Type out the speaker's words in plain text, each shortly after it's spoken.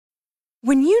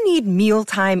When you need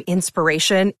mealtime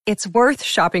inspiration, it's worth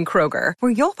shopping Kroger,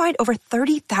 where you'll find over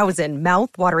 30,000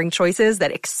 mouth-watering choices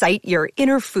that excite your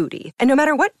inner foodie. And no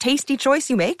matter what tasty choice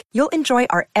you make, you'll enjoy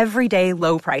our everyday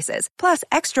low prices, plus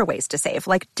extra ways to save,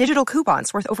 like digital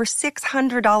coupons worth over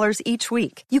 $600 each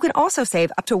week. You can also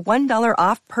save up to $1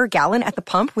 off per gallon at the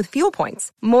pump with fuel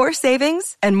points. More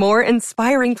savings and more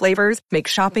inspiring flavors make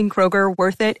shopping Kroger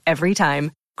worth it every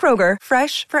time. Kroger,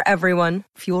 fresh for everyone.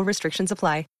 Fuel restrictions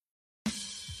apply.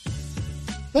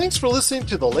 Thanks for listening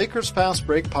to the Lakers Fast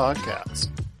Break podcast,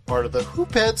 part of the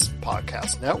Hoopheads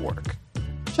Podcast Network.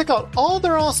 Check out all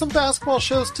their awesome basketball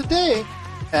shows today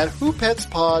at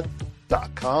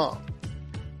hoopheadspod.com.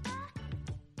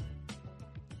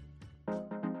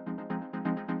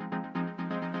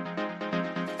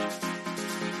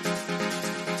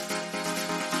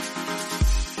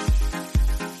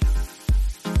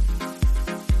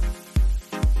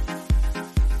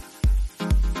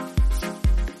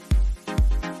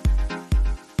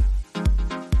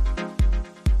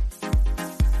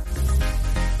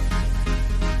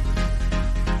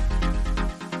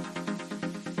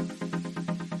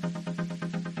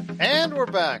 And we're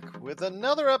back with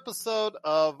another episode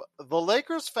of the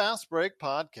Lakers Fast Break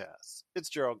podcast. It's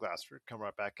Gerald Glassford coming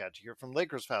right back at you here from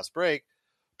Lakers Fast Break,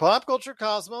 Pop Culture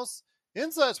Cosmos,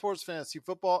 Inside Sports Fantasy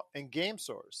Football, and Game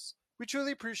Source. We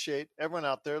truly appreciate everyone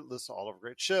out there listening to all of our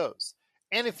great shows.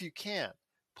 And if you can,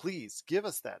 please give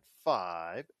us that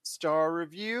 5-star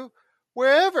review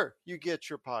wherever you get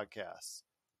your podcasts.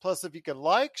 Plus, if you can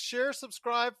like, share,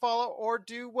 subscribe, follow, or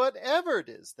do whatever it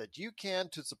is that you can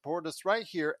to support us right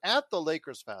here at the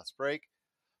Lakers Fast Break,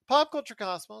 Pop Culture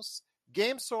Cosmos,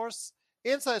 Game Source,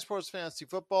 Inside Sports Fantasy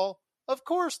Football, of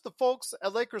course, the folks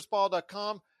at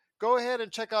LakersBall.com. Go ahead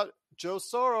and check out Joe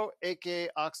Soro, a.k.a.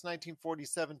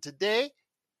 Ox1947, today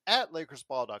at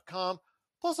LakersBall.com.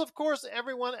 Plus, of course,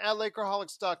 everyone at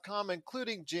Lakerholics.com,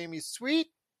 including Jamie Sweet,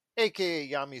 a.k.a.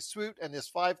 Yami Swoot, and his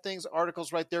 5 Things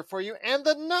articles right there for you. And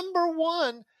the number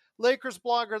one Lakers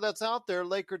blogger that's out there,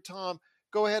 Laker Tom.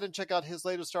 Go ahead and check out his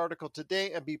latest article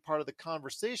today and be part of the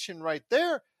conversation right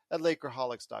there at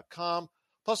Lakerholics.com.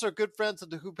 Plus, our good friends at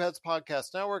the Hoopheads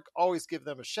Podcast Network, always give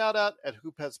them a shout out at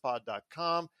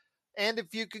hoopheadspod.com. And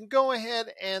if you can go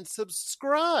ahead and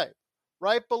subscribe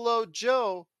right below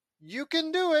Joe, you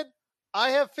can do it. I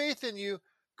have faith in you.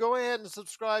 Go ahead and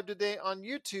subscribe today on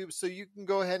YouTube so you can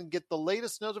go ahead and get the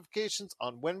latest notifications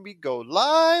on when we go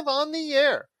live on the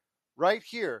air right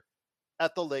here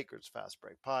at the Lakers Fast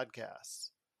Break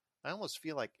Podcast. I almost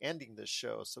feel like ending this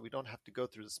show so we don't have to go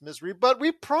through this misery, but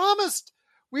we promised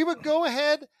we would go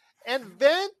ahead and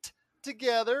vent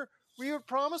together. We would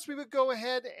promise we would go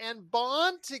ahead and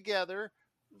bond together,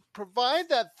 provide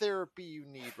that therapy you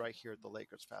need right here at the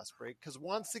Lakers Fast Break, because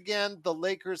once again, the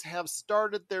Lakers have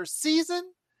started their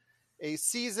season. A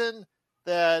season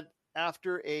that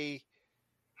after a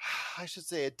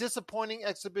disappointing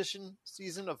exhibition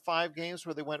season of 5 games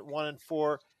where they went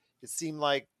 1-4, it seemed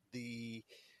like the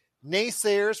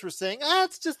naysayers were saying,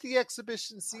 it's just the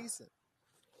exhibition season.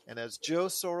 And as Joe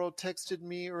Soro texted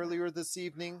me earlier this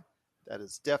evening, that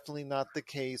is definitely not the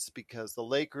case, because the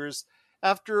Lakers,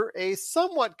 after a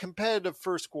somewhat competitive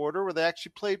first quarter where they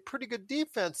actually played pretty good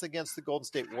defense against the Golden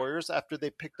State Warriors after they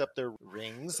picked up their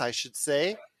rings, I should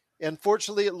say.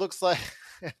 Unfortunately, it looks like,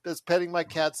 as Petting My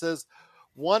Cat says,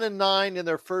 1-9 in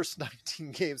their first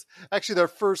 19 games. Actually, their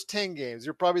first 10 games.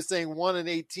 You're probably saying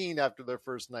 1-18 after their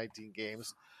first 19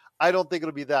 games. I don't think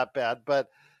it'll be that bad. But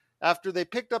after they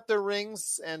picked up their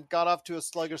rings and got off to a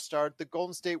sluggish start, the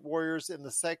Golden State Warriors in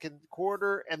the second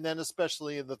quarter, and then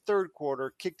especially in the third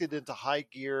quarter, kicked it into high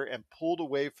gear and pulled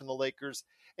away from the Lakers.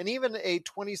 And even a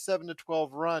 27-12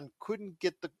 run couldn't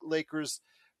get the Lakers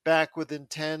back within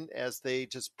 10, as they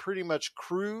just pretty much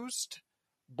cruised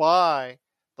by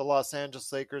the Los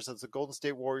Angeles Lakers as the Golden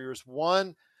State Warriors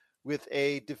won with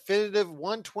a definitive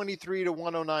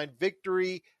 123-109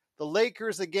 victory. The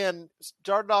Lakers, again,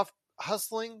 started off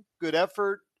hustling, good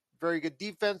effort, very good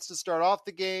defense to start off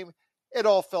the game. It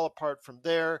all fell apart from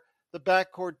there. The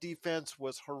backcourt defense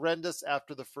was horrendous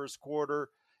after the first quarter.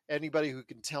 Anybody who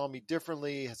can tell me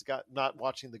differently has got not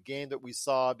watching the game that we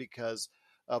saw, because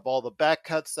of all the back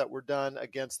cuts that were done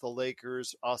against the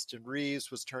Lakers. Austin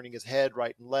Reeves was turning his head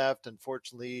right and left.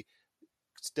 Unfortunately,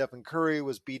 Stephen Curry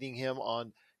was beating him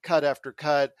on cut after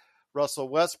cut. Russell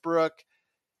Westbrook,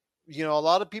 a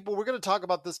lot of people, we're going to talk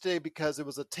about this today because it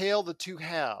was a tale of the two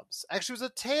halves. Actually, it was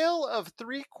a tale of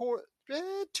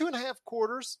 2.5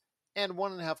 quarters and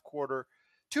 1.5 quarter.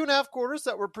 2.5 quarters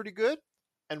that were pretty good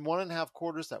and 1.5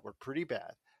 quarters that were pretty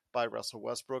bad by Russell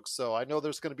Westbrook. So I know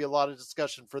there's going to be a lot of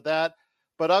discussion for that.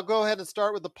 But I'll go ahead and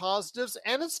start with the positives,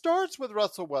 and it starts with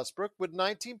Russell Westbrook with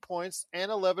 19 points and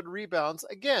 11 rebounds.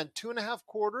 Again, 2.5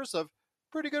 quarters of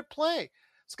pretty good play.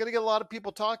 It's going to get a lot of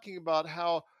people talking about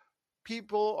how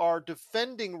people are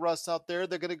defending Russ out there.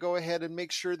 They're going to go ahead and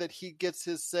make sure that he gets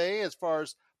his say as far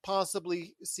as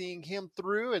possibly seeing him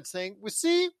through and saying,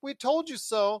 we told you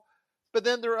so. But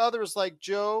then there are others like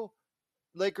Joe,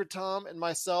 Laker Tom, and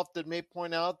myself that may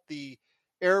point out the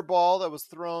air ball that was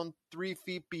thrown 3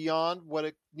 feet beyond what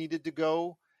it needed to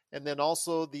go. And then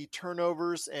also the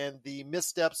turnovers and the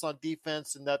missteps on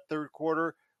defense in that third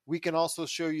quarter. We can also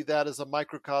show you that as a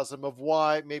microcosm of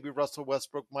why maybe Russell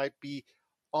Westbrook might be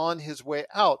on his way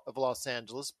out of Los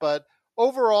Angeles. But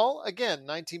overall, again,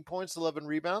 19 points, 11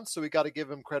 rebounds. So we got to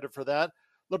give him credit for that.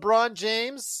 LeBron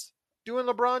James doing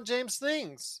LeBron James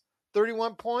things.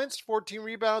 31 points, 14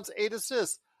 rebounds, 8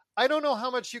 assists. I don't know how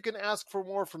much you can ask for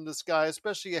more from this guy,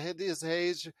 especially at his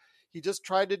age. He just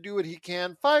tried to do what he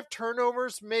can. 5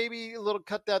 turnovers, maybe a little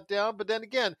cut that down. But then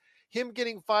again, him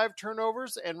getting 5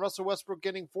 turnovers and Russell Westbrook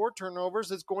getting 4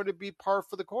 turnovers is going to be par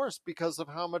for the course because of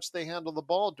how much they handle the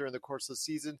ball during the course of the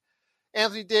season.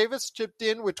 Anthony Davis chipped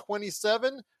in with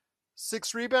 27,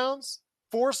 6 rebounds,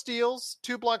 4 steals,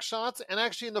 2 block shots, and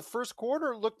actually in the first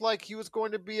quarter looked like he was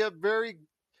going to be a very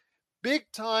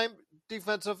big-time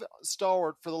defensive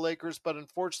stalwart for the Lakers, but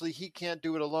unfortunately he can't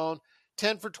do it alone.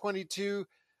 10 for 22,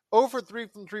 0 for 3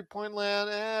 from three-point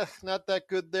land. Not that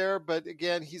good there, but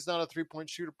again, he's not a three-point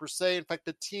shooter per se. In fact,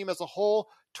 the team as a whole,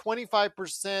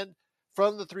 25%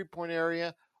 from the three-point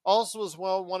area. Also as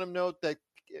well, want to note that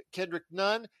Kendrick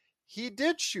Nunn, he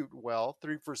did shoot well,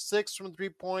 3 for 6 from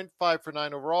three-point, 5 for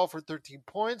 9 overall for 13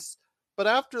 points. But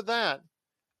after that,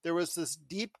 there was this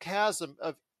deep chasm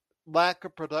of lack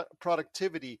of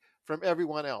productivity from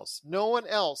everyone else. No one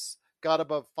else got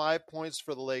above 5 points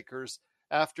for the Lakers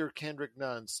after Kendrick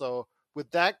Nunn. So with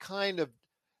that kind of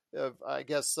I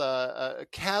guess, a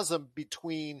chasm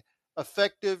between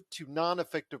effective to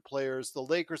non-effective players, the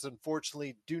Lakers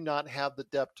unfortunately do not have the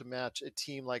depth to match a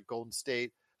team like Golden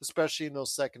State, especially in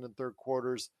those second and third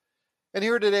quarters. And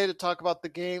here today to talk about the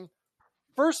game,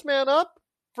 first man up,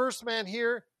 first man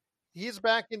here. He's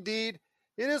back indeed.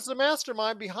 It is the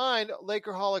mastermind behind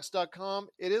Lakerholics.com.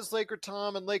 It is Laker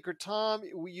Tom and Laker Tom.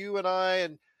 You and I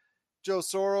and Joe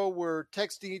Soro were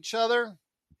texting each other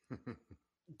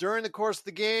during the course of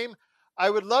the game. I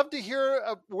would love to hear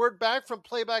a word back from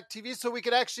Playback TV so we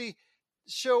could actually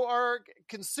show our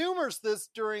consumers this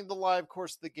during the live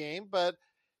course of the game. But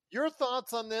your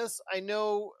thoughts on this? I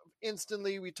know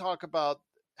instantly we talk about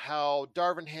how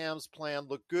Darvin Ham's plan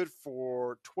looked good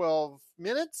for 12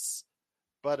 minutes,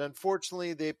 but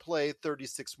unfortunately they play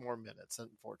 36 more minutes,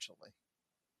 unfortunately.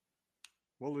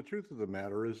 Well, the truth of the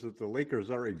matter is that the Lakers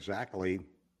are exactly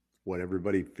what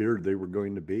everybody feared they were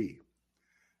going to be.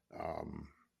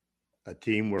 A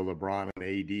team where LeBron and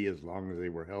AD, as long as they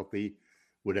were healthy,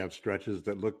 would have stretches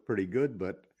that looked pretty good,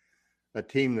 but a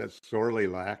team that sorely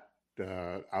lacked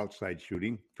outside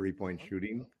shooting, three-point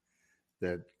shooting,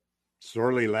 that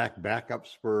sorely lacked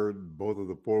backups for both of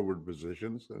the forward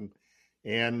positions,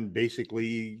 and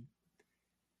basically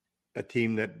a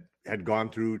team that had gone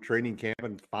through training camp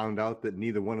and found out that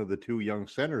neither one of the 2 young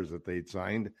centers that they'd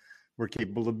signed were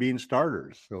capable of being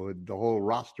starters. So the whole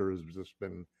roster has just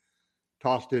been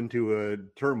tossed into a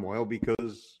turmoil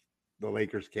because the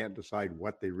Lakers can't decide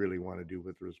what they really want to do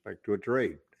with respect to a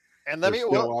trade. And they're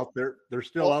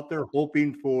still out there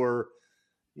hoping for,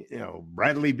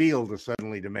 Bradley Beal to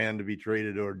suddenly demand to be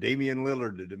traded, or Damian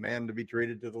Lillard to demand to be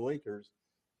traded to the Lakers,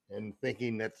 and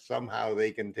thinking that somehow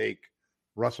they can take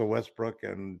Russell Westbrook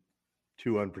and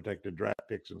 2 unprotected draft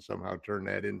picks and somehow turn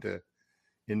that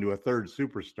into a third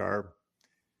superstar,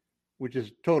 which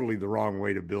is totally the wrong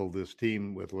way to build this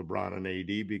team with LeBron and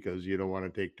AD, because you don't want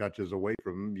to take touches away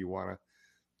from them. You want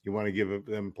to give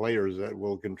them players that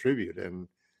will contribute. And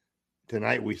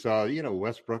tonight we saw,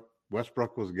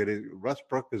 Westbrook is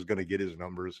going to get his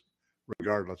numbers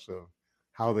regardless of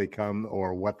how they come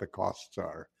or what the costs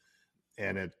are.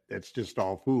 And it's just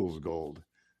all fool's gold.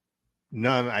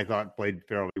 None, I thought, played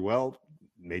fairly well,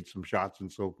 made some shots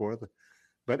and so forth.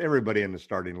 But everybody in the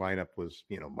starting lineup was,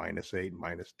 -8,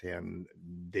 -10.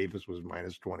 Davis was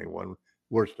 -21,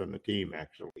 worst on the team,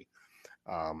 actually.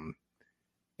 And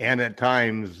at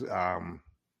times,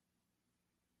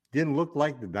 didn't look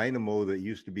like the dynamo that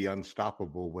used to be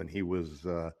unstoppable when he was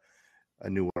a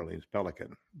New Orleans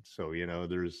Pelican. So,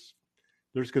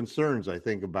 there's concerns, I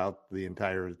think, about the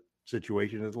entire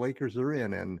situation that the Lakers are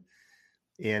in. And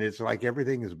it's like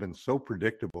everything has been so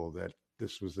predictable that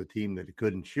this was a team that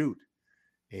couldn't shoot.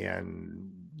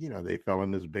 And, they fell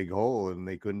in this big hole and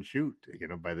they couldn't shoot.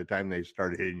 By the time they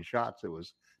started hitting shots, it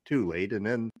was too late. And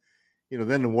then,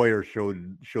 then the Warriors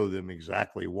showed them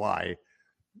exactly why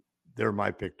they're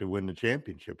my pick to win the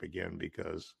championship again,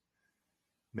 because,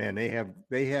 man, they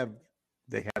have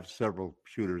several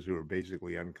shooters who are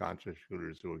basically unconscious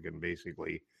shooters who can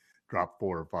basically drop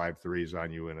 4 or 5 threes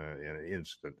on you in an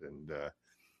instant. And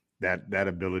that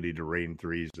ability to rain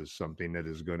threes is something that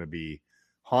is going to be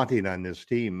haunting on this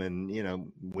team. And,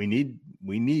 we need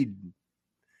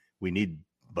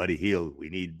Buddy Hield. We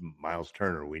need Miles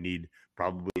Turner. We need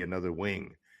probably another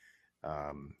wing.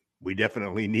 We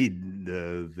definitely need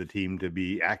the team to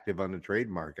be active on the trade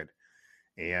market.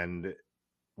 And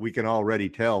we can already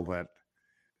tell that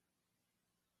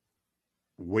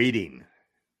waiting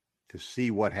to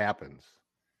see what happens,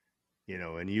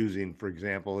 and using, for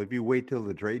example, if you wait till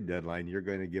the trade deadline, you're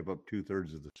going to give up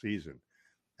 2/3 of the season.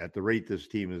 At the rate this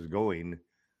team is going,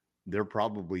 they're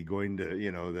probably going to,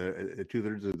 the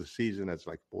 2/3 of the season, that's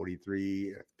like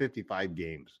 55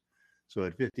 games. So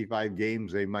at 55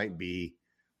 games, they might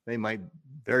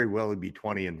very well be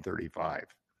 20-35.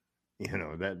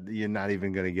 That you're not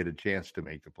even going to get a chance to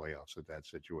make the playoffs at that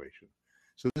situation.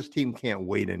 So this team can't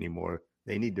wait anymore.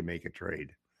 They need to make a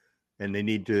trade. And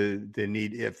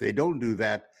if they don't do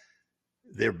that,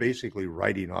 they're basically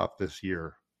writing off this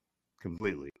year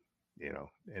completely,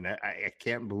 and I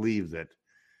can't believe that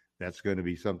that's going to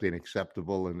be something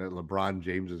acceptable, and that LeBron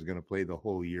James is going to play the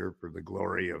whole year for the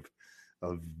glory of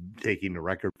taking the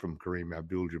record from Kareem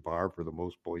Abdul-Jabbar for the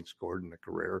most points scored in a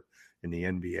career in the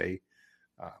NBA.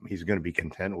 He's going to be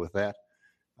content with that.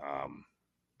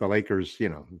 The Lakers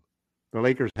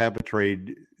have a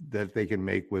trade that they can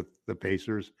make with the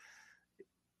Pacers.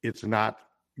 It's not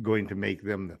going to make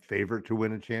them the favorite to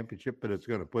win a championship, but it's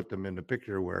going to put them in the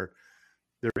picture where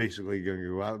they're basically going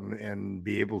to go out and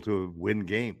be able to win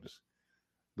games.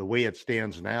 The way it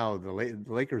stands now, the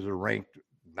Lakers are ranked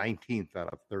 19th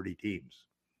out of 30 teams.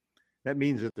 That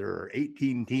means that there are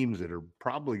 18 teams that are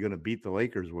probably going to beat the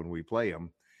Lakers when we play them,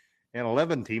 and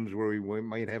 11 teams where we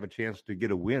might have a chance to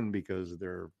get a win because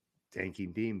they're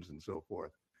tanking teams and so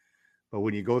forth. But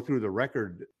when you go through the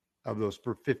record of those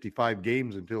 55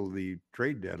 games until the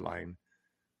trade deadline,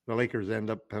 the Lakers end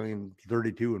up playing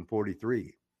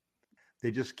 32-43.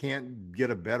 They just can't get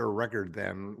a better record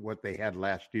than what they had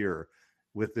last year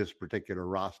with this particular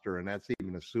roster, and that's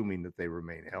even assuming that they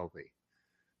remain healthy.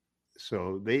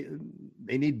 So they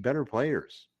need better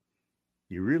players.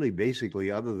 You really basically,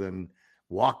 other than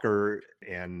Walker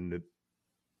and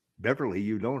Beverly,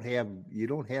 you don't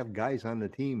have guys on the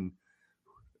team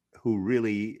who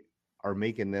really are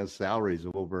making those salaries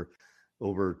of over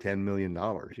 $10 million.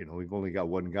 We've only got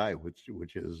one guy,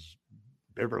 which is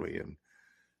Beverly,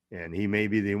 and he may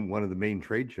be one of the main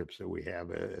trade chips that we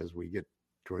have as we get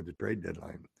toward the trade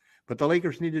deadline. But the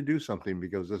Lakers need to do something,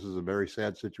 because this is a very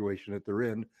sad situation that they're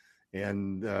in,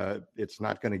 and it's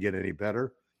not going to get any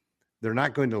better. They're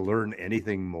not going to learn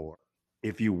anything more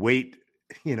if you wait,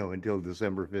 until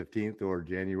December 15th or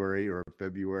January or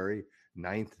February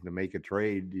 9th to make a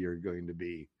trade. You're going to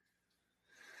be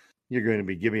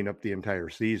giving up the entire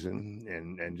season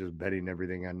and just betting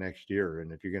everything on next year.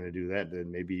 And if you're going to do that, then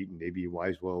maybe you might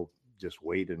as well just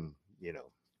wait and,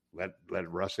 let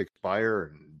Russ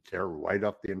expire and tear White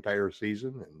up the entire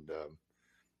season, and,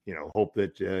 hope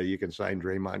that you can sign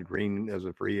Draymond Green as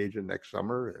a free agent next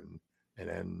summer, and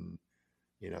then,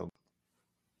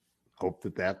 hope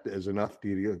that is enough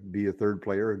to be a third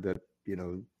player that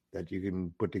you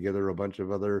can put together a bunch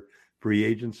of other free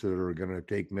agents that are going to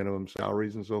take minimum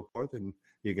salaries and so forth, and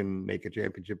you can make a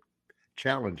championship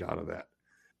challenge out of that.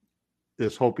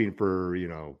 This hoping for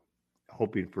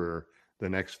the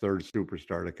next third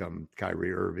superstar to come,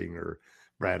 Kyrie Irving or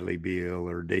Bradley Beal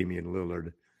or Damian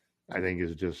Lillard, I think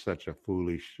is just such a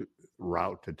foolish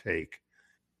route to take.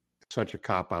 Such a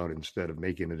cop-out instead of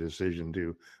making a decision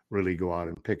to really go out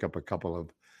and pick up a couple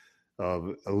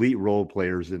of elite role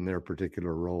players in their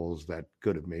particular roles that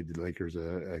could have made the Lakers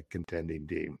a contending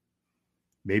team.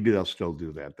 Maybe they'll still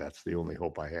do that. That's the only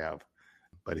hope I have.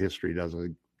 But history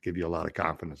doesn't give you a lot of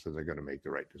confidence that they're going to make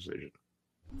the right decision.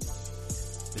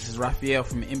 This is Raphael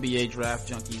from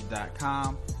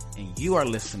NBADraftJunkies.com, and you are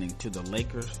listening to the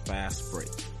Lakers Fast Break.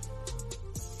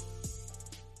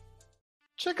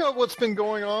 Check out what's been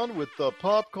going on with the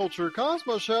Pop Culture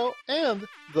Cosmos Show and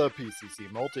the PCC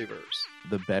Multiverse.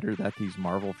 The better that these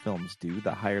Marvel films do,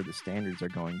 the higher the standards are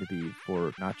going to be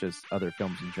for not just other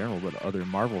films in general, but other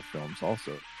Marvel films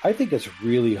also. I think it's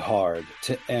really hard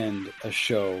to end a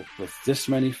show with this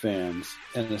many fans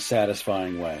in a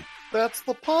satisfying way. That's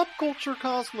the Pop Culture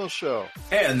Cosmos Show.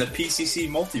 And the PCC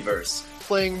Multiverse.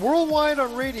 Playing worldwide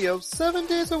on radio 7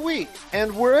 days a week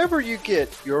and wherever you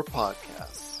get your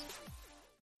podcasts.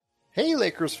 Hey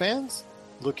Lakers fans!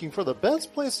 Looking for the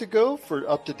best place to go for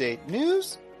up-to-date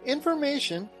news,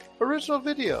 information, original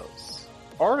videos,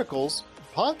 articles,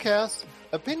 podcasts,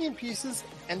 opinion pieces,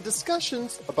 and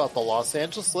discussions about the Los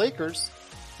Angeles Lakers?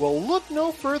 Well, look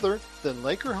no further than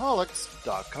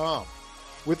Lakerholics.com.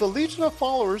 With a legion of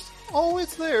followers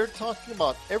always there talking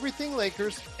about everything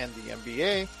Lakers and the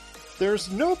NBA, there's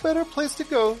no better place to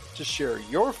go to share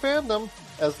your fandom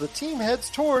as the team heads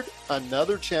toward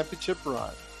another championship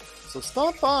run. So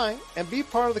stop by and be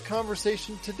part of the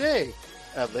conversation today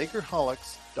at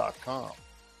Lakerholics.com.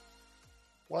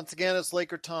 Once again, it's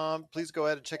Laker Tom. Please go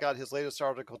ahead and check out his latest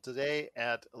article today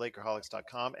at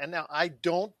Lakerholics.com. And now I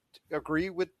don't agree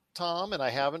with Tom, and I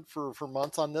haven't for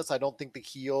months on this. I don't think the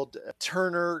Hield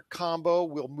Turner combo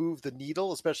will move the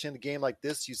needle, especially in a game like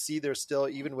this. You see, they're still,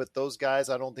 even with those guys,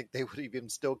 I don't think they would even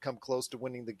still come close to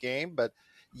winning the game. But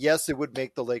yes, it would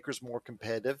make the Lakers more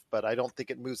competitive, but I don't think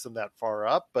it moves them that far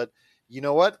up. But you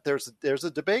know what? There's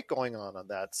a debate going on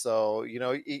that. So, you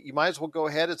might as well go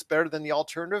ahead. It's better than the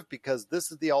alternative because this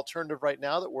is the alternative right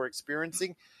now that we're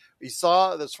experiencing. We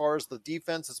saw, as far as the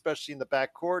defense, especially in the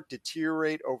backcourt,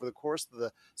 deteriorate over the course of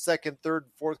the second, third,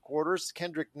 and fourth quarters.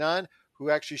 Kendrick Nunn,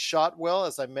 who actually shot well,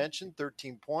 as I mentioned,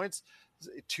 13 points.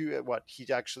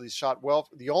 He actually shot well.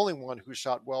 The only one who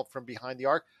shot well from behind the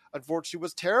arc, unfortunately,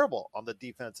 was terrible on the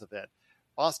defensive end.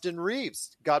 Austin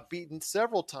Reeves got beaten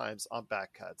several times on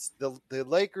back cuts. The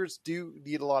Lakers do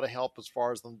need a lot of help as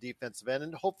far as on the defensive end,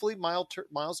 and hopefully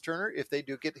Miles Turner, if they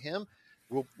do get him,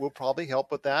 will probably help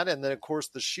with that. And then, of course,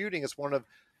 the shooting is one of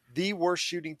the worst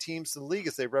shooting teams in the league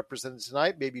as they represented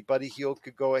tonight. Maybe Buddy Hield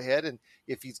could go ahead and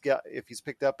if he's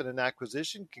picked up in an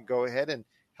acquisition, can go ahead and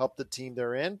help the team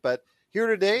they're in. But here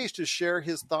today is to share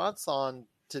his thoughts on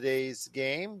today's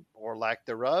game or lack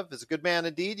thereof. Is a good man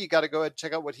indeed. You got to go ahead and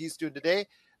check out what he's doing today.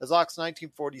 As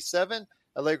Ox1947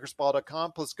 at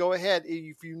LakersBall.com. Plus, go ahead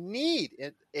if you need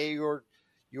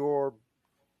your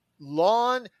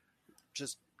lawn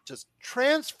just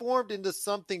transformed into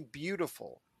something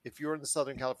beautiful. If you're in the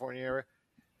Southern California area,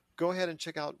 go ahead and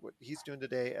check out what he's doing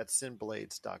today at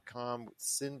Sinblades.com.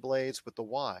 Sinblades with the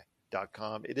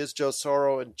Y.com. It is Joe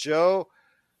Soro. And Joe,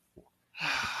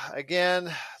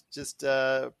 again, just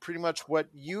pretty much what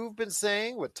you've been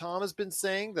saying, what Tom has been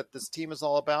saying, that this team is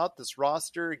all about. This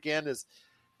roster, again, is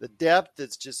the depth.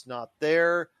 It's just not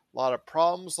there. A lot of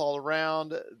problems all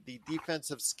around. The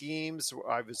defensive schemes,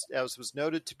 as was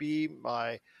noted to be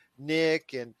by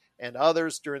Nick and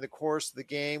others during the course of the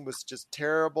game, was just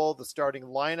terrible. The starting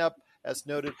lineup, as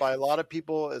noted by a lot of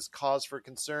people, is cause for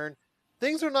concern.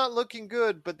 Things are not looking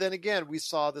good, but then again, we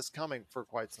saw this coming for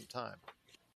quite some time.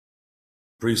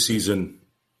 Preseason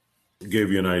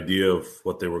gave you an idea of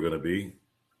what they were going to be.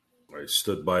 I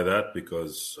stood by that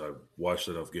because I've watched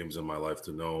enough games in my life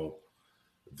to know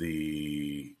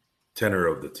the tenor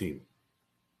of the team.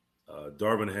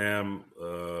 Darvin Ham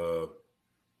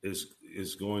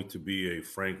is going to be a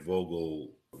Frank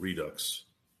Vogel redux.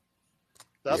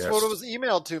 That's what it was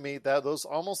emailed to me. Those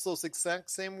exact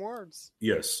same words.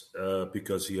 Yes,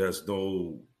 because he has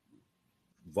no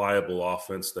viable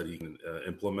offense that he can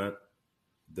implement.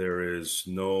 There is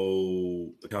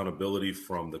no accountability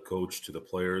from the coach to the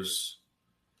players.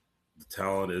 The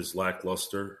talent is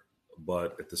lackluster,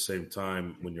 but at the same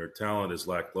time, when your talent is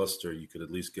lackluster, you could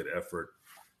at least get effort.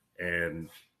 And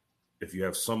if you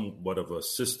have somewhat of a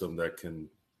system that can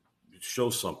show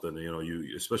something,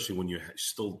 you especially when you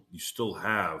still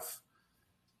have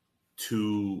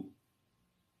two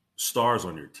stars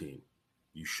on your team,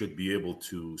 you should be able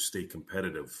to stay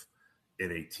competitive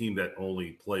in a team that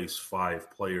only plays 5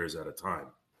 players at a time.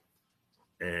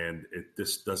 And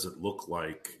this doesn't look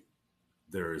like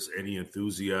there is any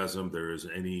enthusiasm, there is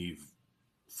any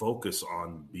focus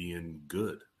on being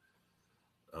good.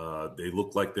 They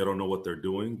look like they don't know what they're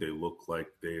doing. They look like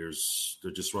they're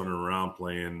just running around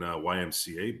playing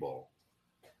YMCA ball.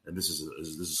 And this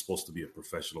is supposed to be a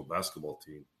professional basketball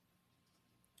team.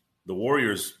 The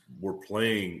Warriors were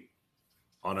playing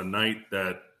on a night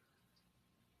that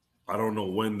I don't know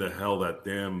when the hell that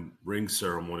damn ring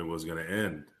ceremony was going to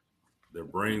end. Their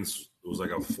brains, it was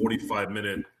like a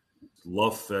 45-minute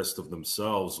love fest of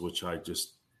themselves, which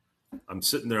I'm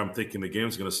sitting there, I'm thinking the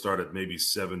game's going to start at maybe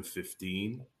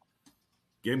 7:15.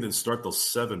 Game didn't start till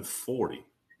 7:40.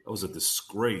 That was a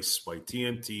disgrace by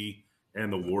TNT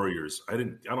and the Warriors. I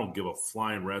don't give a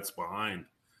flying rat's behind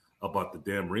about the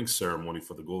damn ring ceremony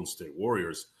for the Golden State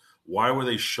Warriors. Why were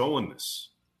they showing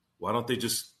this? Why don't they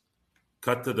just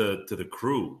cut to the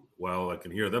crew? Well, I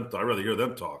can hear them. I'd rather hear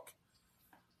them talk.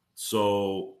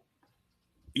 So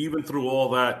even through all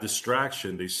that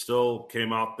distraction, they still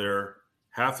came out there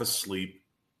half asleep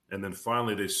And then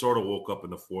finally, they sort of woke up in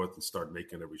the fourth and started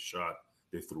making every shot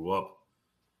they threw up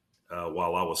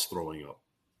while I was throwing up.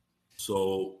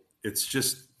 So it's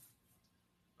just,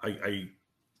 I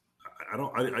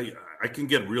can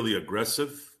get really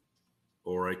aggressive,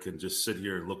 or I can just sit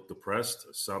here and look depressed,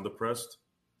 sound depressed.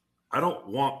 I don't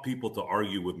want people to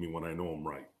argue with me when I know I'm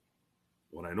right.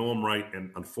 When I know I'm right, and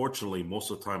unfortunately,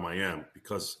 most of the time I am,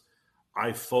 because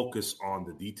I focus on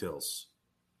the details.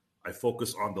 I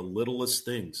focus on the littlest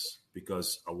things,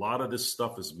 because a lot of this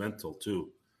stuff is mental too.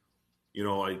 You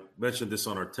know, I mentioned this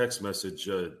on our text message,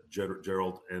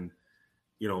 Gerald, and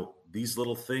you know, these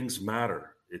little things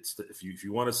matter. If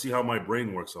you want to see how my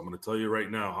brain works, I'm going to tell you right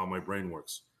now how my brain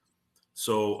works.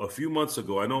 So a few months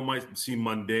ago, I know it might seem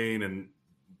mundane and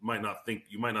you might not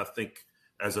think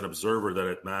as an observer that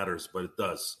it matters, but it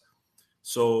does.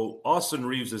 So Austin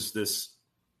Reeves is this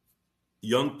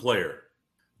young player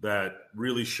that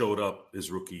really showed up his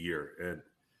rookie year. And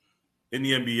in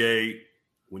the NBA,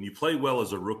 when you play well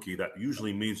as a rookie, that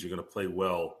usually means you're going to play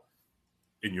well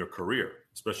in your career,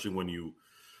 especially when you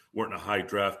weren't a high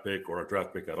draft pick or a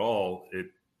draft pick at all,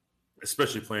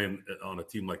 especially playing on a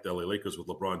team like the LA Lakers with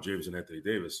LeBron James and Anthony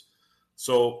Davis.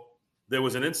 So there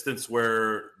was an instance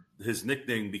where his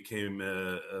nickname became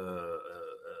a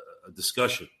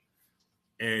discussion.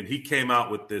 And he came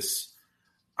out with this,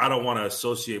 I don't want to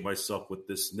associate myself with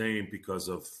this name because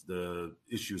of the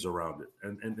issues around it.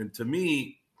 And to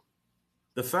me,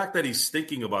 the fact that he's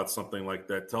thinking about something like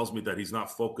that tells me that he's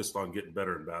not focused on getting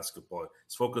better in basketball.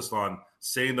 He's focused on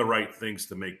saying the right things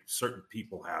to make certain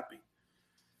people happy.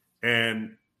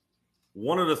 And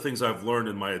one of the things I've learned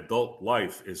in my adult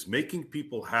life is making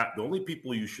people happy. The only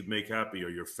people you should make happy are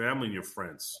your family and your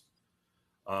friends.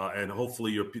 And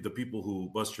hopefully the people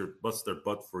who bust their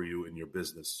butt for you in your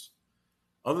business.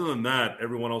 Other than that,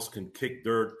 everyone else can kick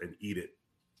dirt and eat it,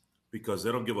 because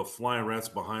they don't give a flying rat's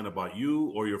behind about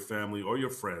you or your family or your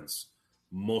friends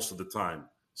most of the time.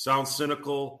 Sounds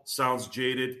cynical, sounds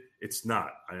jaded. It's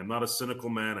not. I am not a cynical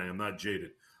man. I am not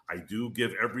jaded. I do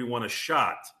give everyone a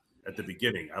shot at the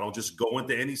beginning. I don't just go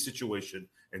into any situation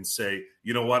and say,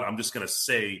 you know what, I'm just going to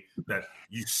say that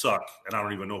you suck and I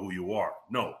don't even know who you are.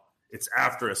 No, it's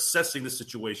after assessing the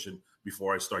situation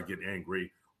before I start getting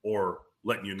angry or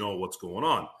letting you know what's going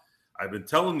on. I've been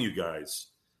telling you guys,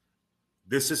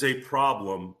 this is a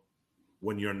problem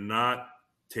when you're not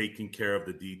taking care of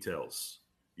the details.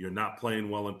 You're not playing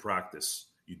well in practice.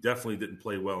 You definitely didn't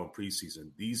play well in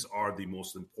preseason. These are the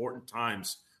most important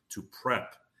times to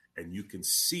prep, and you can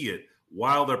see it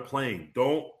while they're playing.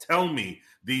 Don't tell me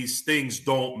these things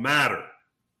don't matter.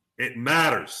 It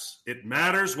matters. It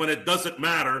matters when it doesn't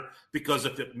matter, because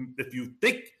if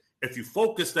you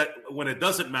focus that when it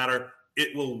doesn't matter,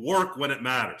 it will work when it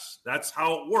matters. That's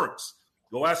how it works.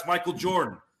 Go ask Michael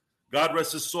Jordan. God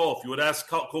rest his soul. If you would ask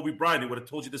Kobe Bryant, he would have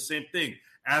told you the same thing.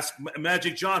 Ask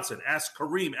Magic Johnson. Ask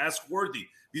Kareem. Ask Worthy.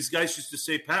 These guys used to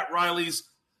say Pat Riley's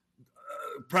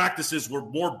practices were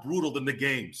more brutal than the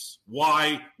games.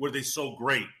 Why were they so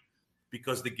great?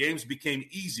 Because the games became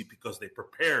easy because they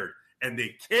prepared and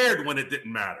they cared when it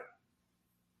didn't matter.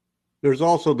 There's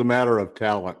also the matter of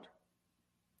talent.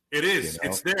 It is. You know?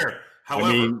 It's there.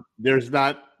 However,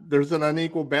 there's an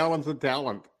unequal balance of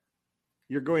talent.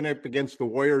 You're going up against the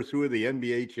Warriors, who are the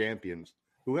NBA champions,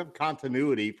 who have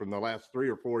continuity from the last 3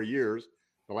 or 4 years,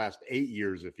 the last 8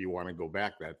 years, if you want to go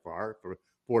back that far, for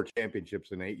 4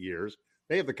 championships in 8 years.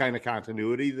 They have the kind of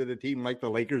continuity that a team like the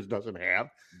Lakers doesn't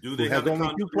have. Do they have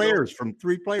only 3 players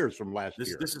from last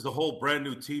year? This is a whole brand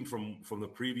new team from the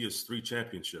previous 3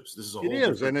 championships. This is it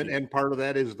is, and part of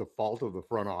that is the fault of the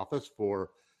front office for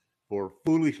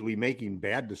foolishly making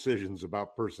bad decisions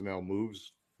about personnel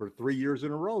moves for 3 years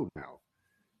in a row now.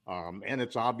 And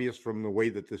it's obvious from the way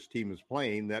that this team is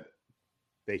playing that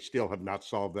they still have not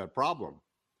solved that problem.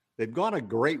 They've gone a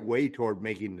great way toward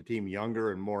making the team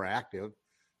younger and more active,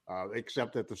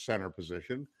 except at the center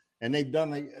position. And they've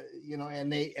done,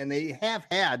 and they have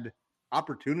had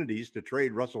opportunities to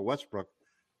trade Russell Westbrook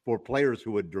for players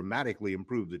who would dramatically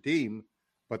improve the team,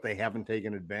 but they haven't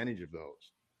taken advantage of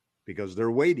those because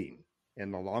they're waiting.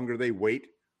 And the longer they wait,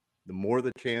 the more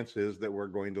the chance is that we're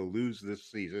going to lose this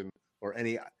season, or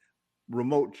any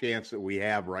remote chance that we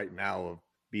have right now of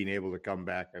being able to come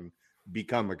back and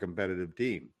become a competitive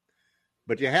team.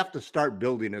 But you have to start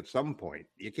building at some point.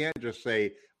 You can't just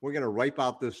say, we're going to wipe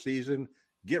out this season,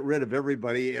 get rid of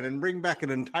everybody, and then bring back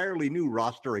an entirely new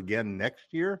roster again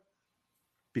next year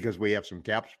because we have some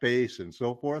cap space and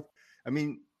so forth. I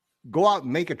mean, go out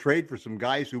and make a trade for some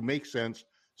guys who make sense,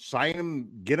 sign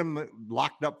them, get them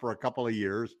locked up for a couple of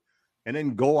years, and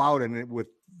then go out and with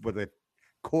a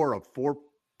core of 4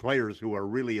 players who are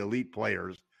really elite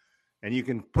players, and you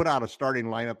can put out a starting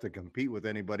lineup to compete with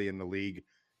anybody in the league.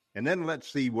 And then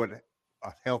let's see what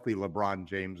a healthy LeBron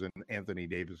James and Anthony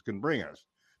Davis can bring us.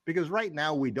 Because right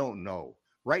now we don't know.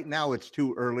 Right now it's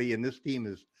too early, and this team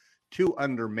is too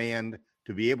undermanned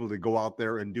to be able to go out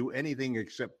there and do anything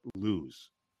except lose.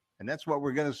 And that's what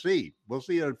we're going to see. We'll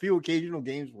see a few occasional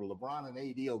games where LeBron and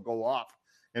AD will go off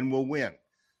and we'll win.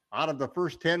 Out of the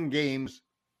first 10 games,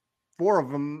 four of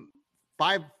them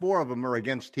are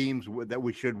against teams that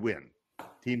we should win.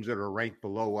 Teams that are ranked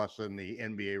below us in the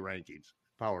NBA rankings,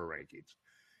 power rankings.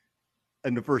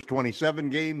 In the first 27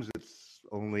 games, it's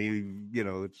only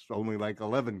like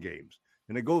 11 games.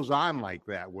 And it goes on like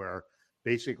that, where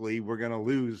basically we're going to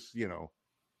lose,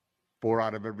 4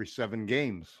 out of every 7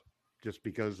 games, just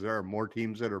because there are more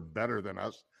teams that are better than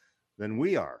us than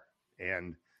we are.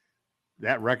 And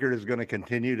that record is going to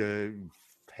continue to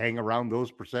hang around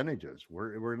those percentages.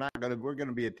 We're going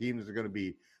to be a team that's going to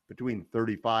be between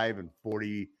 35 and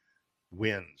 40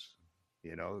 wins.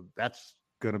 That's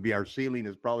going to be our ceiling,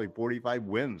 is probably 45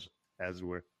 wins as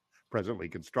we're presently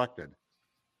constructed,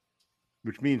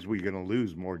 which means we're going to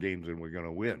lose more games than we're going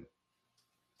to win,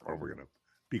 or we're going to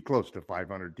be close to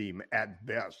 500 team at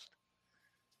best.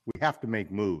 We have to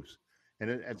make moves, and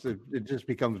it just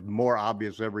becomes more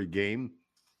obvious every game.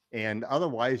 And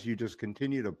otherwise, you just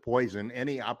continue to poison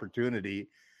any opportunity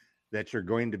that you're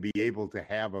going to be able to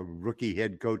have a rookie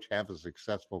head coach have a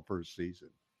successful first season.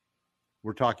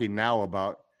 We're talking now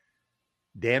about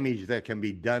damage that can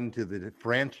be done to the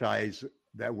franchise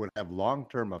that would have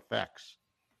long-term effects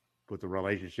with the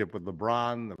relationship with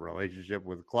LeBron, the relationship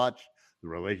with Clutch, the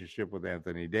relationship with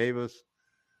Anthony Davis,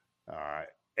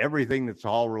 everything that's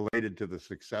all related to the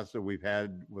success that we've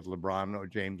had with LeBron or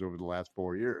James over the last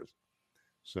 4 years.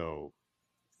 So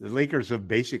the Lakers have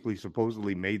basically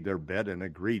supposedly made their bed and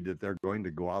agreed that they're going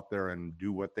to go out there and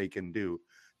do what they can do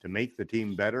to make the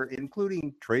team better,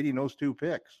 including trading those 2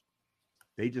 picks.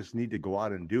 They just need to go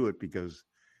out and do it, because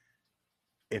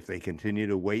if they continue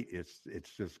to wait, it's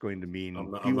just going to mean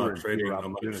I'm not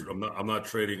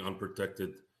trading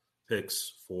unprotected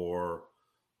picks for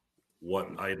what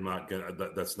I'm not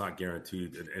that's not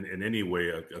guaranteed in any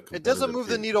way. It doesn't move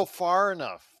the needle far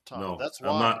enough, Tom. No, that's why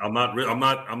I'm not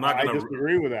gonna. I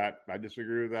disagree with that. I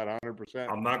disagree with that 100%.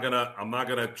 I'm not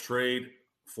gonna trade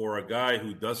for a guy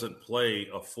who doesn't play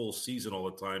a full season all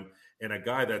the time, and a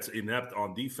guy that's inept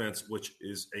on defense, which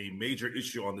is a major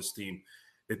issue on this team.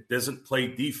 It doesn't play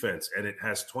defense, and it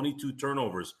has 22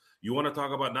 turnovers. You want to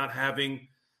talk about not having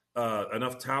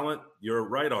enough talent? You're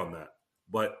right on that.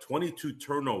 But 22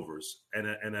 turnovers,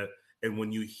 and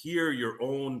when you hear your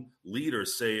own leader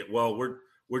say, "Well,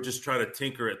 we're just trying to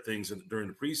tinker at things during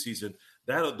the preseason,"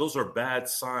 those are bad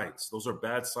signs. Those are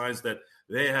bad signs that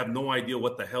they have no idea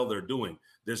what the hell they're doing.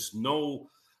 There's no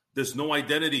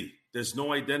identity. There's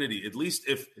no identity. At least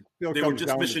if they were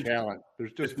just missing talent,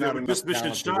 there's just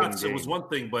missing shots. It was one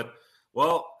thing, but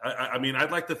I mean,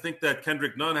 I'd like to think that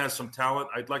Kendrick Nunn has some talent.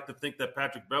 I'd like to think that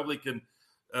Patrick Beverley can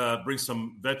bring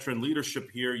some veteran leadership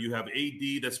here. You have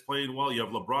AD that's playing well. You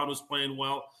have LeBron who's playing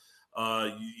well.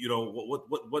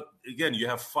 What again, you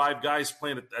have 5 guys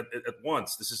playing at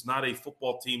once. This is not a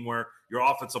football team where your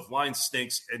offensive line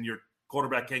stinks and your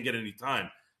quarterback can't get any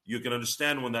time. You can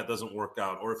understand when that doesn't work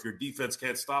out, or if your defense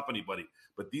can't stop anybody.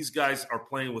 But these guys are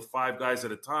playing with 5 guys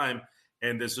at a time,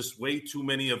 and there's just way too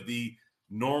many of the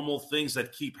normal things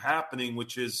that keep happening,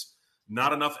 which is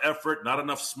not enough effort, not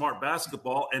enough smart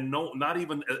basketball, and not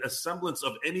even a semblance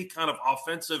of any kind of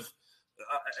offensive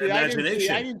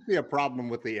imagination. I didn't see a problem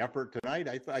with the effort tonight.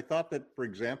 I thought that, for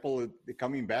example,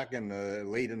 coming back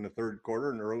late in the third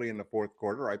quarter and early in the fourth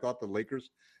quarter, I thought the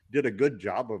Lakers did a good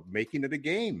job of making it a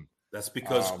game. That's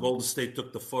because Golden State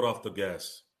took the foot off the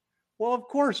gas. Well, of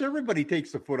course, everybody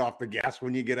takes the foot off the gas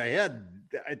when you get ahead.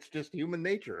 It's just human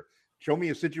nature. Show me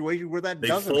a situation where that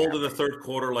doesn't happen. They fold in the third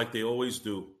quarter like they always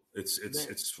do. It's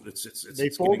they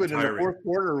folded in the fourth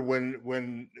quarter when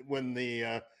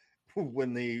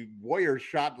the Warriors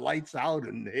shot lights out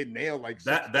and they nailed like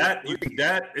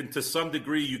that, and to some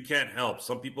degree you can't help.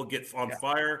 Some people get on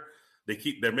fire.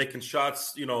 They're making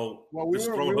shots, Well, we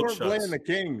weren't playing the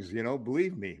Kings,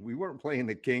 believe me. We weren't playing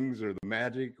the Kings or the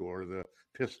Magic or the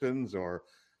Pistons or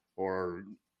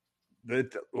the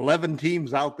 11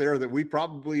 teams out there that we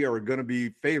probably are going to be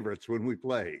favorites when we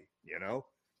play,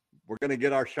 We're going to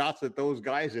get our shots at those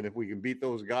guys, and if we can beat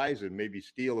those guys and maybe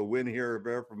steal a win here or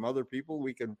there from other people,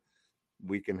 we can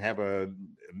have a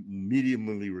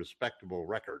mediumly respectable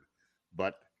record.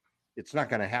 But it's not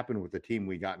going to happen with the team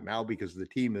we got now, because the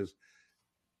team is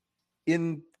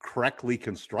incorrectly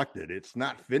constructed. It's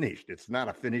not finished. It's not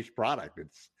a finished product.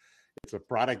 It's a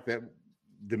product that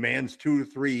demands 2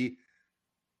 to 3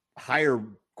 higher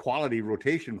quality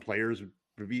rotation players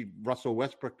to be Russell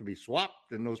Westbrook to be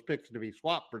swapped, and those picks to be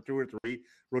swapped for 2 or 3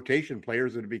 rotation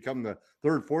players that have become the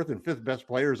 3rd, 4th, and 5th best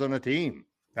players on a team.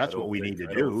 That's what we need to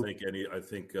do. I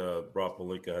think Rob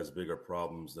Pelinka has bigger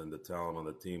problems than the talent on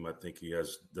the team. I think he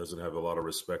doesn't have a lot of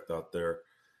respect out there.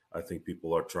 I think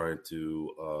people are trying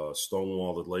to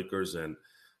stonewall the Lakers, and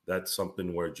that's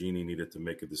something where Jeanie needed to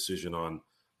make a decision on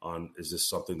is this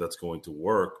something that's going to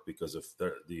work? Because if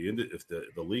the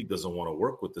league doesn't want to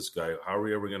work with this guy, how are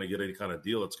we ever going to get any kind of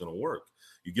deal that's going to work?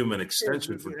 You give him an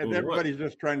extension for doing everybody's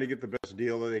just trying to get the best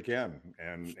deal that they can,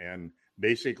 and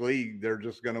basically they're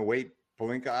just going to wait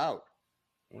Pelinka out.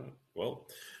 Well,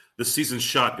 the season's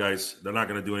shot, guys. They're not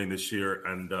going to do anything this year,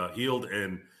 and Hield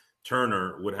and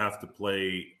Turner would have to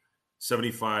play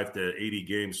 75 to 80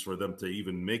 games for them to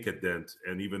even make a dent,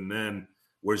 and even then,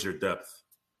 where's your depth?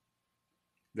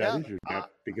 That is your depth,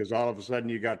 because all of a sudden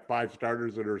you got 5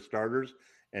 starters that are starters,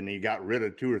 and you got rid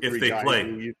of 2 or 3 guys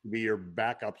who used to be your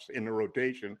backups in the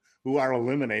rotation who are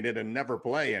eliminated and never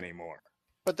play anymore.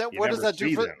 But what does that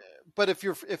do? But if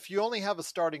you only have a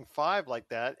starting 5 like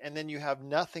that, and then you have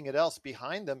nothing else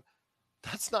behind them,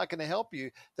 that's not going to help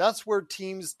you. That's where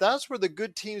the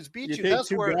good teams beat you. Take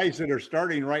 2 guys that are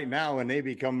starting right now and they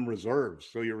become reserves.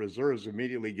 So your reserves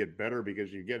immediately get better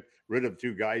because you get rid of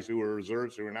 2 guys who were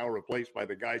reserves who are now replaced by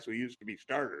the guys who used to be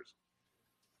starters.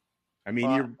 I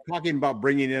mean, you're talking about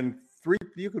bringing in 3.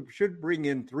 Should bring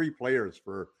in 3 players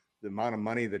for the amount of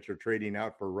money that you're trading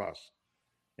out for Russ.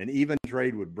 An even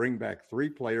trade would bring back 3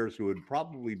 players who would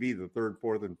probably be the 3rd,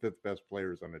 4th, and 5th best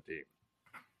players on the team.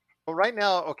 Well, right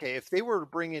now, okay, if they were to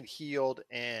bring in Hield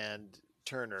and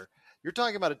Turner, you're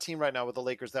talking about a team right now with the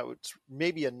Lakers that would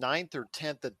maybe a 9th or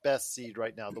 10th at best seed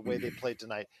right now, the way they played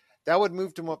tonight. That would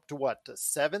move them up to what, a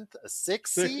 7th, a 6th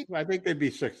seed? I think they'd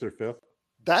be 6th or 5th.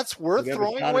 That's worth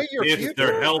throwing away your future? If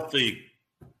they're healthy.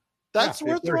 That's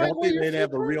worth throwing away your future? They'd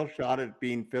have a real shot at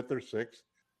being 5th or 6th.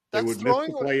 They would miss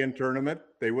the play-in tournament.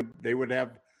 They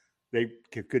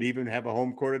could even have a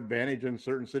home court advantage in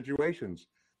certain situations.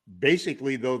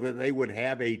 Basically, though, that they would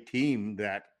have a team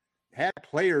that had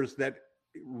players that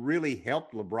really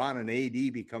helped LeBron and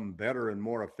AD become better and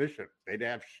more efficient. They'd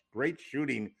have great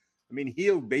shooting. I mean,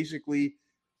 Hield basically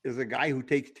is a guy who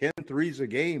takes 10 threes a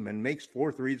game and makes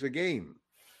 4 threes a game.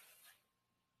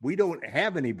 We don't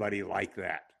have anybody like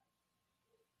that.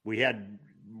 We had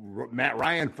Matt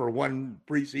Ryan for 1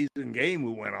 preseason game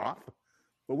who went off,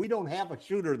 but we don't have a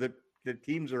shooter that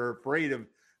teams are afraid of,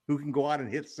 who can go out and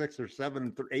hit 6 or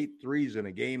 7, 8 threes in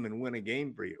a game and win a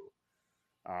game for you.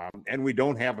 And we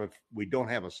don't have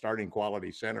a starting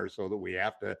quality center, so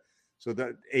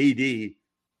that AD,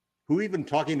 who even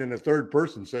talking in the 3rd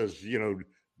person says,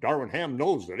 Darvin Ham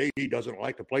knows that AD doesn't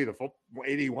like to play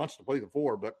AD wants to play the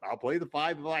 4, but I'll play the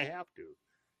 5 if I have to.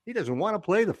 He doesn't want to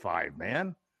play the 5,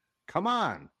 man. Come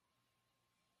on.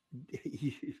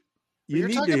 You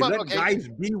need to let guys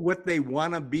be what they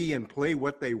want to be and play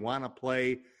what they want to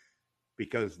play,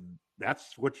 because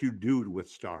that's what you do with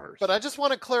stars. But I just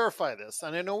want to clarify this,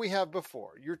 and I know we have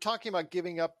before. You're talking about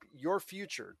giving up your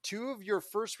future, 2 of your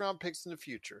first-round picks in the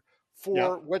future,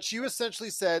 for what you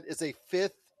essentially said is a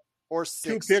 5th or 6th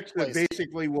 2 picks that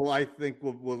basically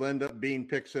will end up being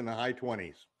picks in the high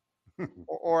 20s.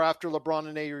 or after LeBron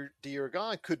and AD are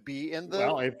gone, could be in the.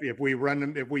 Well, if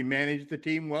we manage the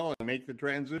team well and make the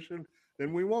transition,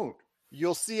 then we won't.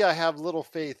 You'll see. I have little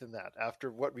faith in that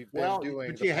after what we've been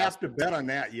doing. But you have to bet on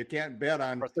that. You can't bet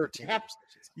on 13.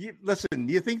 Listen,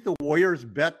 do you think the Warriors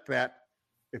bet that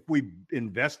if we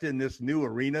invest in this new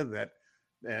arena that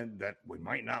we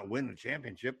might not win the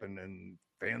championship and then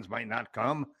fans might not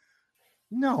come?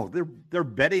 No, they're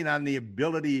betting on the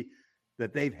ability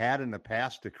that they've had in the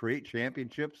past to create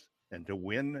championships and to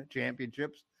win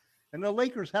championships. And the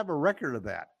Lakers have a record of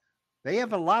that. They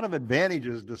have a lot of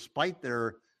advantages despite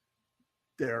their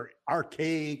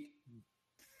archaic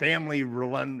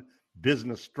family-run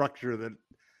business structure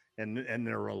and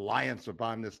their reliance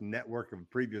upon this network of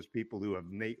previous people who have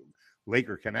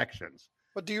Laker connections.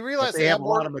 But do you realize they have a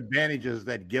lot of advantages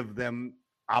that give them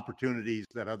opportunities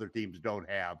that other teams don't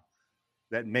have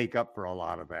that make up for a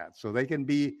lot of that? So they can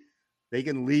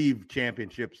leave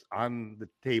championships on the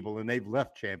table, and they've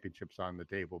left championships on the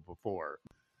table before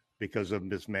because of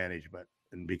mismanagement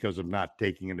and because of not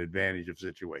taking an advantage of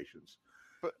situations.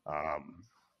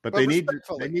 But they need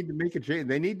to make a change.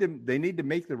 They need to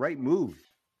make the right move.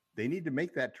 They need to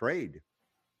make that trade.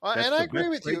 And I agree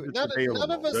with you.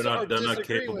 None of us are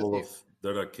disagreeing with you.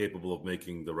 They're not capable of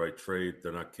making the right trade.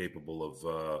 They're not capable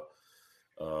of.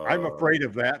 I'm afraid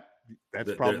of that.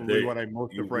 That's probably what I'm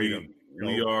most afraid of.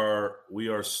 We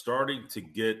are starting to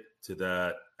get to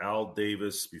that Al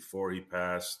Davis before he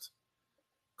passed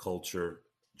culture,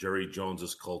 Jerry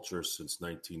Jones's culture since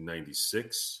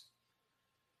 1996,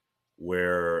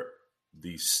 where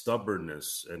the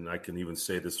stubbornness, and I can even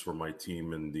say this for my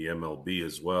team in the MLB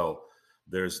as well,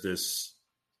 there's this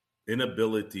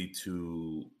inability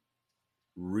to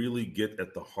really get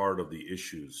at the heart of the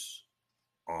issues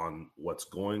on what's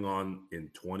going on in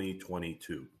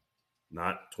 2022,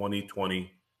 not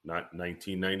 2020, not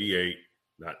 1998,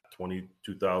 not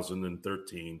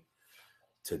 2013.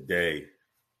 Today,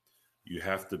 you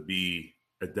have to be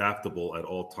adaptable at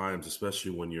all times,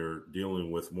 especially when you're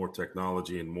dealing with more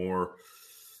technology and more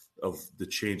of the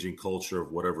changing culture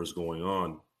of whatever's going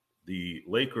on. The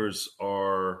Lakers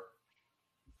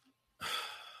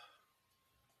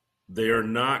they are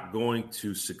not going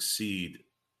to succeed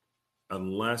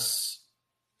unless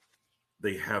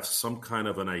they have some kind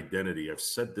of an identity. I've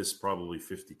said this probably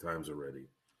 50 times already.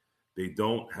 They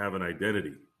don't have an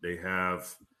identity. They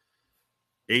have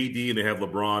AD and they have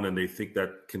LeBron, and they think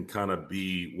that can kind of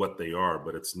be what they are,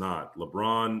 but it's not.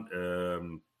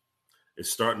 LeBron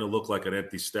is starting to look like an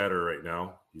empty statter right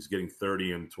now. He's getting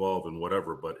 30 and 12 and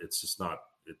whatever, but it's just not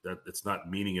it's not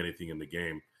meaning anything in the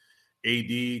game.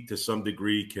 AD to some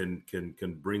degree can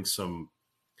bring some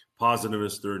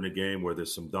positiveness during the game where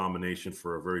there's some domination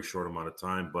for a very short amount of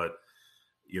time, but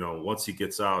once he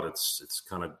gets out, it's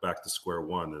kind of back to square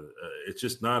one. It's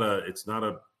just not a. It's not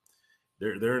a.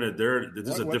 This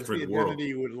is a different world. What's the identity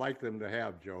you would like them to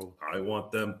have, Joe? I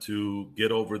want them to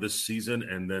get over this season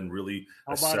and then really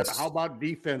assess. How about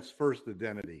defense first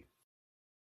identity?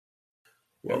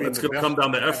 Well, it's going to come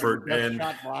down to effort. The best and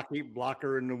shot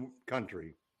blocker in the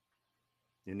country,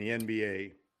 in the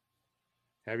NBA,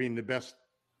 having the best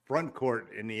front court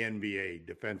in the NBA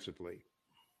defensively,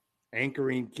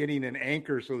 getting an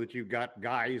anchor so that you've got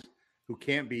guys who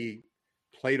can't be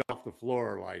played off the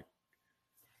floor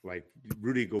like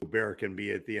Rudy Gobert can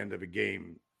be at the end of a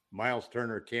game. Miles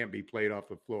Turner can't be played off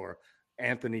the floor.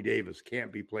 Anthony Davis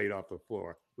can't be played off the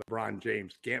floor. LeBron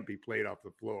James can't be played off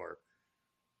the floor.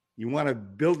 You want to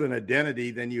build an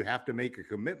identity, then you have to make a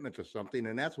commitment to something.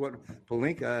 And that's what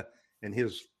Pelinka and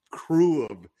his crew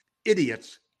of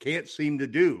idiots can't seem to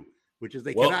do, which is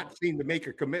they cannot seem to make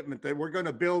a commitment that we're going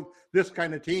to build this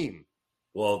kind of team.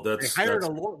 Well, they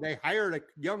hired a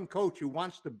young coach who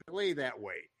wants to play that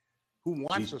way, who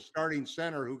wants a starting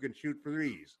center who can shoot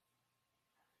threes,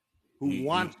 who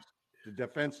wants the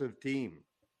defensive team.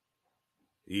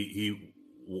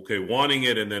 Wanting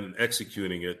it and then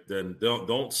executing it, then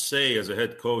don't say as a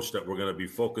head coach that we're going to be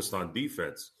focused on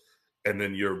defense, and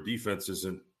then your defense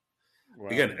isn't.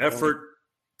 Again, effort,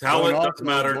 talent doesn't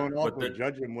matter. But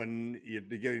judge him when you're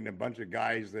getting a bunch of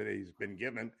guys that he's been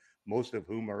given, most of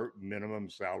whom are minimum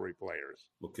salary players.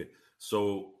 Okay,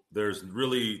 so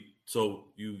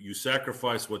you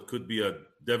sacrifice what could be a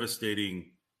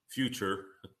devastating future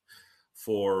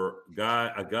for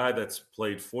a guy that's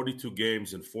played 42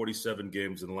 games and 47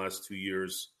 games in the last 2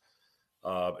 years,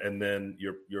 and then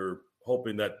you're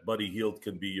hoping that Buddy Hield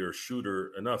can be your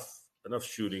shooter, enough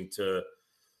shooting to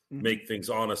make things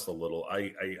honest a little.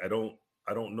 I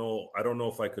don't know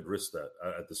if I could risk that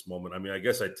at this moment. I mean, I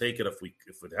guess I'd take it if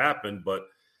it happened, but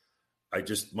I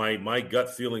just my gut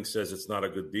feeling says it's not a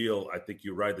good deal. I think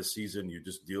you ride the season, you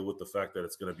just deal with the fact that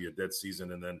it's going to be a dead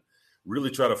season, and then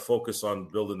really try to focus on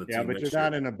building the team. Yeah, but you're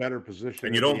not in a better position.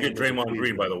 And you don't get Draymond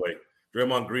Green, by the way.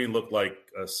 Draymond Green looked like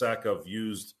a sack of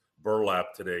used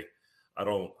burlap today. I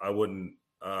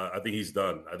think he's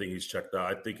done. I think he's checked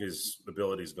out. I think his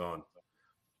ability's gone.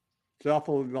 It's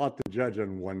awful lot to judge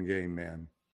on one game, man.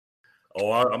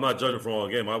 Oh, I'm not judging from one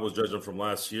game. I was judging from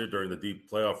last year during the deep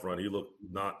playoff run. He looked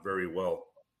not very well.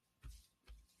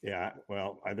 Yeah,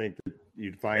 well, I think that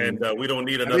you'd find, and we don't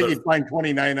need another. I think you'd find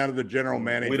 29 out of the general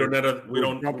manager. We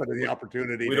don't jump into the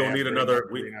opportunity. We don't need another.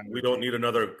 We don't need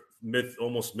another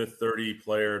almost mid-30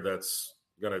 player that's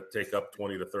going to take up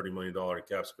 $20 to $30 million in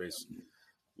cap space.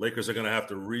 Lakers are going to have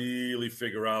to really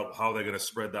figure out how they're going to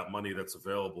spread that money that's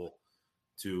available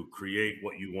to create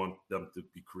what you want them to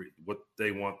be, what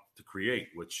they want to create.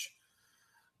 Which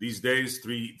these days,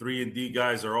 three and D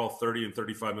guys are all $30 and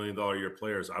 $35 million a year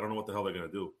players. I don't know what the hell they're going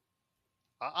to do.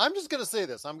 I'm just going to say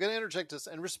this. I'm going to interject this,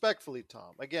 and respectfully,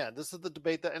 Tom. Again, this is the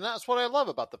debate and that's what I love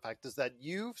about the fact is that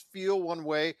you feel one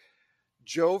way,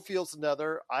 Joe feels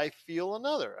another, I feel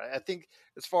another. I think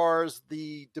as far as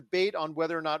the debate on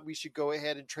whether or not we should go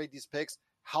ahead and trade these picks,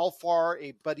 how far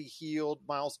a Buddy Hield,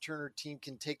 Miles Turner team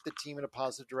can take the team in a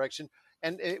positive direction,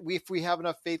 and if we have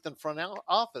enough faith in front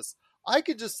office, I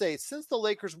could just say since the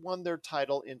Lakers won their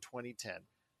title in 2010,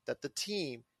 that the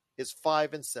team is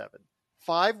 5-7.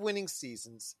 5 winning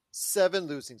seasons, 7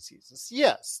 losing seasons.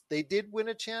 Yes, they did win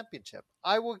a championship.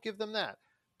 I will give them that.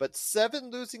 But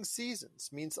 7 losing seasons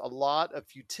means a lot of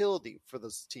futility for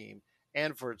this team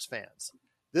and for its fans.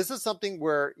 This is something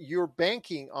where you're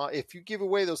banking on, if you give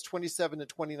away those 27 and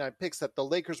 29 picks, that the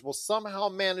Lakers will somehow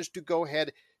manage to go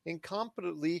ahead and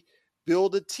competently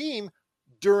build a team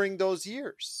during those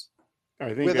years.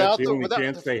 I think that's the only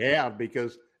chance they have,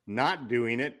 because not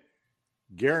doing it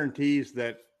guarantees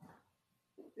that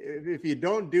if you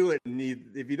don't do it,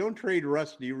 if you don't trade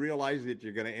Russ, you realize that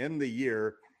you're going to end the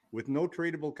year with no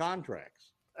tradable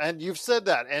contracts. And you've said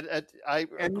that, and I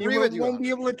agree with you. You won't be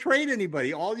able to trade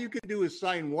anybody. All you can do is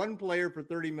sign one player for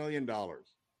 $30 million.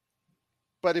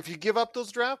 But if you give up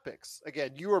those draft picks,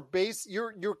 again, you're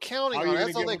counting on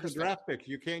as a Lakers draft picks.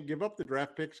 You can't give up the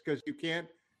draft picks because you can't.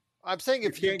 I'm saying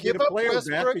if you give up a player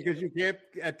Westbrook, because you can't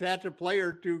attach a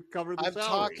player to cover the salary. I'm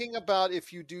talking about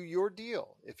if you do your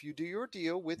deal. If you do your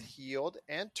deal with Hield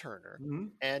and Turner,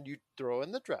 and you throw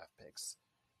in the draft picks,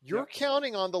 you're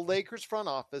counting on the Lakers front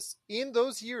office in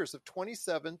those years of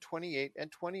 27, 28,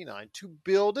 and 29 to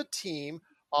build a team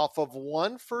off of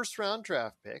one first-round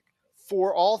draft pick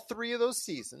for all 3 of those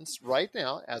seasons right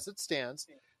now, as it stands,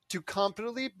 to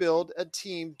competently build a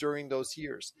team during those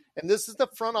years. And this is the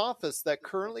front office that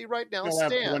currently right now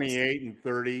stands. They have 28 and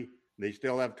 30. They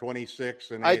still have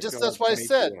 26. And that's why I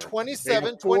said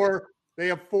 27, 20. They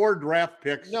have 4 draft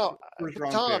picks. No,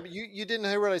 Tom, you didn't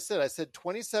hear what I said. I said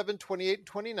 27, 28, and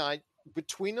 29.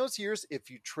 Between those years, if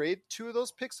you trade 2 of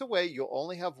those picks away, you'll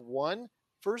only have 1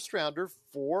 first rounder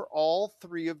for all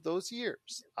 3 of those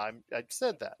years. I've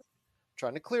said that.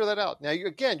 Trying to clear that out. Now,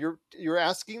 you're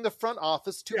asking the front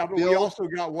office to build. We also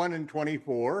got 1 in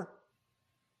 24.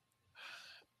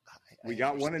 We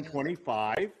got 1 in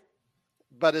 25.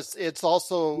 But it's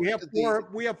also we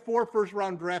have 4 first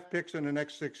round draft picks in the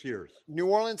next 6 years. New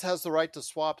Orleans has the right to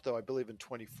swap, though, I believe in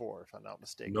 24, if I'm not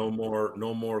mistaken. No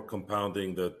more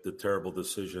compounding the terrible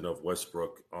decision of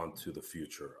Westbrook onto the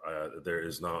future. There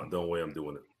is no way I'm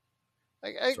doing it.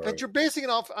 But you're basing it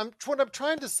off. What I'm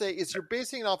trying to say is you're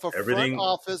basing it off a front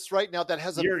office right now that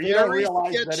has a very You don't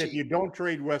realize sketchy. that if you don't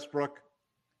trade Westbrook,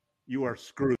 you are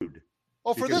screwed.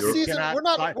 Oh, for this season, we're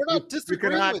not disagreeing with you. You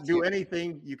cannot do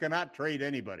anything. You cannot trade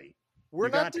anybody. We're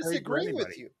not disagreeing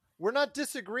with you. We're not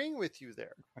disagreeing with you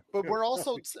there. But we're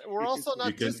also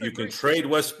not disagreeing. You can trade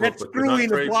Westbrook, but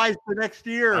screwing applies for next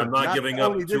year. I'm not giving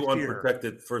up 2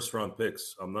 unprotected first round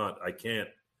picks. I'm not. I can't.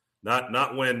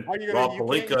 Not when Rob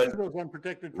Pelinka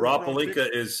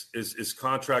is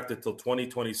contracted till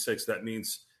 2026. That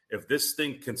means if this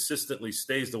thing consistently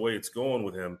stays the way it's going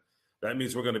with him, that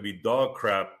means we're going to be dog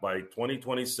crap by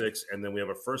 2026, and then we have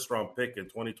a first-round pick in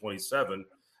 2027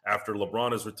 after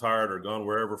LeBron is retired or gone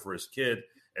wherever for his kid,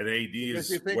 and AD is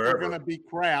if you think wherever. They're going to be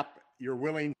crap, you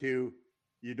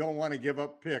don't want to give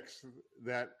up picks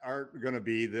that aren't going to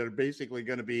be, that are basically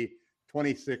going to be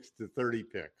 26 to 30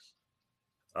 picks.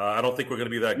 I don't think we're going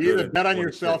to be that good. You either bet on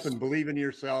yourself and believe in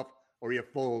yourself, or you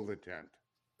fold the tent.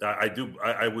 I do.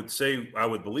 I would say I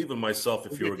would believe in myself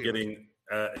if you were getting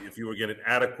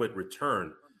adequate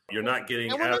return. You're not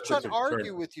getting. And we're not trying to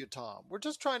argue with you, Tom. We're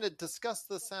just trying to discuss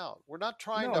this out. We're not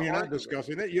trying to. You're not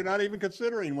discussing it. You're not even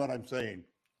considering what I'm saying.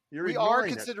 We are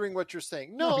considering what you're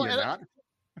saying. No, you're not.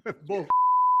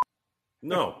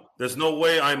 No, there's no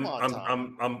way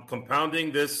I'm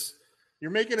compounding this. You're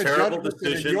making a terrible judgment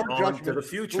decision onto the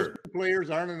future. Those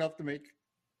players aren't enough to make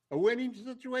a winning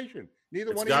situation.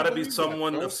 It's got to be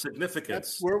someone of significance.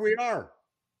 That's where we are.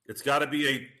 It's got to be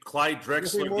a Clyde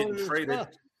Drexler getting traded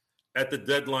at the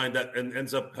deadline that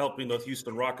ends up helping the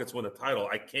Houston Rockets win a title.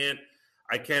 I can't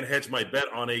hedge my bet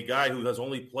on a guy who has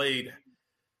only played.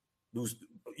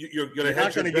 You're going to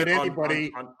hedge your bet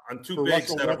on 2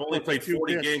 bigs that have only played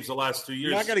 40 games the last 2 years.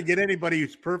 You're not going to get anybody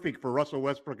who's perfect for Russell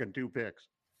Westbrook and 2 picks.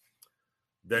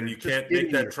 Then you can't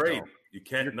make that trade. You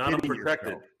can't, not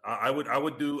unprotected. I would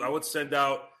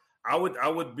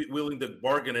be willing to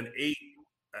bargain an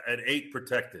 8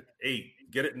 protected. 8.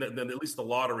 Get it, then at least the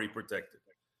lottery protected.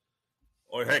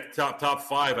 Or heck, top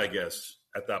 5, I guess,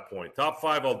 at that point. Top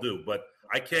 5 I'll do, but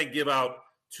I can't give out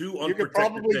 2 unprotected picks. You can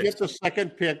probably get the second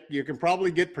pick. You can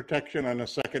probably get protection on the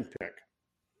second pick.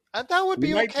 And that would be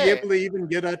you might be able to even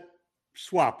get a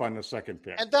swap on the second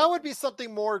pick. And that would be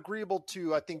something more agreeable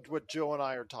to, I think, what Joe and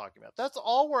I are talking about. That's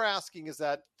all we're asking is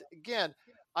that, again,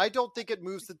 I don't think it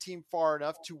moves the team far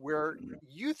enough to where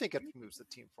you think it moves the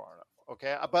team far enough.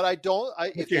 Okay, but I don't.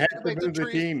 But If you they have do to make the move the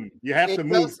trade, team. You have it to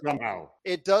move does. somehow.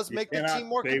 It does You make the cannot team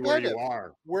more stay where you competitive.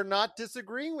 are. We're not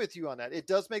disagreeing with you on that. It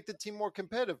does make the team more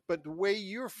competitive, but the way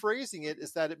you're phrasing it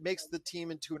is that it makes the team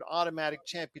into an automatic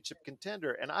championship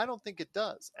contender, and I don't think it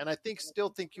does. And I still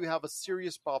think you have a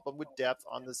serious problem with depth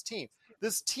on this team.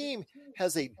 This team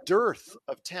has a dearth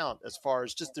of talent as far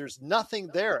as just there's nothing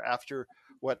there after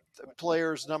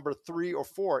players number 3 or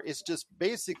 4. It's just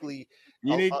basically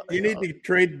You need to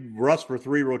trade Russ for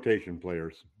 3 rotation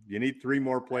players. You need 3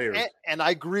 more players. And I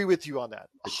agree with you on that.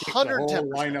 To kick the 110%.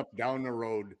 whole lineup down the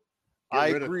road. I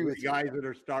Get rid agree of 3 with you. guys that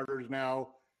are starters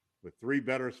now with 3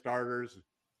 better starters.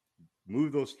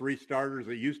 Move those 3 starters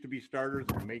that used to be starters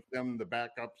and make them the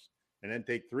backups, and then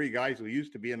take 3 guys who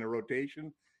used to be in the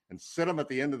rotation and sit them at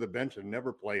the end of the bench and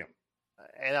never play them.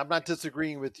 And I'm not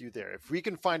disagreeing with you there. If we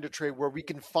can find a trade where we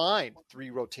can find 3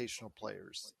 rotational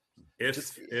players.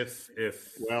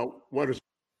 Well, what is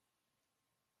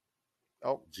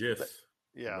Jif?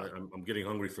 Yeah, I'm getting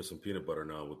hungry for some peanut butter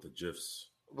now with the GIFs.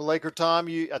 Well, Laker Tom,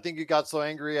 I think you got so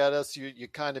angry at us, you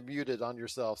kind of muted on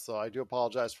yourself. So I do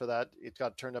apologize for that. It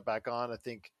got turned back on. I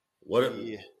think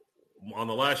on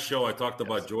the last show, I talked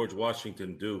about George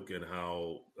Washington Duke and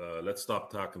how let's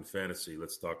stop talking fantasy,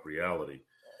 let's talk reality.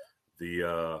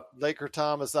 The Laker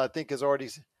Thomas, I think, is already.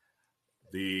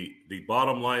 The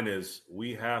bottom line is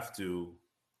we have to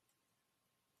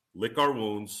lick our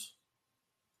wounds,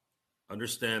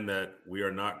 understand that we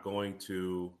are not going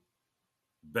to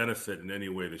benefit in any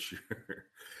way this year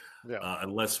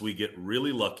unless we get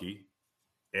really lucky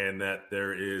and that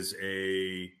there is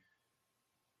a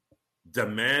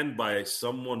demand by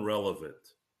someone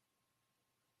relevant.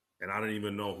 And I don't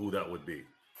even know who that would be.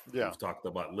 Yeah. We've talked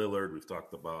about Lillard. We've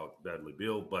talked about Bradley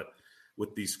Beal. But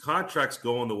with these contracts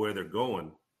going the way they're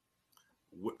going,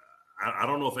 I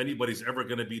don't know if anybody's ever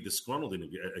going to be disgruntled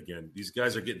again. These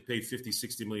guys are getting paid $50,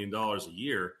 $60 million a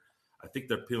year. I think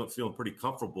they're feeling pretty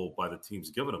comfortable by the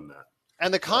teams giving them that.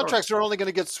 And the contracts are only going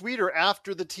to get sweeter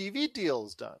after the TV deal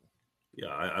is done.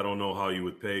 Yeah, I don't know how you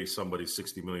would pay somebody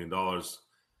 $60 million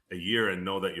a year and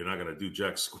know that you're not going to do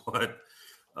jack squat.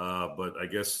 But I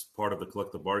guess part of the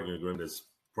collective bargaining agreement is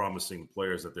promising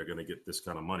players that they're going to get this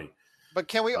kind of money. But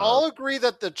can we all agree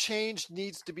that the change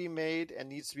needs to be made and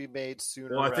needs to be made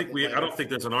sooner? Well, I don't think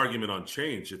there's an argument on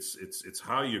change. It's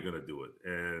how you're going to do it.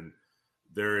 And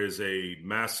there is a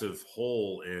massive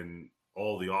hole in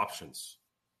all the options.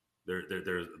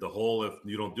 There's the hole, if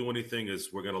you don't do anything,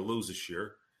 is we're going to lose this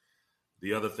year.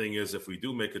 The other thing is if we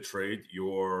do make a trade,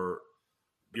 you're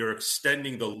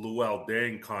extending the Luol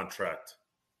Deng contract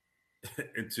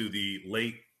into the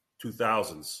late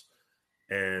 2000s.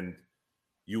 And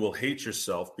you will hate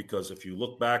yourself because if you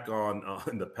look back on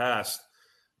in the past,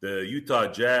 the Utah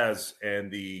Jazz and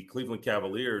the Cleveland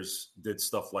Cavaliers did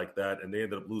stuff like that, and they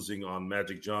ended up losing on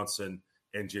Magic Johnson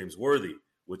and James Worthy,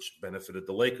 which benefited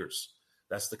the Lakers.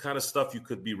 That's the kind of stuff you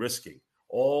could be risking,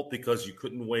 all because you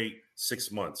couldn't wait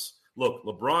 6 months. Look,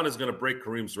 LeBron is going to break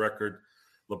Kareem's record.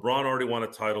 LeBron already won a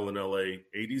title in L.A.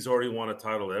 AD's already won a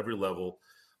title at every level.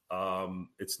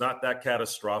 It's not that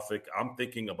catastrophic. I'm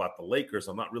thinking about the Lakers.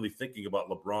 I'm not really thinking about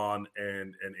LeBron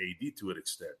and AD to an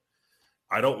extent.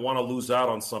 I don't want to lose out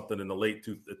on something in the late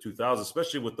 2000s,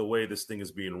 especially with the way this thing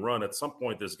is being run. At some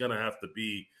point, there's going to have to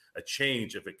be a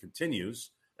change if it continues,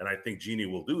 and I think Jeannie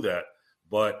will do that.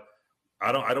 But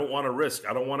I don't want to risk.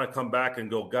 I don't want to come back and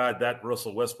go, God, that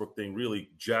Russell Westbrook thing really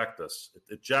jacked us.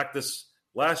 It jacked us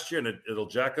last year, and it'll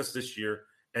jack us this year,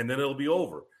 and then it'll be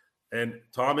over. And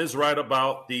Tom is right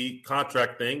about the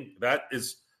contract thing. That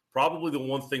is probably the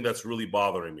one thing that's really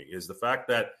bothering me is the fact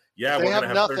that, they we're going to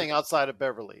have nothing outside of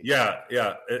Beverly. Yeah.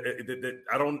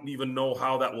 I don't even know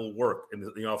how that will work in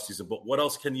the offseason. But what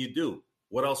else can you do?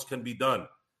 What else can be done?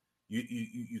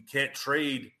 You can't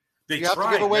trade. You have to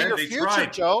give away your future,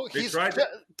 Joe.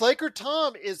 Laker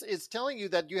Tom is telling you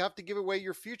that you have to give away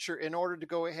your future in order to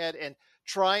go ahead and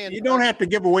try and. You don't have to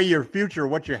give away your future.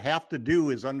 What you have to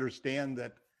do is understand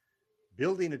that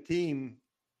building a team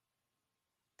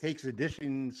takes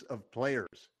additions of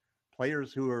players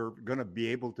who are going to be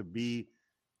able to be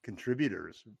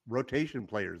contributors, rotation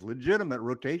players, legitimate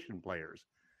rotation players.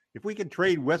 If we can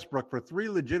trade Westbrook for 3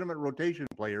 legitimate rotation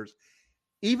players,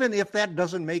 even if that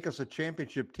doesn't make us a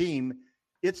championship team,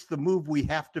 it's the move we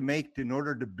have to make in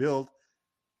order to build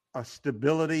a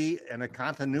stability and a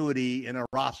continuity in a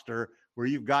roster where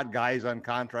you've got guys on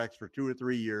contracts for 2 or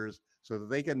 3 years so that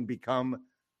they can become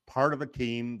part of a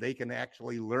team. They can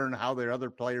actually learn how their other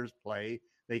players play.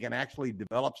 They can actually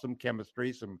develop some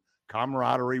chemistry, some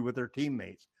camaraderie with their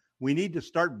teammates. We need to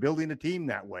start building a team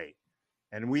that way.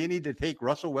 And we need to take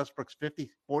Russell Westbrook's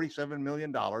 $47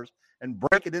 million and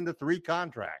break it into 3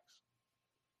 contracts.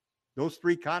 Those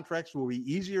 3 contracts will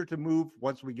be easier to move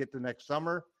once we get to next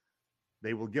summer.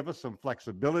 They will give us some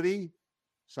flexibility.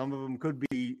 Some of them could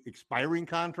be expiring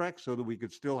contracts so that we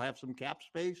could still have some cap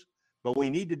space. But we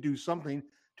need to do something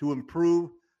to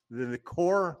improve the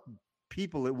core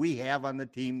people that we have on the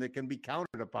team that can be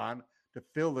counted upon to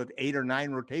fill the 8 or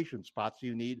 9 rotation spots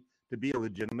you need to be a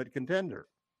legitimate contender.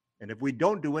 And if we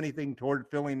don't do anything toward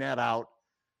filling that out,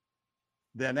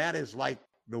 then that is like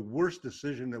the worst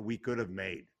decision that we could have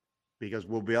made, because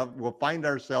we'll find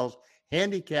ourselves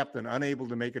handicapped and unable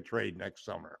to make a trade next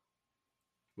summer.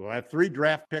 We'll have 3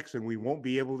 draft picks and we won't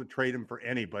be able to trade them for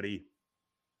anybody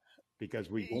because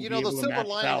we won't be able to match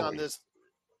salaries.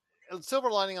 The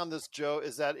silver lining on this, Joe,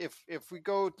 is that if we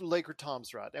go Laker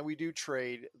Tom's route and we do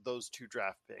trade those 2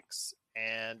 draft picks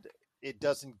and it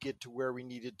doesn't get to where we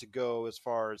needed to go as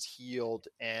far as Hield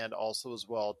and also as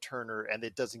well Turner, and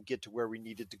it doesn't get to where we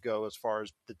needed to go as far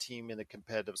as the team in a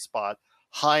competitive spot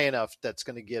high enough that's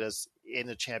going to get us in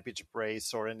a championship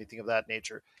race or anything of that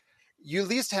nature, you at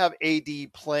least have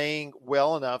AD playing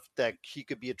well enough that he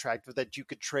could be attractive, that you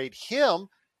could trade him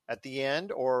at the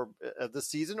end or the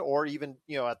season, or even,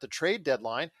 at the trade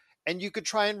deadline, and you could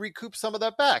try and recoup some of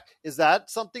that back. Is that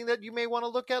something that you may want to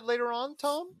look at later on,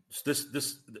 Tom? This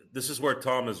is where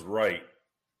Tom is right,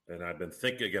 and I've been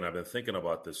thinking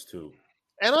about this too.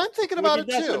 And I'm thinking about it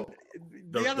too.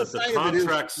 The other side of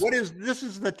it is, this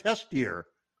is the test year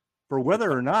for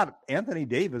whether or not Anthony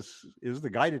Davis is the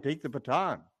guy to take the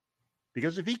baton.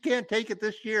 Because if he can't take it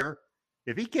this year,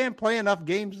 if he can't play enough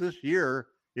games this year,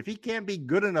 if he can't be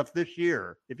good enough this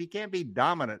year, if he can't be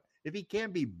dominant, if he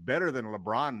can't be better than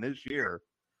LeBron this year,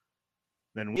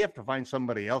 then we have to find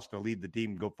somebody else to lead the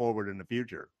team go forward in the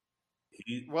future.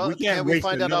 We can't waste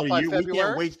another year. We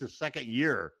can't waste a second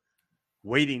year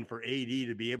waiting for AD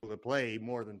to be able to play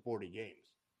more than 40 games.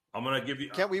 I'm going to give you.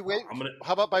 Can't we wait?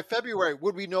 How about by February?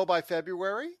 Would we know by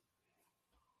February?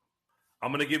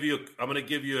 I'm going to give you.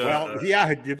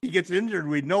 If he gets injured,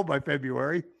 we'd know by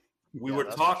February. We were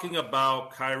talking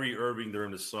about Kyrie Irving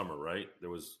during the summer, right? There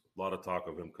was a lot of talk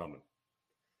of him coming.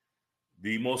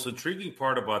 The most intriguing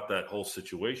part about that whole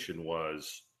situation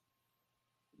was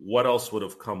what else would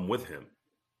have come with him.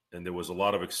 And there was a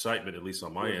lot of excitement, at least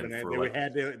on my end.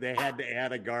 They had to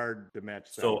add a guard to match.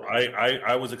 So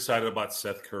I was excited about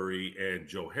Seth Curry and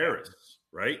Joe Harris,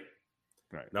 right?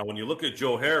 Right. Now, when you look at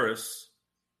Joe Harris,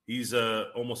 he's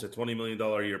almost a $20 million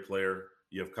a year player.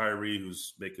 You have Kyrie,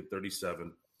 who's making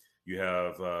 37. You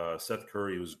have Seth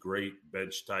Curry, who's great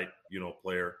bench type,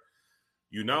 player.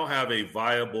 You now have a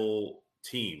viable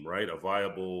team, right? A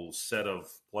viable set of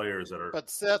players that are. But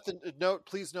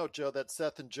please note, Joe, that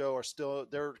Seth and Joe are still,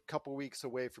 they're a couple weeks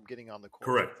away from getting on the court.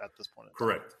 Correct. At this point.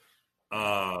 Correct.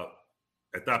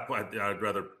 At that point, I'd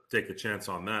rather take a chance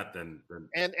on that than.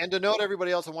 And to note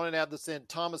everybody else, I wanted to add this in.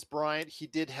 Thomas Bryant, he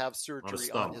did have surgery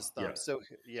on his thumb.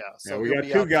 Yeah. So we got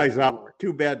 2 guys out.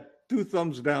 Too bad. 2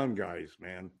 thumbs down guys,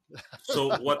 man.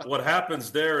 So what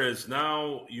happens there is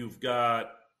now you've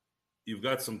got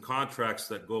some contracts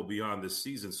that go beyond this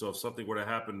season. So if something were to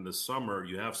happen in the summer,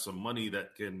 you have some money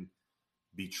that can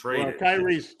be traded.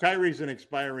 Well, Kyrie's an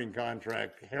expiring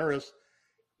contract. Harris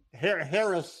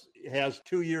has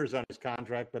 2 years on his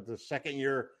contract, but the second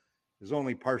year is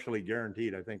only partially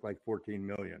guaranteed. I think like $14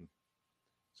 million.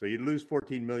 So you'd lose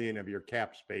 $14 million of your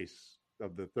cap space,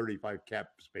 of the 35 cap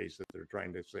space that they're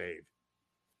trying to save.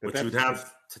 But you'd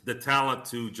have the talent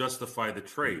to justify the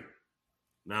trade.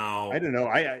 Now, I don't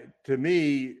know. To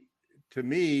me,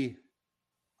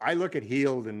 I look at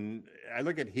Hield and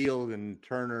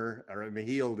Turner, or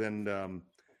Hield and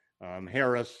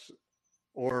Harris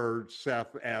or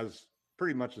Seth as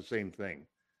pretty much the same thing.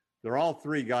 They're all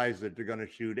 3 guys that are going to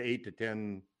shoot 8 to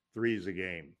 10 threes a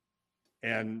game,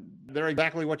 and they're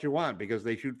exactly what you want because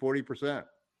they shoot 40%.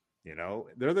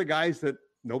 They're the guys that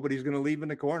nobody's going to leave in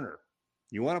the corner.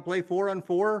 You want to play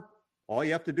 4-on-4? All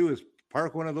you have to do is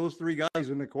park one of those 3 guys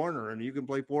in the corner, and you can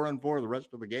play 4-on-4 the rest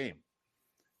of the game.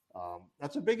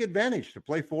 That's a big advantage to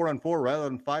play 4-on-4 rather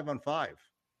than 5-on-5.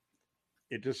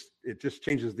 It just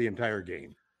changes the entire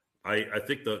game. I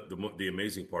think the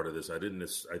amazing part of this, I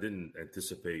didn't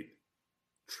anticipate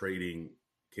trading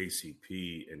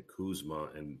KCP and Kuzma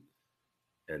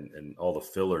and all the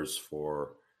fillers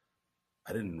for.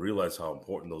 I didn't realize how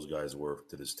important those guys were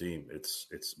to this team.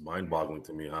 It's mind-boggling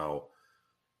to me how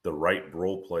the right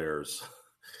role players,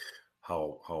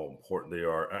 how important they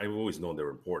are. I've always known they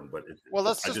were important, but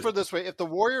let's just put it this way: if the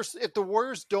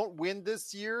Warriors don't win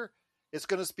this year, it's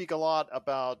going to speak a lot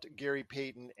about Gary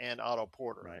Payton and Otto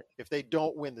Porter. Right. If they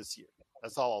don't win this year,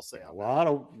 That's all I'll say. Yeah, well, I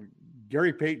don't.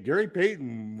 Gary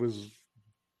Payton was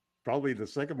probably the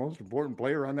second most important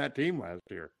player on that team last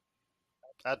year.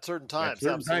 At certain times,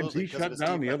 At certain times, he shut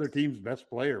down the other team's best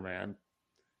player, man.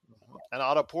 And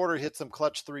Otto Porter hit some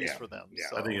clutch threes for them. Yeah,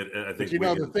 so. I think. But, you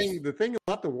know, the thing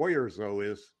about the Warriors though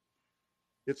is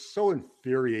it's so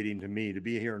infuriating to me to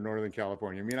be here in Northern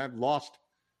California. I mean, I've lost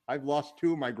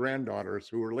two of my granddaughters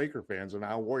who were Laker fans and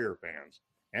now Warrior fans,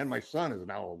 and my son is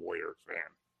now a Warriors fan.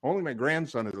 Only my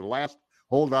grandson is the last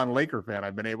hold-on Laker fan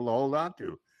I've been able to hold on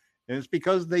to, and it's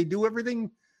because they do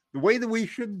everything the way that we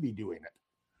should be doing it.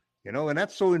 You know, and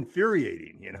that's so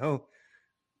infuriating, you know.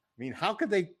 I mean, how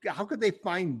could they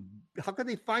find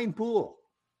Poole?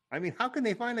 I mean, how can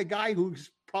they find a guy who's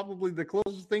probably the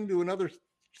closest thing to another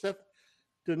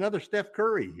Steph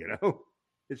Curry, you know?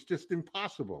 It's just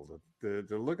impossible to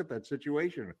look at that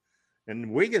situation.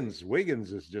 And Wiggins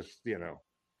is just, you know,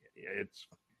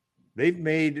 they've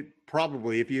made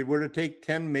probably, if you were to take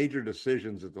 10 major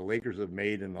decisions that the Lakers have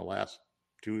made in the last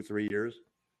 2 or 3 years,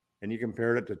 and you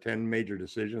compared it to 10 major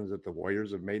decisions that the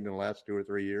Warriors have made in the last 2 or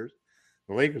 3 years,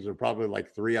 the Lakers are probably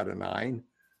like 3 out of 9,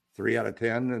 3 out of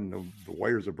 10, and the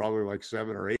Warriors are probably like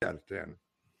 7 or 8 out of 10.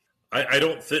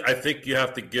 I think you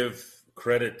have to give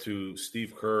credit to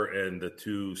Steve Kerr and the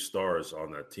two stars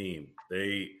on that team.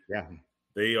 They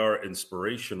are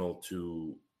inspirational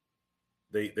to.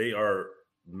 They are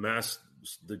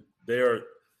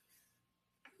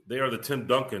the Tim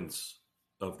Duncans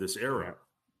of this era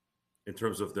in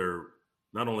terms of their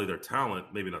not only their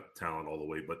talent, maybe not talent all the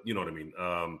way, but you know what I mean.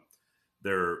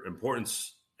 Their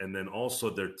importance, and then also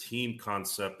their team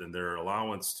concept and their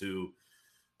allowance to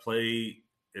play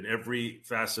in every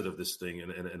facet of this thing in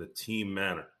a team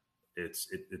manner.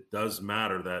 It does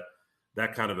matter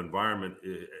that kind of environment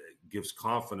gives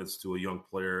confidence to a young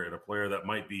player and a player that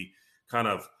might be kind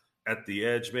of at the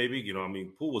edge, maybe. You know, I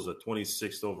mean, Poole was a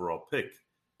 26th overall pick.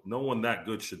 No one that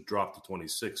good should drop to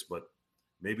 26, but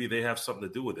maybe they have something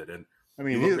to do with it. And I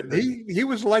mean, he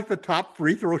was like the top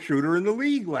free throw shooter in the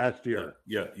league last year.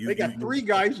 Yeah. They got three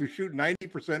guys who shoot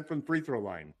 90% from free throw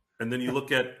line. And then you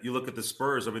look at the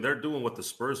Spurs. I mean, they're doing what the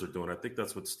Spurs are doing. I think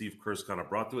that's what Steve Kerr's kind of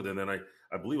brought to it. And then I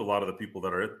believe a lot of the people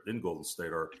that are in Golden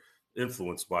State are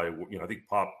influenced by, you know, I think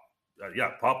Pop.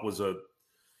 Pop was a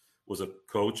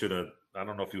coach and I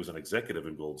don't know if he was an executive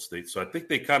in Golden State. So I think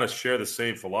they kind of share the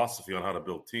same philosophy on how to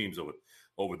build teams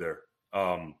over there.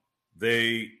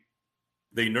 They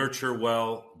nurture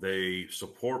well, they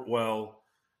support well.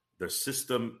 Their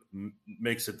system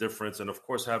makes a difference, and of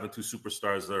course, having two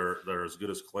superstars that are as good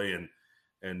as Clay and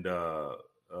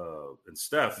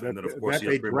Steph, and then of course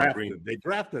they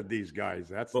drafted these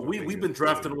guys. But we've been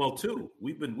drafting well too.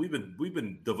 We've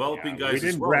been developing guys. We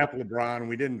didn't as well. draft LeBron.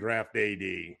 We didn't draft AD.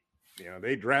 You know,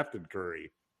 they drafted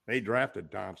Curry. They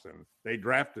drafted Thompson. They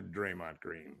drafted Draymond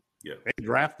Green. Yeah, they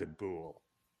drafted Poole.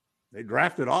 They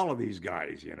drafted all of these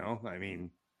guys. You know, I mean,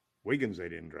 Wiggins they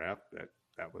didn't draft.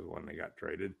 That was when they got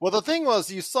traded. Well, the thing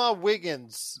was, you saw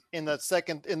Wiggins in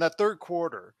that third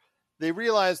quarter. They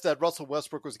realized that Russell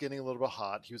Westbrook was getting a little bit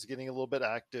hot. He was getting a little bit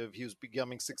active. He was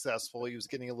becoming successful. He was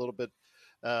getting a little bit,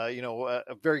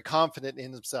 very confident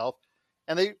in himself.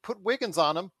 And they put Wiggins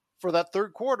on him for that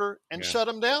third quarter and shut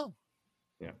him down.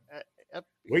 Yeah.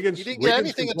 Wiggins, he didn't get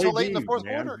anything until late in the fourth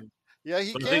quarter. Yeah,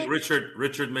 he can. I think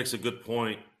Richard makes a good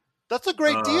point. That's a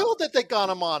great deal that they got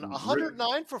him on.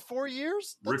 109 for 4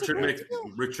 years. Richard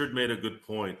made a good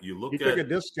point. He took a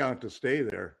discount to stay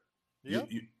there.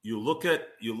 You look at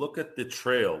the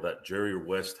trail that Jerry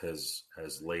West has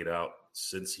laid out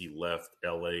since he left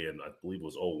LA, and I believe it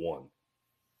was 2001.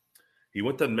 He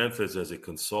went to Memphis as a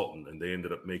consultant, and they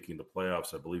ended up making the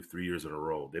playoffs, I believe, 3 years in a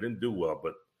row. They didn't do well,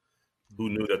 but who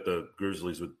knew that the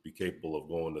Grizzlies would be capable of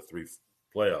going to 3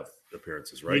 playoff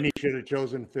appearances, right? And he should have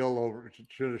chosen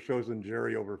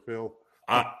Jerry over Phil.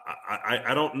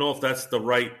 I don't know if that's the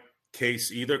right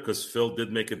case either, because Phil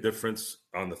did make a difference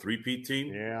on the 3-peat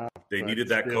team. Yeah, they needed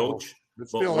that coach. But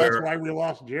still, that's why we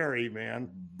lost Jerry, man.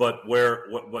 But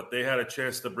what they had a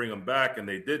chance to bring him back and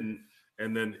they didn't,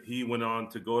 and then he went on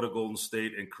to go to Golden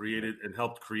State and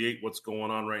helped create what's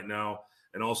going on right now,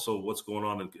 and also what's going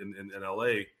on in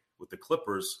LA with the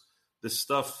Clippers. This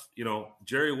stuff, you know,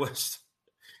 Jerry West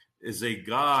is a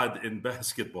god in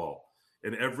basketball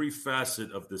in every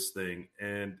facet of this thing,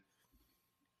 and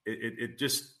it's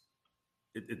just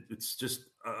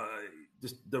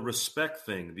the respect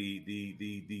thing,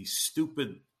 the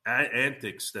stupid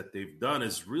antics that they've done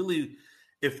is really,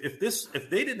 if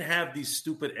they didn't have these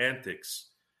stupid antics,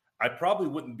 I probably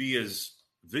wouldn't be as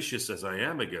vicious as I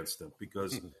am against them,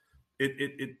 because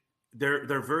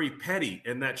they're very petty.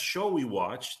 And that show we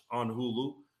watched on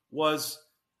Hulu was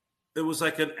it was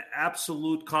like an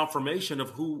absolute confirmation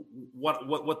of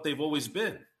what they've always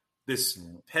been. This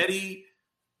petty,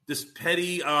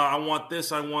 I want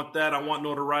this, I want that, I want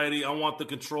notoriety, I want the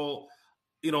control,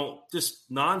 just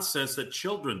nonsense that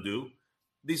children do.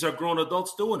 These are grown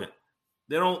adults doing it.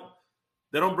 They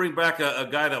don't bring back a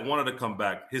guy that wanted to come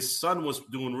back. His son was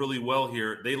doing really well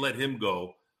here. They let him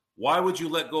go. Why would you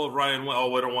let go of Ryan?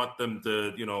 Oh, I don't want them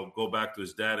to, go back to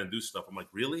his dad and do stuff. I'm like,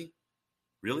 really?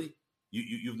 Really?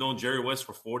 You've known Jerry West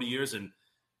for 40 years and,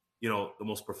 the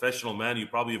most professional man you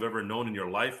probably have ever known in your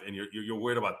life, and you're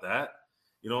worried about that?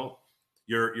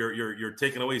 You're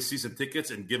taking away season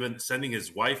tickets and sending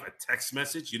his wife a text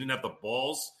message. You didn't have the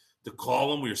balls to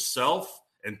call him yourself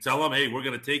and tell him, hey, we're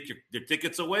going to take your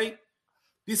tickets away.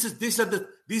 These are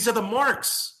the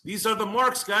marks. These are the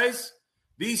marks, guys.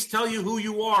 These tell you who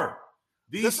you are.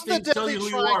 These things tell you who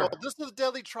you are. This is the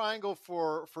deadly triangle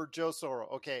for Joe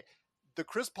Soro. Okay, the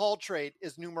Chris Paul trade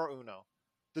is numero uno.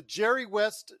 The Jerry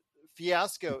West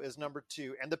fiasco is number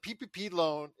 2, and the PPP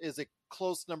loan is a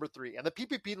close number 3. And the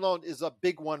PPP loan is a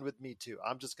big one with me too.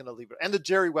 I'm just going to leave it. And the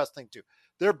Jerry West thing too.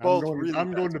 They're both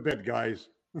I'm going to bed, guys.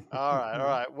 All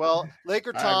right. Well,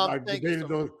 Laker Tom,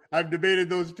 I've debated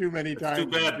those too many times. Too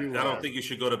bad. I don't think you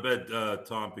should go to bed,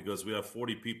 Tom, because we have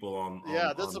 40 people on.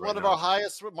 Yeah, this is one of our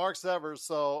highest marks ever.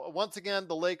 So once again,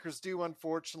 the Lakers do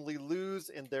unfortunately lose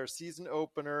in their season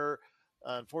opener.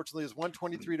 Unfortunately, it's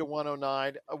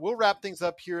 123-109. We'll wrap things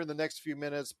up here in the next few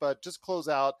minutes, but just close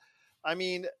out. I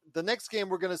mean, the next game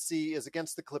we're going to see is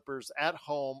against the Clippers at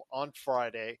home on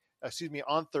Thursday.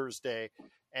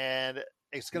 And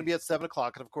it's going to be at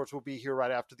 7:00. And of course, we'll be here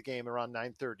right after the game around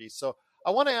 9:30. So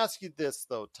I want to ask you this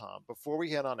though, Tom, before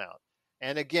we head on out.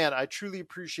 And again, I truly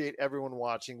appreciate everyone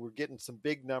watching. We're getting some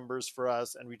big numbers for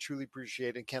us, and we truly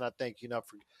appreciate and cannot thank you enough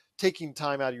for taking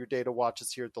time out of your day to watch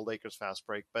us here at the Lakers Fast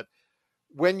Break. But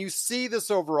when you see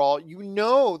this overall, you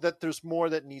know that there's more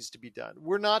that needs to be done.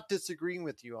 We're not disagreeing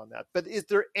with you on that. But is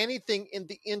there anything in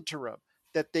the interim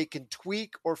that they can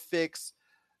tweak or fix?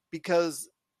 Because,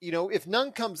 if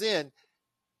none comes in,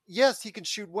 yes, he can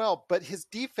shoot well, but his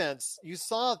defense, you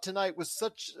saw tonight, was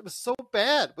so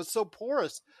bad, was so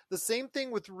porous. The same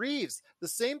thing with Reeves. The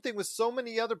same thing with so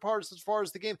many other parts as far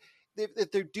as the game.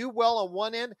 If they do well on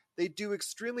one end, they do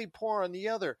extremely poor on the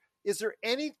other. Is there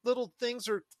any little things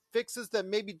or fixes that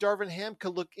maybe Darvin Ham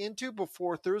could look into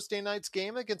before Thursday night's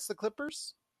game against the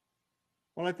Clippers?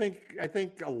 Well, I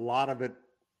think a lot of it,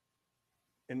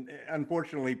 and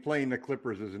unfortunately, playing the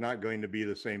Clippers is not going to be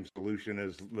the same solution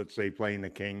as, let's say, playing the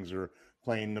Kings or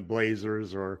playing the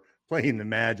Blazers or playing the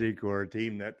Magic or a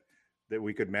team that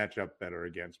we could match up better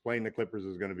against. Playing the Clippers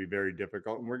is going to be very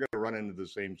difficult, and we're going to run into the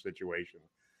same situation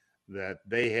that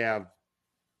they have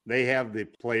the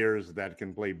players that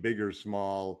can play big or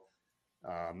small.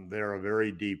 They're a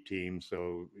very deep team,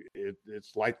 so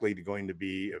it's likely going to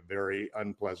be a very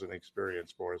unpleasant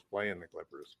experience for us playing the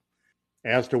Clippers.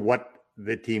 As to what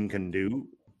the team can do,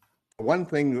 one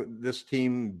thing, this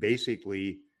team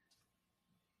basically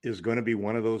is going to be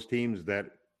one of those teams that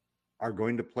are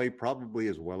going to play probably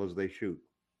as well as they shoot.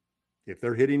 If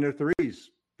they're hitting their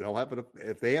threes,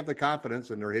 if they have the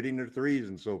confidence and they're hitting their threes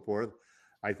and so forth,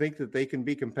 I think that they can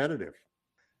be competitive.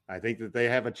 I think that they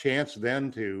have a chance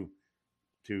then to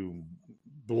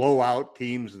blow out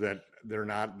teams that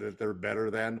they're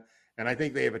better than. And I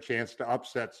think they have a chance to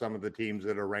upset some of the teams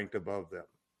that are ranked above them.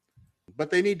 But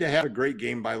they need to have a great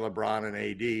game by LeBron and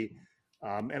AD.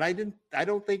 And I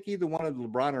don't think either one of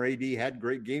LeBron or AD had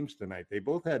great games tonight. They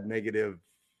both had negative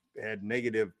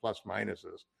plus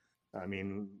minuses. I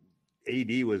mean,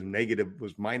 AD was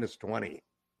minus 20,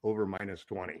 over minus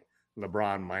 20.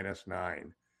 LeBron minus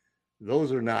 9.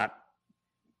 Those are not,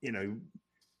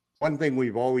 one thing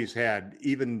we've always had,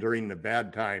 even during the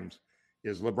bad times,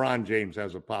 is LeBron James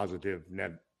has a positive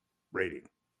net rating.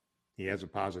 He has a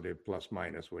positive plus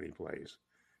minus when he plays.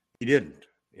 He didn't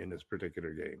in this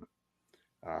particular game.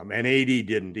 And AD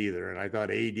didn't either. And I thought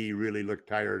AD really looked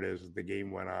tired as the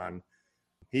game went on.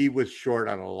 He was short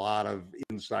on a lot of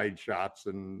inside shots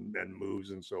and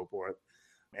moves and so forth.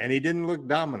 And he didn't look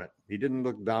dominant. He didn't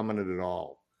look dominant at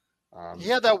all. He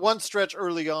had that one stretch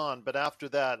early on, but after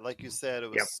that, like you said,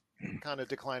 it was kind of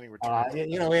declining return. He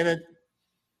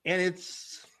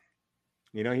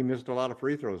missed a lot of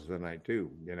free throws tonight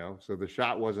too, so the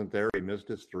shot wasn't there. He missed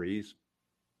his threes.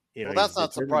 That's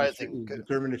not surprising. He's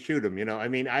determined to shoot them,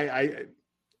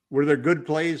 were there good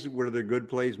plays? Were there good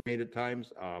plays made at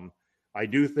times? I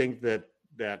do think that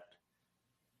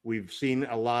we've seen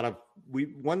a lot of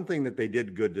one thing that they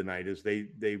did good tonight is they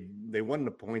won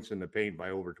the points in the paint by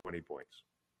over 20 points.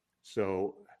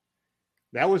 So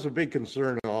That was a big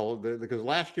concern, because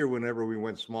last year, whenever we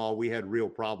went small, we had real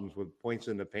problems with points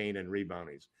in the paint and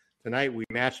reboundings. Tonight, we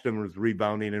matched them with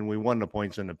rebounding, and we won the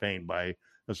points in the paint by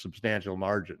a substantial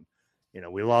margin.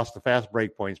 We lost the fast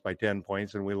break points by 10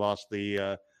 points, and we lost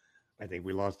I think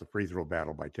we lost the free throw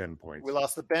battle by 10 points. We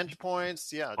lost the bench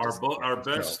points. Yeah. Our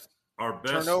best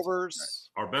turnovers.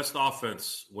 Our best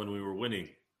offense when we were winning,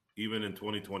 even in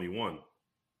 2021,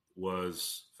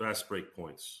 was fast break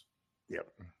points. Yep.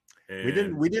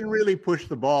 And we didn't really push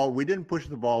the ball. We didn't push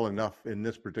the ball enough in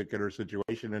this particular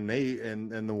situation,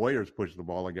 and the Warriors pushed the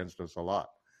ball against us a lot.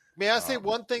 May I say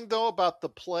one thing though about the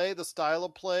style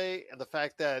of play, and the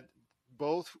fact that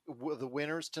both the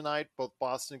winners tonight, both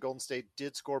Boston and Golden State,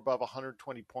 did score above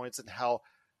 120 points, and how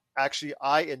actually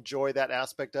I enjoy that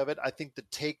aspect of it. I think the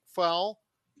take foul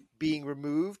being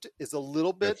removed is a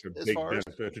little bit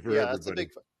it's a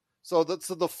big. So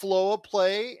the flow of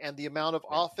play and the amount of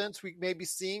offense we may be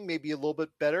seeing may be a little bit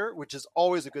better, which is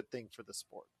always a good thing for the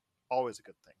sport. Always a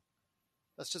good thing.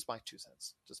 That's just my 2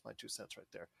 cents. Just my 2 cents right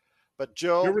there. But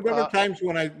Joe, there were times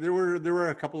when there were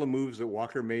a couple of moves that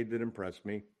Walker made that impressed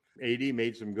me. AD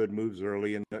made some good moves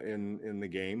early in the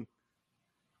game.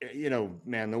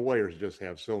 Man, the Warriors just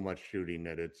have so much shooting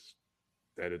that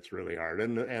it's really hard,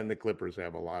 and the Clippers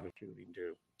have a lot of shooting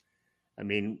too. I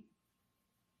mean,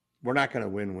 we're not going to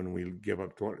win when we give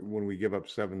up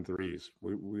 7 threes.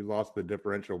 We lost the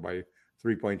differential by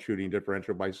 3-point shooting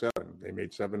differential by 7. They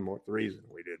made 7 more threes than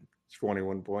we did. It's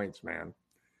 21 points, man.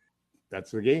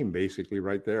 That's the game basically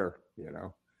right there.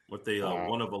 What they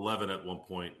 1 of 11 at one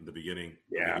point in the beginning.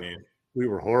 Yeah, of the game. We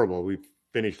were horrible. We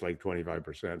finished like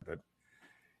 25%, but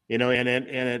and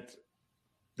it's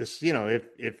this.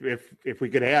 If we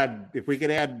could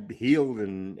add Hield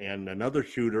and another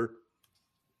shooter,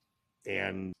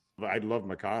 and I'd love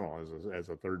McConnell as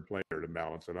a third player to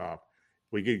balance it off.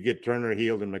 If we could get Turner,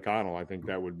 Hield, and McConnell, I think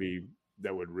that would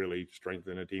really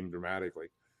strengthen the team dramatically.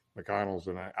 McConnell's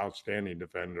an outstanding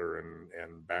defender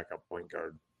and backup point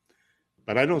guard.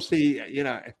 But I don't see,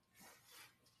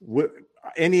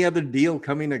 any other deal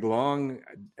coming along.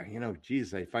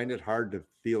 I find it hard to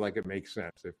feel like it makes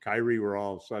sense. If Kyrie were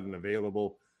all of a sudden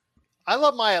available. I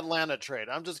love my Atlanta trade.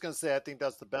 I'm just going to say I think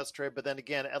that's the best trade. But then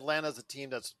again, Atlanta's a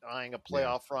team that's eyeing a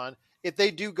playoff run. If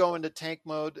they do go into tank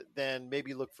mode, then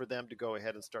maybe look for them to go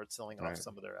ahead and start selling off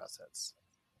some of their assets.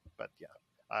 But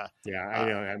I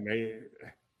know.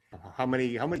 How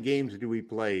many games do we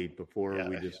play before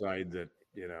we decide that,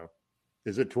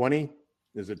 is it 20?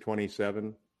 Is it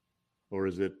 27? Or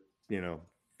is it,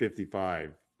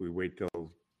 55? We wait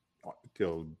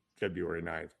till February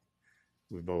 9th.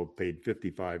 We've all played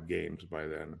 55 games by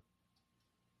then.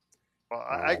 Well,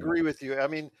 I agree with you. I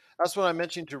mean, that's what I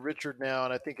mentioned to Richard now,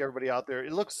 and I think everybody out there.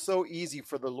 It looks so easy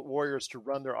for the Warriors to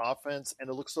run their offense, and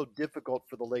it looks so difficult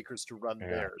for the Lakers to run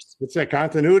theirs. It's that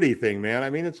continuity thing, man. I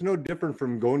mean, it's no different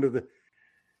from going to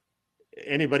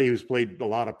anybody who's played a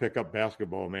lot of pickup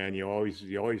basketball, man. You always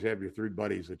have your 3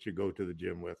 buddies that you go to the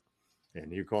gym with,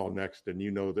 and you call next, and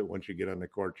you know that once you get on the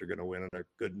court, you're going to win a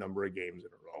good number of games in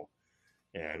a row.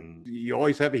 And you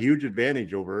always have a huge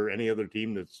advantage over any other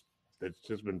team that's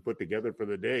just been put together for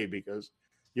the day because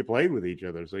you played with each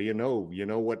other. So you know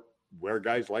where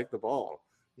guys like the ball,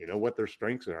 what their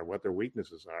strengths are, what their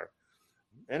weaknesses are.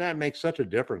 And that makes such a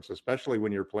difference, especially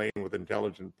when you're playing with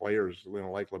intelligent players,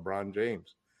 like LeBron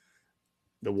James.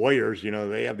 The Warriors,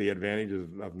 they have the advantage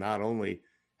of not only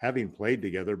having played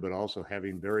together, but also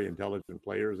having very intelligent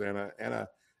players and a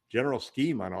general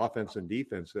scheme on offense and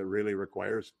defense that really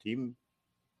requires teams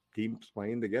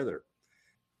playing together.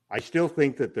 I still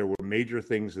think that there were major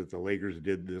things that the Lakers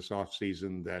did this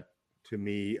offseason that, to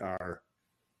me, are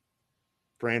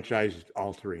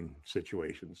franchise-altering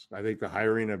situations. I think the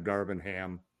hiring of Darvin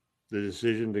Ham, the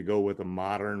decision to go with a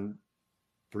modern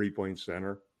 3-point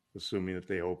center, assuming that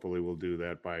they hopefully will do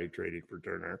that by trading for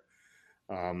Turner,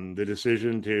 the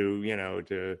decision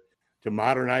to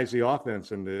modernize the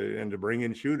offense and to bring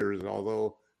in shooters,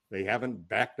 although they haven't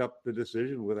backed up the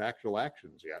decision with actual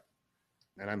actions yet.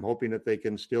 And I'm hoping that they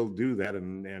can still do that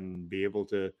and be able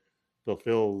to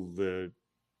fulfill the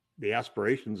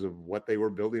aspirations of what they were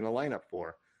building a lineup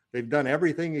for. They've done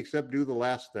everything except do the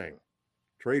last thing.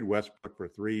 Trade Westbrook for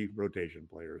 3 rotation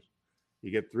players.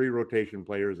 You get 3 rotation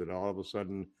players that all of a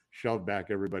sudden shove back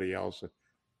everybody else,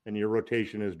 and your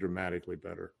rotation is dramatically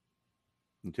better.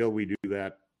 Until we do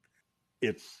that,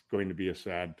 it's going to be a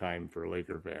sad time for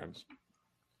Laker fans.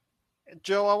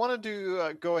 Joe, I wanted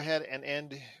to go ahead and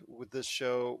end with this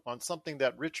show on something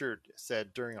that Richard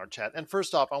said during our chat. And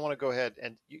first off, I want to go ahead,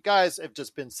 and you guys have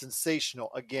just been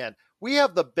sensational again. We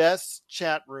have the best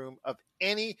chat room of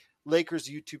any Lakers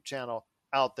YouTube channel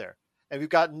out there. And we've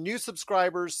got new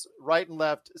subscribers right and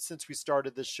left since we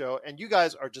started this show. And you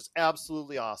guys are just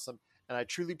absolutely awesome. And I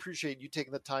truly appreciate you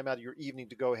taking the time out of your evening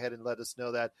to go ahead and let us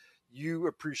know that you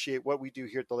appreciate what we do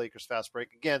here at the Lakers Fast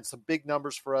Break. Again, some big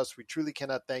numbers for us. We truly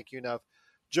cannot thank you enough.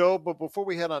 Joe, but before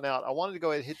we head on out, I wanted to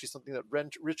go ahead and hit you something that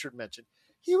Richard mentioned.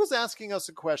 He was asking us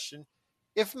a question.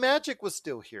 If Magic was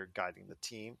still here guiding the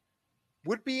team,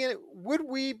 would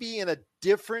we be in a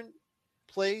different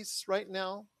place right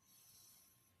now?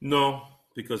 No,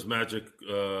 because Magic,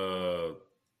 another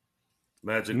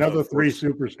 3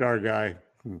 superstar guy.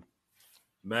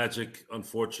 Magic,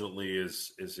 unfortunately,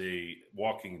 is a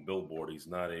walking billboard. He's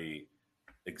not a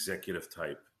executive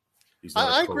type.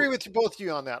 I agree with you, both of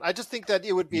you on that. I just think that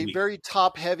it would be very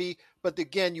top heavy, but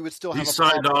again, you would still have. He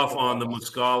signed off on the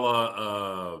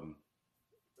Muscala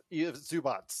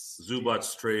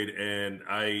Zubats trade, and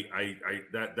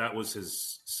that was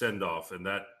his send off, and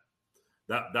that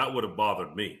would have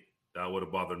bothered me. That would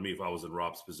have bothered me if I was in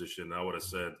Rob's position. I would have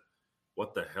said,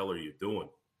 "What the hell are you doing?"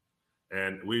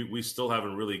 And we still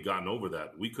haven't really gotten over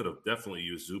that. We could have definitely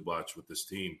used Zubac with this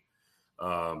team.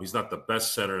 He's not the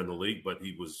best center in the league, but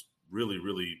he was really,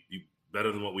 really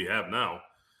better than what we have now.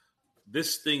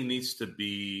 This thing needs to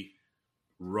be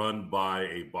run by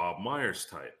a Bob Myers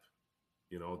type.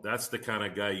 That's the kind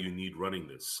of guy you need running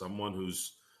this. Someone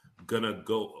who's going to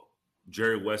go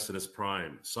Jerry West in his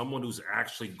prime. Someone who's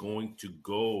actually going to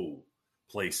go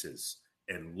places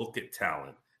and look at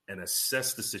talent and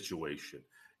assess the situation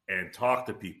and talk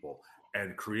to people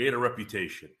and create a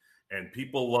reputation. And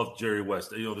people love Jerry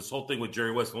West. This whole thing with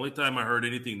Jerry West, the only time I heard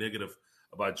anything negative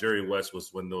about Jerry West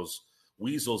was when those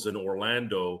weasels in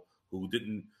Orlando who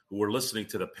were listening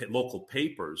to the local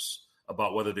papers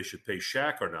about whether they should pay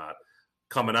Shaq or not,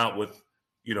 coming out with,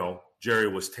 Jerry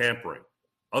was tampering.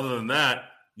 Other than that,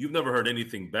 you've never heard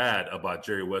anything bad about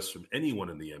Jerry West from anyone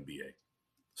in the NBA.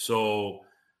 So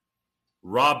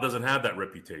Rob doesn't have that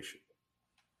reputation.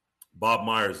 Bob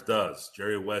Myers does.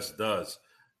 Jerry West does.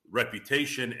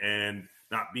 Reputation and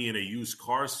not being a used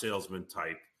car salesman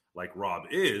type like Rob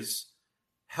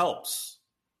helps.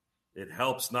 It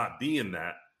helps not being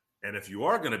that. And if you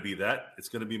are going to be that, it's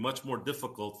going to be much more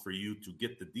difficult for you to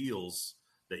get the deals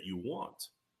that you want,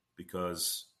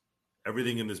 because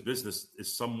everything in this business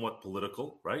is somewhat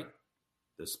political, right?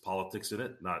 There's politics in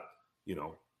it, not,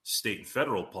 state and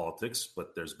federal politics,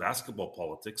 but there's basketball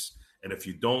politics. And if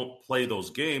you don't play those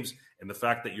games, and the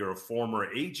fact that you're a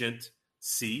former agent,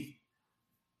 some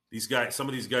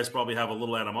of these guys probably have a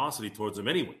little animosity towards them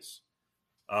anyways.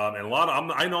 And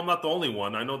I know I'm not the only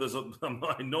one. I know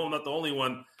I know I'm not the only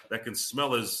one that can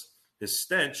smell his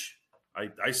stench.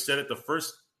 I said it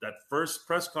that first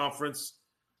press conference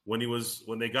when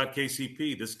they got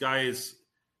KCP.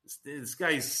 This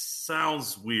guy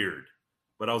sounds weird,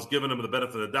 but I was giving him the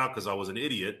benefit of the doubt because I was an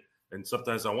idiot, and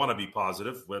sometimes I want to be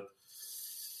positive. But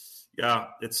yeah,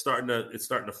 it's starting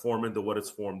to form into what it's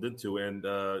formed into, and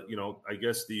I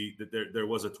guess there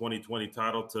was a 2020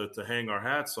 title to hang our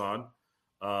hats on,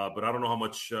 but I don't know how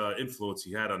much influence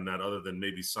he had on that, other than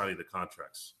maybe signing the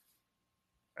contracts.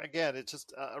 Again, it's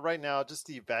just right now, just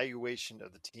the evaluation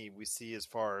of the team we see as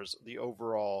far as the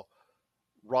overall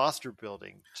roster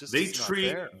building. Just they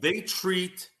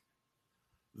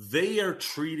are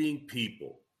treating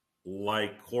people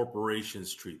like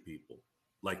corporations treat people,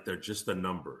 like they're just a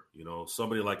number.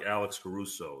 Somebody like Alex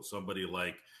Caruso, somebody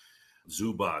like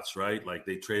Zubac, right? Like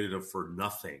they traded him for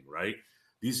nothing, right?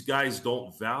 These guys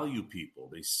don't value people.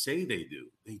 They say they do.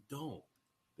 They don't.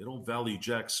 They don't value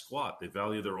jack squat. They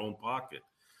value their own pocket.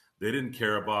 They didn't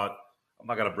care about. I'm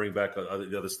not going to bring back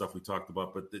the other stuff we talked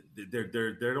about, but they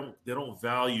don't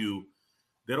value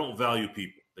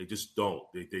people. They just don't.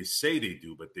 They say they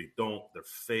do, but they don't. They're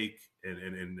fake,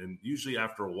 and usually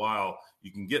after a while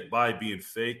you can get by being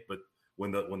fake, but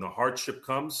when the hardship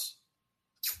comes,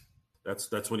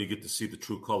 that's when you get to see the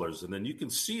true colors, and then you can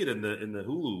see it in the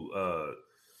Hulu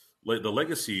the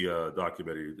Legacy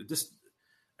documentary. Just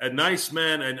a nice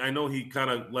man, and I know he kind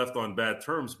of left on bad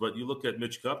terms, but you look at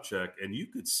Mitch Kupchak, and you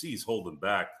could see he's holding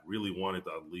back, really wanted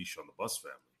to unleash on the Buss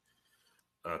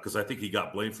family. Because I think he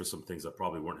got blamed for some things that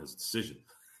probably weren't his decision.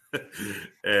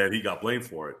 And he got blamed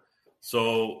for it.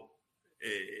 So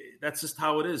that's just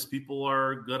how it is. People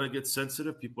are going to get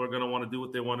sensitive. People are going to want to do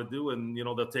what they want to do. And,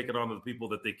 they'll take it on to the people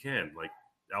that they can, like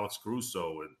Alex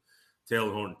Caruso and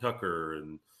Taylor Horton Tucker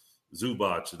and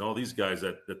Zubac and all these guys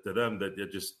that to them, that they're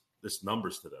just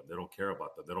numbers to them. They don't care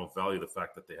about them. They don't value the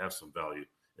fact that they have some value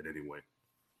in any way.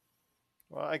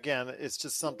 Well, again, it's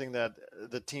just something that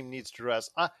the team needs to address.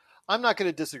 I'm not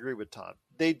going to disagree with Tom.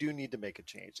 They do need to make a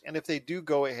change. And if they do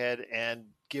go ahead and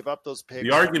give up those picks.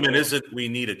 The argument isn't we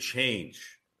need a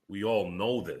change. We all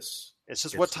know this. It's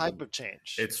just what type of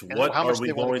change. It's and what how much are we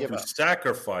they want going to up.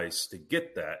 sacrifice to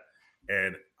get that?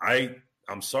 And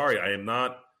I'm sorry, I am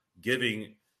not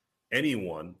giving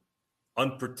anyone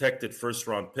unprotected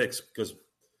first-round picks because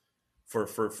for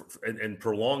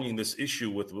prolonging this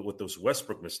issue with this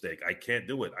Westbrook mistake. I can't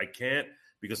do it. I can't,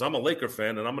 because I'm a Laker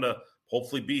fan and I'm going to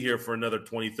hopefully be here for another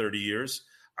 20, 30 years.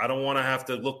 I don't want to have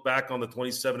to look back on the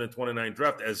 27 and 29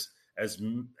 draft as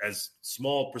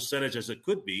small percentage as it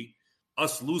could be,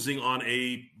 us losing on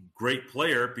a great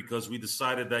player because we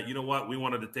decided that, you know what, we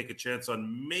wanted to take a chance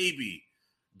on maybe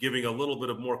giving a little bit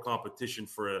of more competition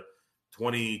for a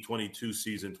 2022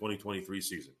 season, 2023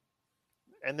 season.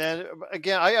 And then,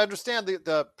 again, I understand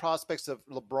the prospects of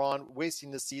LeBron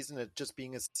wasting the season and just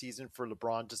being a season for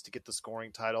LeBron just to get the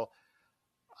scoring title.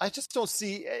 I just don't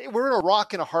see – we're in a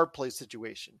rock and a hard place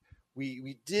situation.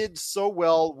 We did so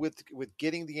well with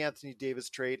getting the Anthony Davis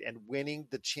trade and winning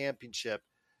the championship.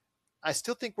 I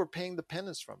still think we're paying the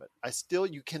penance from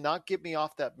it. You cannot get me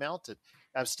off that mountain.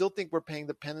 I still think we're paying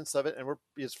the penance of it, and we're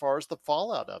as far as the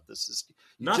fallout of this is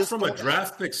not from a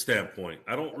draft pick standpoint.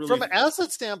 I don't really from an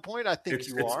asset standpoint. I think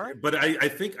you are, but I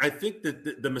think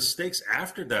that the mistakes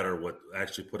after that are what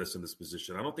actually put us in this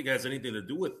position. I don't think it has anything to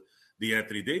do with the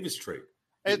Anthony Davis trade.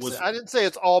 I didn't say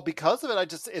it's all because of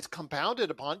it. It's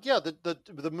compounded upon. Yeah,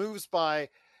 the moves by.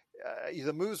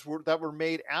 The moves that were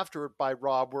made after by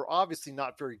Rob were obviously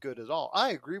not very good at all. I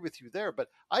agree with you there, but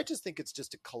I just think it's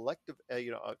just a collective,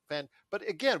 fan. But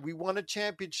again, we won a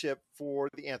championship for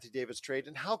the Anthony Davis trade,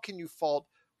 and how can you fault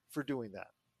for doing that?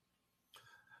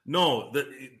 No,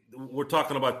 we're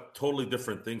talking about totally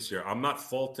different things here. I'm not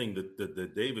faulting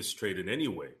the Davis trade in any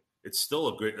way. It's still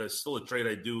a trade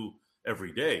I do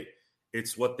every day.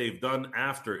 It's what they've done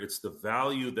after. It's the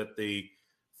value that they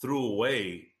threw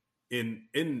away in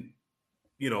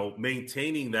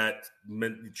maintaining that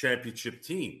championship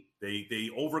team. They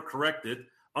overcorrected,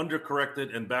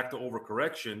 undercorrected, and back to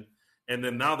overcorrection, and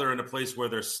then now they're in a place where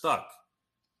they're stuck.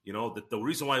 The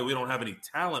reason why we don't have any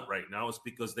talent right now is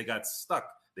because they got stuck.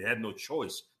 They had no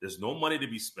choice. There's no money to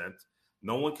be spent.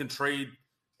 No one can trade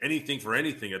anything for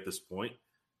anything at this point.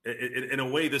 In a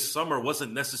way, this summer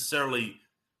wasn't necessarily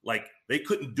like they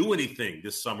couldn't do anything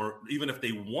this summer, even if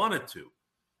they wanted to,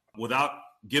 without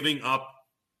giving up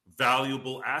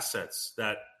valuable assets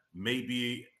that may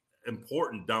be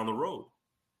important down the road.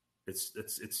 It's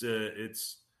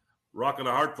rock and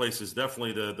a hard place is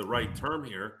definitely the right term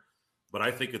here, but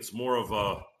I think it's more of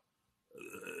a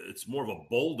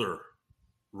boulder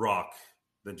rock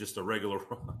than just a regular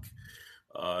rock.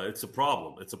 It's a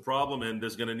problem. It's a problem, and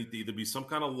there's going to need to either be some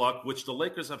kind of luck, which the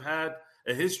Lakers have had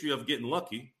a history of getting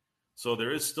lucky. So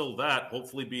there is still that,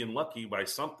 hopefully being lucky by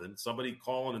somebody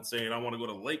calling and saying, I want to go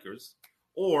to the Lakers.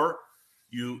 Or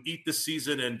you eat the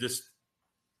season and just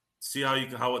see how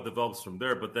it develops from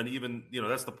there. But then even,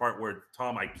 that's the part where,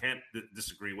 Tom, I can't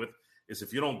disagree with, is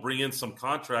if you don't bring in some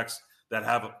contracts that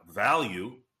have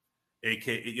value,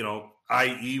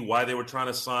 i.e. why they were trying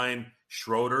to sign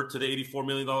Schroeder to the $84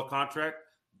 million contract.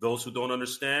 Those who don't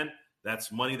understand,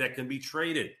 that's money that can be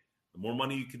traded. The more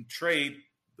money you can trade,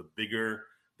 the bigger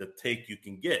the take you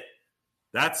can get.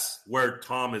 That's where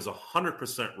Tom is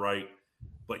 100% right,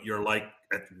 but you're like,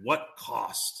 at what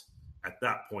cost at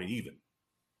that point even?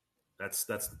 That's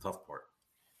the tough part.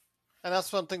 And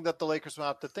that's one thing that the Lakers will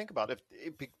have to think about. If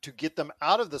to get them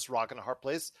out of this rock and a hard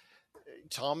place,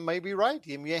 Tom may be right.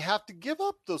 You may have to give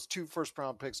up those 2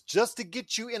 first-round picks just to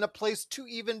get you in a place to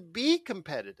even be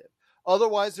competitive.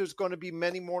 Otherwise, there's going to be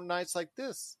many more nights like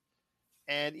this.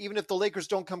 And even if the Lakers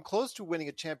don't come close to winning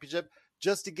a championship,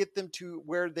 just to get them to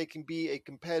where they can be a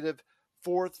competitive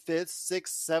 4th, 5th,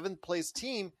 6th, 7th place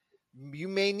team, you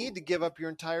may need to give up your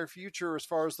entire future as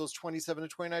far as those 27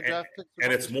 and 29 draft picks.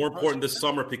 And it's more important this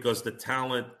summer because the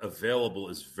talent available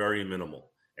is very minimal.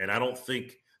 And I don't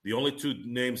think the only 2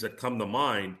 names that come to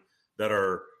mind that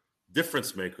are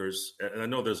difference makers, and I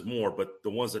know there's more, but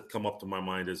the ones that come up to my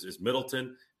mind is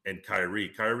Middleton and Kyrie.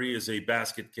 Kyrie is a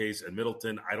basket case, and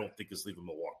Middleton I don't think is leaving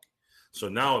Milwaukee. So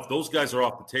now if those guys are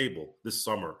off the table this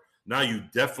summer, now you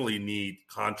definitely need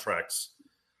contracts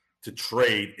to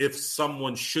trade. If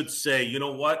someone should say, you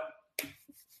know what,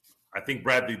 I think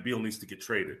Bradley Beal needs to get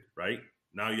traded, right?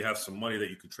 Now you have some money that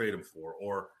you could trade him for.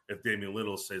 Or if Damian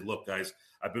Lillard say, look, guys,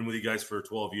 I've been with you guys for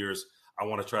 12 years. I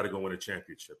want to try to go win a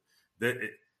championship.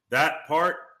 That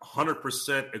part,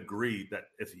 100% agree that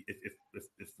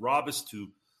if Rob is to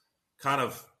kind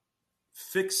of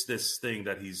fix this thing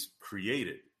that he's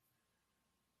created,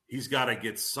 he's got to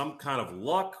get some kind of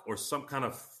luck or some kind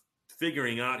of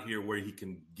figuring out here where he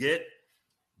can get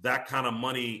that kind of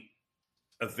money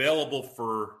available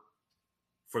for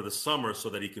the summer so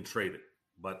that he can trade it.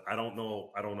 but I don't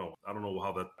know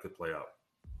how that could play out.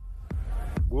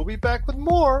 We'll be back with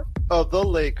more of the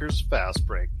Lakers Fast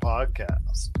Break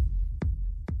podcast.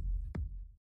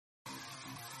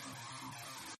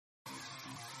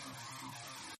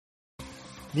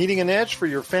 Needing an edge for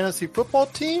your fantasy football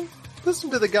team? Listen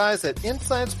to the guys at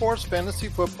Inside Sports Fantasy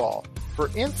Football for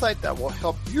insight that will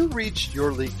help you reach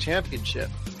your league championship.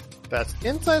 That's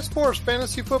Inside Sports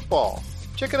Fantasy Football.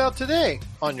 Check it out today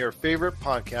on your favorite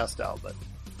podcast outlet.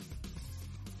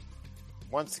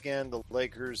 Once again, the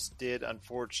Lakers did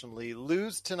unfortunately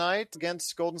lose tonight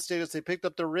against Golden State as they picked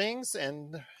up the rings.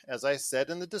 And as I said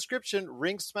in the description,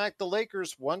 ring smacked the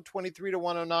Lakers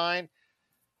 123-109.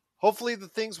 Hopefully the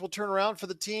things will turn around for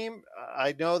the team.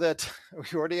 I know that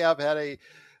we already have had a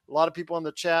lot of people in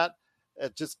the chat.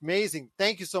 Just amazing.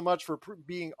 Thank you so much for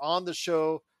being on the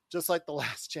show, just like the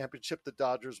last championship the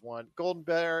Dodgers won. Golden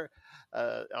Bear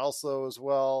also as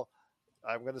well.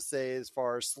 I'm going to say as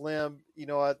far as Slim, you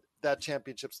know what? That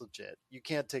championship's legit. You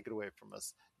can't take it away from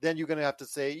us. Then you're going to have to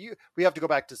say, we have to go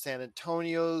back to San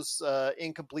Antonio's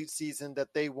incomplete season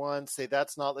that they won, say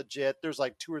that's not legit. There's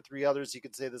like 2 or 3 others you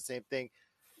could say the same thing.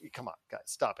 Come on, guys,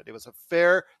 stop it. It was a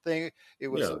fair thing. It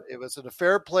was in a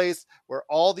fair place where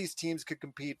all these teams could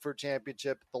compete for a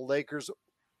championship. The Lakers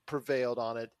prevailed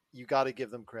on it. You got to give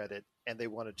them credit, and they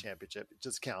won a championship.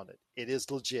 Just count it. It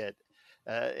is legit.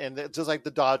 And just like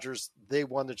the Dodgers, they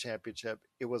won the championship.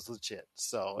 It was legit.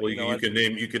 So well, you can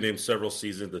name several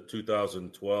seasons. The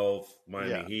 2012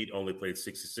 Miami Heat only played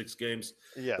 66 games.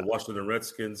 Yeah. The Washington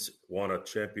Redskins won a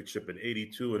championship in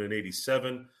 82 and in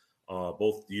 87.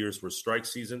 Both years were strike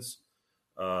seasons.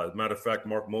 Matter of fact,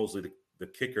 Mark Mosley, the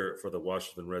kicker for the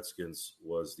Washington Redskins,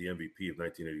 was the MVP of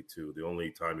 1982. The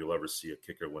only time you'll ever see a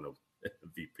kicker win an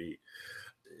MVP.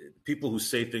 People who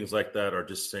say things like that are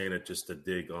just saying it just to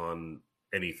dig on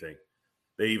anything.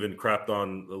 They even crapped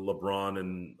on LeBron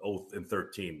in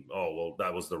 13. Oh, well,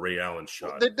 that was the Ray Allen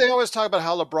shot. They always talk about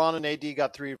how LeBron and AD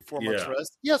got 3 or 4 months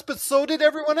rest. Yes, but so did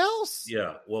everyone else.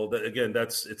 Yeah. Well, again,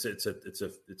 it's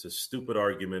a stupid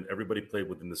argument. Everybody played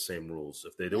within the same rules.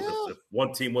 If they don't, if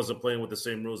one team wasn't playing with the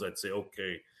same rules, I'd say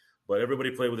okay. But everybody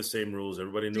played with the same rules.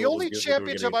 Everybody knew. The only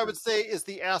championship I would say is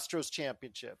the Astros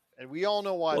championship, and we all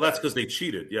know why. Well, that's because they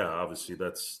cheated. Yeah, obviously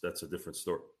that's a different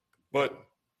story. But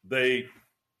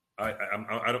I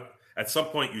don't. At some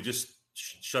point, you just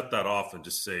shut that off and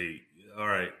just say, "All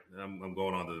right, I'm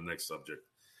going on to the next subject."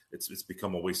 It's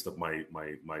become a waste of my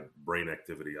brain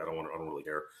activity. I don't really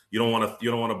care. You don't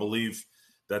want to believe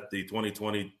that the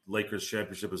 2020 Lakers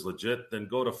championship is legit. Then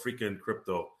go to freaking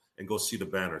crypto and go see the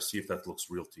banner. See if that looks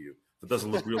real to you. If it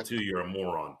doesn't look real to you, you're a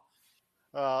moron.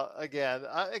 Again,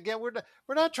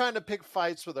 we're not trying to pick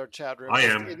fights with our chat room. I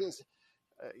am. It is.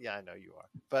 Yeah, I know you are.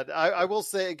 But I will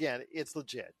say again, it's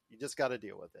legit. You just got to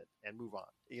deal with it and move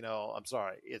on. I'm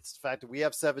sorry. It's the fact that we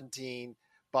have 17,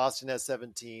 Boston has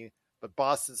 17, but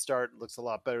Boston's start looks a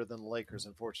lot better than the Lakers,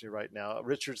 unfortunately, right now.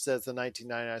 Richard says the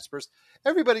 1999 Spurs.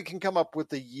 Everybody can come up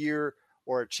with a year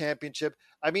or a championship.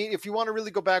 I mean, if you want to really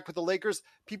go back with the Lakers,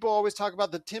 people always talk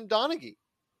about the Tim Donaghy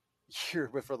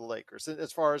year for the Lakers. And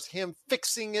as far as him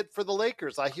fixing it for the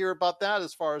Lakers, I hear about that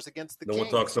as far as against the Kings. No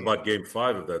one talks about Game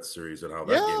 5 of that series and how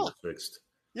that game was fixed.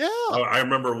 Yeah, I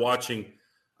remember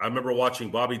watching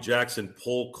Bobby Jackson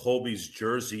pull Kobe's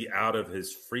jersey out of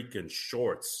his freaking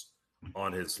shorts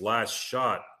on his last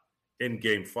shot in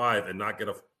Game 5 and not get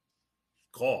a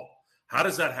call. How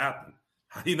does that happen?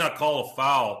 How do you not call a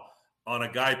foul on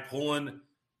a guy pulling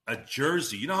a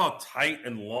jersey? You know how tight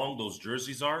and long those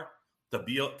jerseys are to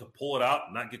be able to pull it out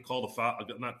and not get called a foul,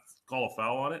 not call a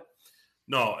foul on it.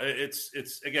 No,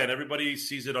 it's again, everybody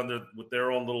sees it with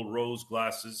their own little rose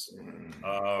glasses.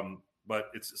 But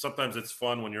sometimes it's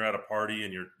fun when you're at a party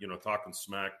and you're talking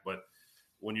smack. But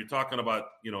when you're talking about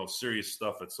serious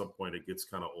stuff, at some point it gets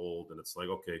kind of old, and it's like,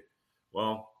 okay,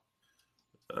 well.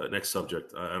 Next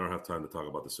subject. I don't have time to talk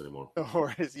about this anymore. No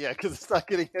worries. Yeah, because it's not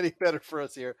getting any better for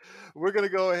us here. We're going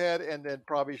to go ahead and then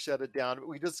probably shut it down.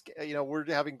 We just, we're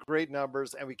having great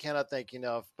numbers, and we cannot thank you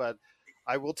enough. But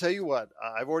I will tell you what,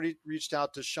 I've already reached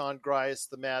out to Sean Grice,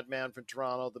 the madman from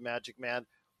Toronto, the Magic Man.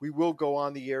 We will go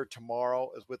on the air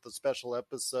tomorrow with a special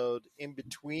episode in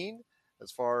between as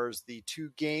far as the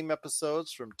 2 game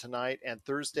episodes from tonight and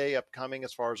Thursday upcoming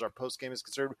as far as our post game is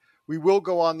concerned. We will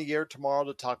go on the air tomorrow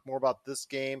to talk more about this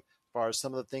game as far as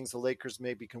some of the things the Lakers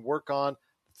maybe can work on,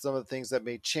 some of the things that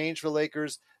may change for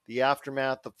Lakers, the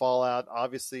aftermath, the fallout,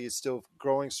 obviously is still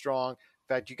growing strong.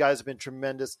 In fact, you guys have been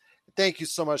tremendous. Thank you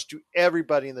so much to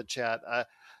everybody in the chat.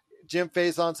 Jim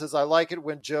Faison says, I like it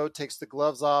when Joe takes the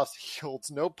gloves off. He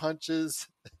holds no punches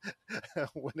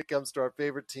when it comes to our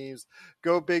favorite teams.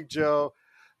 Go Big Joe.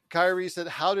 Kyrie said,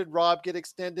 how did Rob get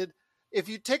extended? If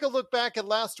you take a look back at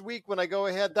last week when I go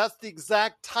ahead, that's the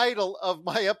exact title of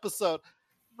my episode.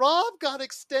 Rob got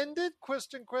extended?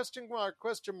 Question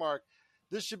mark.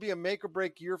 This should be a make or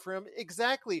break year for him.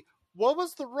 Exactly. What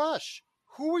was the rush?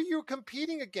 Who were you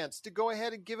competing against to go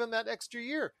ahead and give him that extra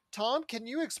year? Tom, can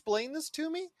you explain this to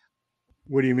me?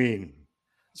 What do you mean?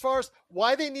 As far as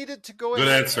why they needed to go Good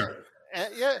ahead answer.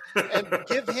 and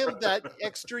give him that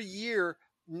extra year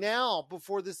now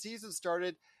before the season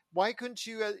started. Why couldn't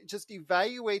you just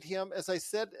evaluate him? As I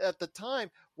said at the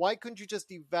time, why couldn't you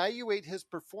just evaluate his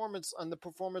performance on the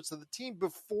performance of the team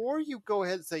before you go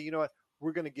ahead and say, you know what,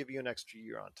 we're going to give you an extra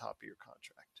year on top of your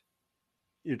contract?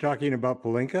 You're talking about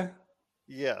Pelinka?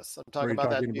 Yes, I'm Or talking are you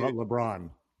about talking that. about LeBron?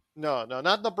 No,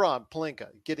 not LeBron. Pelinka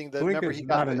getting the. Pelinka's Remember, he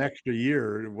got not an extra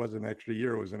year. It was an extra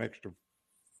year. It was an extra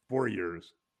 4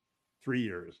 years, 3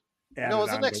 years. No, it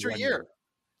was an extra year.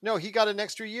 No, he got an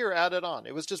extra year added on.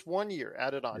 It was just 1 year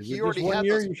added on. Is He it already just 1 had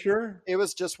year? those. You sure? It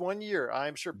was just 1 year.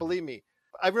 I'm sure. Believe me.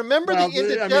 I remember Well, the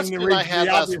indigestion I had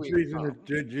the last obvious week. reason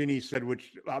that Jeannie said,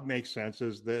 which makes sense,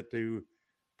 is that to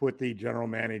put the general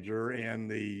manager and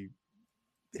the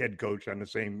head coach on the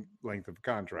same length of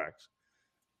contracts.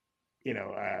 You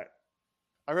know,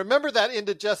 I remember that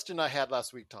indigestion I had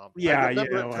last week, Tom. yeah, I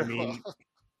remember it I very mean, well.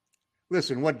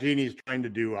 listen, what Jeannie's trying to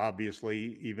do,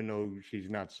 obviously, even though she's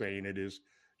not saying it, is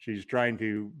she's trying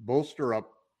to bolster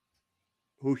up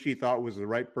who she thought was the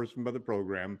right person by the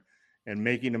program and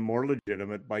making them more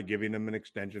legitimate by giving them an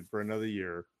extension for another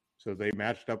year. So they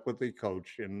matched up with the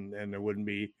coach and there wouldn't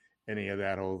be any of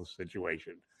that whole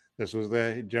situation. This was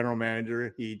the general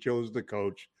manager. He chose the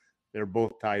coach. They're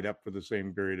both tied up for the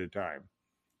same period of time.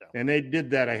 Yeah. And they did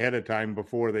that ahead of time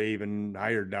before they even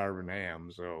hired Darvin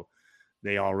Ham. So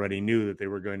they already knew that they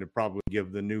were going to probably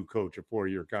give the new coach a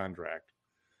 4-year contract.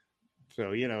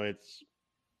 So,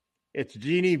 it's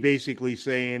Jeannie basically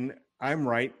saying, I'm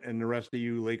right, and the rest of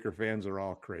you Laker fans are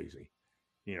all crazy.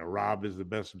 Rob is the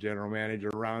best general manager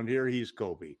around here. He's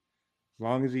Kobe. As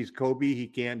long as he's Kobe, he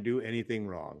can't do anything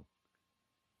wrong.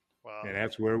 Wow. And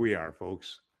that's where we are,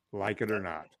 folks, like it or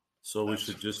not. So we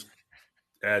should just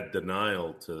add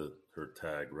denial to her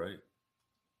tag, right?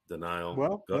 Denial.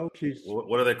 Well, she's...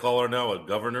 What do they call her now? A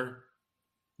governor?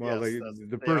 Well, yes,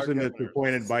 the person that's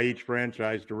appointed by each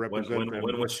franchise to represent them.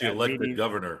 When was she elected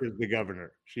governor? Is the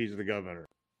governor. She's the governor.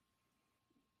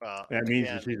 That means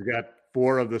that she's got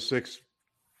 4 of the 6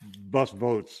 bus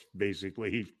votes,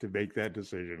 basically, to make that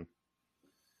decision.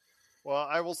 Well,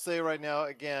 I will say right now,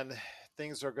 again,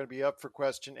 things are going to be up for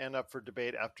question and up for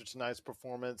debate after tonight's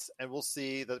performance. And we'll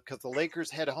see that because the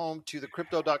Lakers head home to the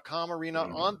Crypto.com arena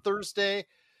on Thursday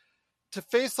to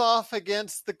face off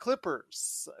against the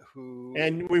Clippers,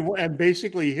 and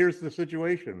basically here's the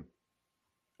situation.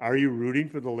 Are you rooting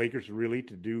for the Lakers really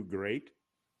to do great?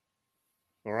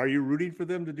 Or are you rooting for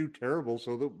them to do terrible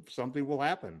so that something will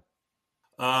happen?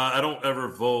 I don't ever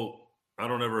vote. I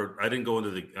don't go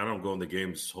into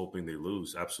games hoping they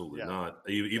lose. Absolutely not.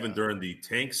 Even during the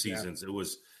tank seasons, it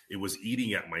was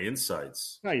eating at my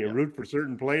insides. No, you root for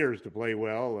certain players to play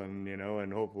well, and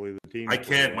and hopefully the team. I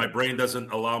can't. My brain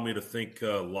doesn't allow me to think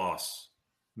loss.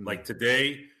 Like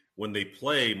today, when they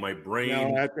play, my brain.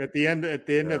 No, at the end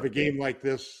of a game like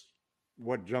this,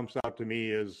 what jumps out to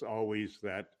me is always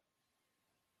that.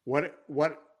 What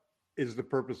is the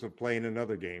purpose of playing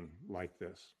another game like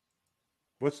this?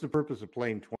 What's the purpose of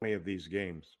playing 20 of these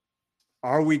games?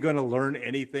 Are we going to learn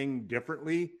anything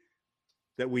differently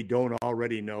that we don't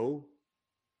already know?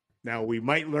 Now, we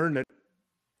might learn that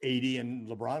AD and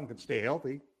LeBron could stay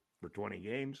healthy for 20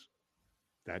 games.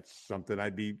 That's something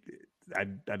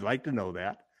I'd like to know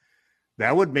that.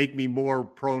 That would make me more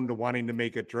prone to wanting to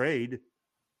make a trade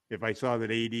if I saw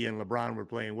that AD and LeBron were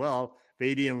playing well.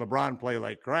 If AD and LeBron play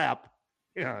like crap,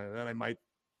 then I might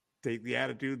take the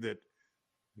attitude that,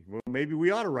 well, maybe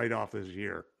we ought to write off this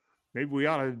year. Maybe we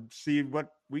ought to see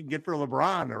what we can get for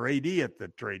LeBron or AD at the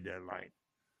trade deadline.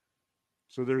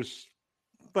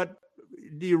 But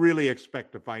do you really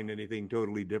expect to find anything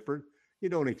totally different? You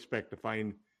don't expect to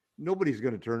find, nobody's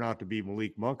going to turn out to be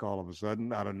Malik Monk all of a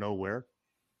sudden out of nowhere.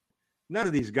 None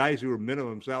of these guys who are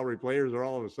minimum salary players are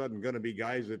all of a sudden going to be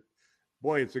guys that,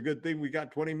 boy, it's a good thing we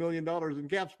got $20 million in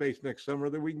cap space next summer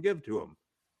that we can give to them.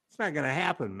 It's not going to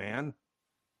happen, man.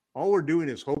 All we're doing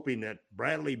is hoping that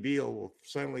Bradley Beal will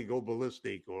suddenly go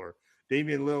ballistic, or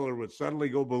Damian Lillard would suddenly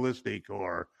go ballistic,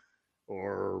 or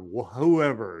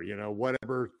whoever,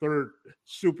 whatever third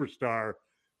superstar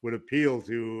would appeal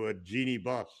to a Jeannie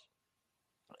Buss.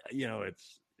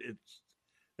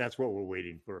 That's what we're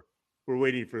waiting for. We're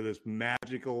waiting for this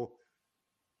magical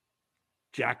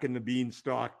Jack and the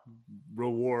Beanstalk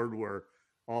reward where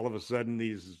all of a sudden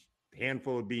these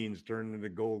handful of beans turn into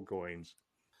gold coins.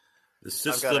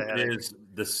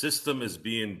 The system is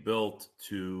being built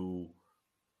to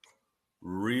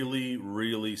really,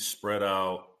 really spread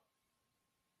out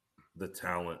the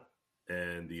talent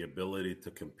and the ability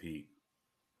to compete.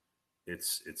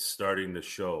 It's starting to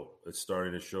show. It's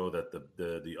starting to show that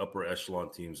the upper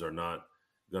echelon teams are not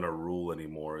going to rule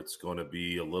anymore. It's going to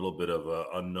be a little bit of a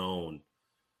unknown.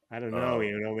 I don't know,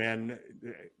 man.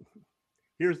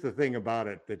 Here's the thing about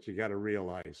it that you got to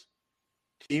realize.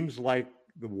 Teams like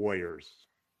the Warriors,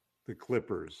 the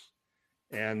Clippers,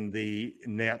 and the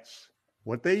Nets,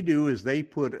 what they do is they're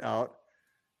putting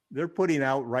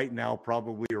out right now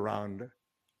probably around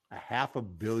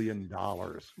 $500 million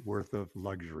worth of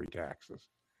luxury taxes.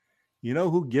 You know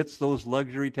who gets those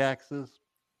luxury taxes?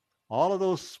 All of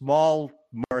those small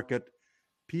market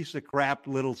piece of crap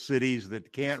little cities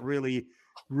that can't really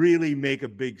make a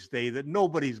big stay, that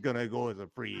nobody's going to go as a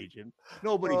free agent.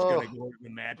 Nobody's going to go to the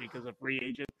Magic as a free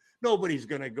agent. Nobody's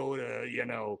going to go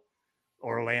to,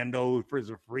 Orlando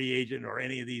as a free agent or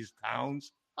any of these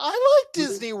towns. I like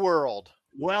Disney World.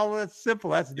 Well, that's simple.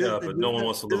 That's Disney, but no one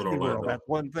wants to live in Orlando. World. That's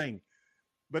one thing.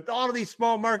 But all of these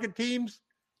small market teams,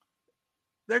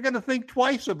 they're going to think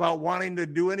twice about wanting to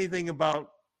do anything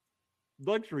about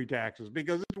luxury taxes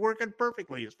because it's working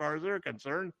perfectly as far as they're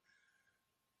concerned.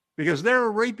 Because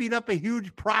they're raping up a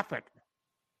huge profit.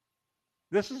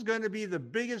 This is going to be the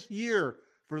biggest year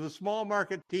for the small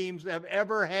market teams have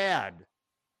ever had.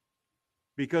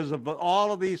 Because of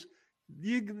all of these,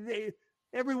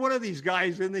 every one of these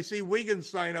guys, and they see Wiggins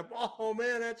sign up. Oh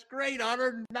man, that's great!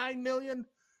 109 million.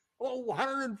 Oh,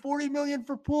 140 million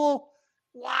for Poole.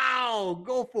 Wow,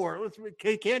 go for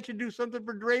it. Can't you do something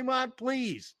for Draymond,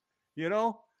 please? These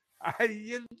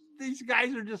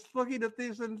guys are just looking at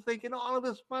this and thinking all of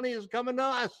this money is coming to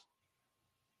us.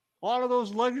 All of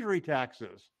those luxury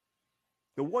taxes.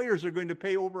 The Warriors are going to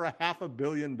pay over $500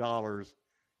 million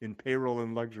in payroll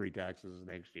and luxury taxes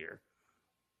next year.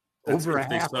 That's over if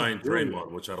they sign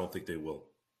Draymond, which I don't think they will.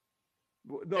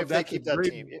 No, if they keep that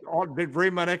team.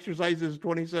 Draymond exercises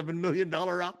 $27 million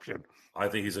option. I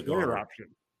think he's a goner. Option.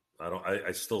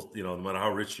 I still, no matter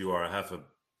how rich you are, half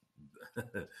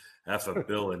a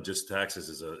bill in just taxes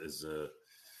is a.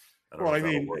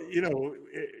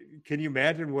 Can you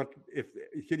imagine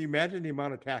can you imagine the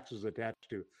amount of taxes attached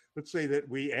to? Let's say that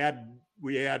we add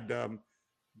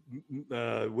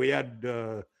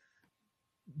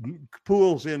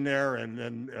Pools in there, and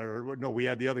then we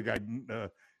had the other guy.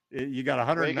 You got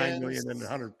 109 million and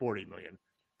 140 million.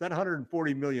 That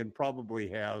 140 million probably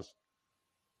has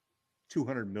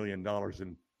 $200 million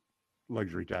in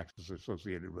luxury taxes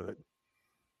associated with it.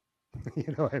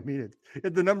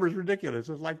 The number's ridiculous.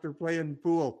 It's like they're playing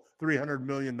pool $300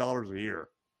 million a year.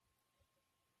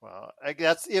 Well, I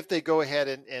guess if they go ahead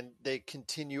and they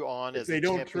continue on if as they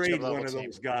don't trade one of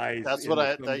those guys, that's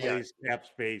what cap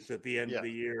space at the end of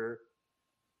the year.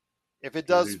 If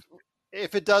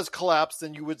it does collapse,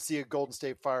 then you would see a Golden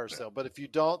State fire sale. But if you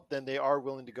don't, then they are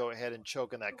willing to go ahead and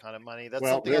choke on that kind of money. That's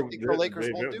something I think the Lakers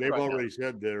won't do. They've already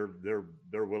said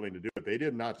they're willing to do it. They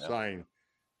did not sign.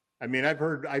 I mean,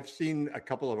 I've seen a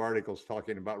couple of articles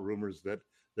talking about rumors that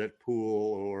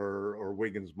Poole or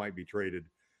Wiggins might be traded,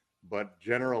 but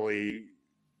generally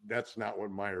that's not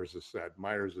what Myers has said.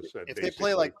 Myers has said if they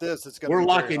play like this, it's going. We're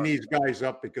locking these guys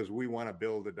up because we want to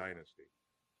build a dynasty.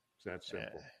 It's that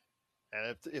simple. Yeah.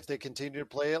 And if they continue to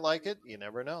play it like it, you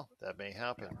never know. That may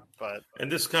happen. And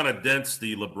this kind of dents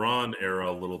the LeBron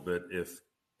era a little bit. If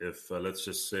let's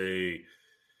just say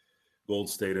Gold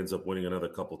State ends up winning another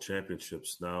couple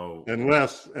championships now,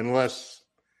 unless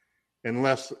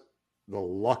the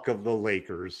luck of the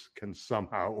Lakers can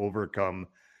somehow overcome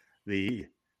the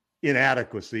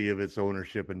inadequacy of its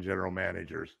ownership and general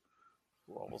managers.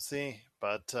 Well, we'll see.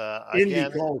 But Indy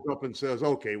calls up and says,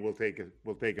 "Okay, we'll take a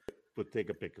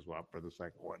pick as well for the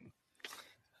second one."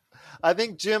 I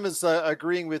think Jim is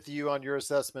agreeing with you on your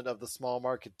assessment of the small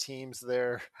market teams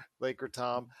there, Laker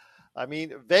Tom. I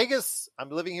mean, Vegas, I'm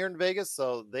living here in Vegas,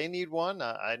 so they need one.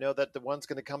 I know that the one's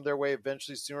going to come their way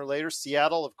eventually, sooner or later.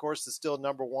 Seattle, of course, is still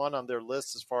number one on their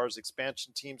list as far as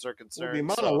expansion teams are concerned. Well,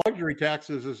 the amount of luxury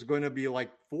taxes is going to be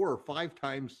like 4 or 5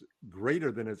 times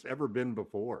greater than it's ever been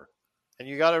before. And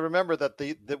you got to remember that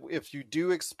if you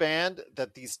do expand,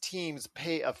 that these teams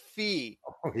pay a fee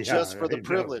just for the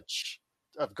privilege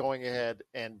of going ahead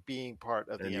and being part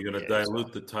of the NBA. And you're going to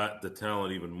dilute the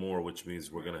talent even more, which means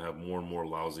we're going to have more and more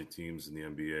lousy teams in the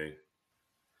NBA.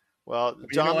 Well,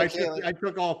 John McHale, I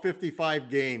took all 55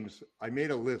 games. I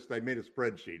made a list. I made a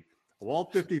spreadsheet of all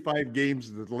 55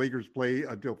 games that the Lakers play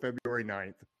until February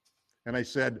 9th. And I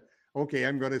said, okay,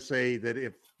 I'm going to say that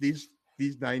if these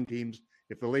these 9 teams,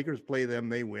 if the Lakers play them,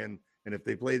 they win. And if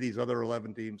they play these other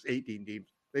 11 teams, 18 teams,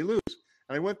 they lose.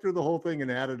 And I went through the whole thing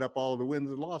and added up all of the wins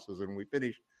and losses. And we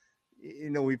finished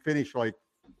like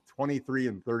 23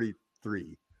 and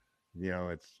 33.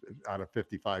 It's out of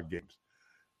 55 games.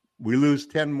 We lose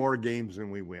 10 more games than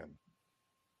we win.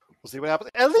 We'll see what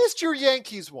happens. At least your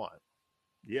Yankees won.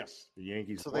 Yes, the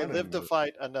Yankees So won. they live to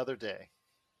fight another day.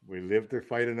 We live to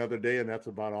fight another day, and that's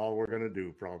about all we're going to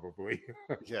do, probably.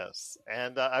 Yes,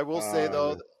 and I will say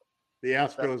though, the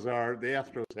Astros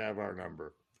have our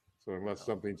number. So unless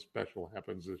something special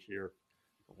happens this year,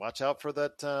 watch out for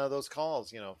that those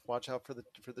calls. Watch out for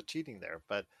the cheating there.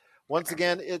 But once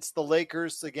again, it's the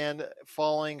Lakers again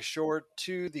falling short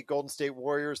to the Golden State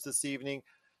Warriors this evening,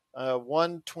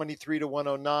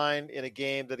 123-109 in a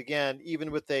game that, again, even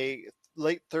with a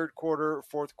late third quarter,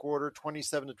 fourth quarter,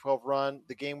 27-12 run,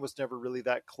 the game was never really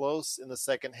that close in the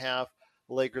second half.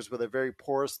 The Lakers with a very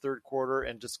porous third quarter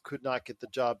and just could not get the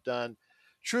job done.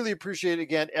 Truly appreciate it.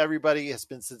 Again, everybody has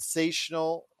been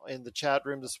sensational in the chat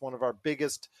room. This is one of our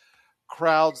biggest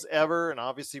crowds ever. And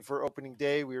obviously for opening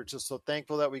day, we were just so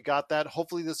thankful that we got that.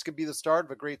 Hopefully this could be the start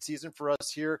of a great season for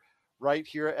us right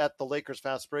here at the Lakers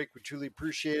Fast Break. We truly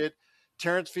appreciate it.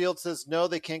 Terrence Field says, no,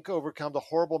 they can't overcome the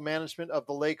horrible management of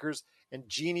the Lakers, and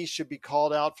Jeannie should be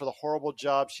called out for the horrible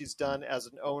job she's done as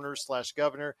an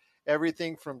owner/governor.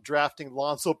 Everything from drafting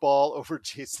Lonzo Ball over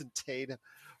Jason Tatum.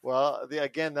 Well,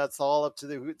 again, that's all up to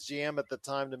the GM at the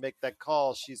time to make that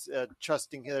call. She's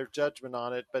trusting their judgment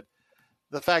on it. But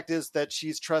the fact is that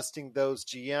she's trusting those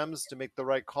GMs to make the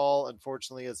right call.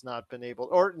 Unfortunately, has not been able.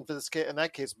 Or in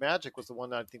that case, Magic was the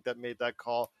one I think that made that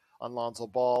call on Lonzo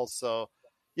Ball. So,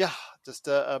 yeah, just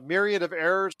a myriad of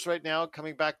errors right now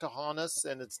coming back to haunt us,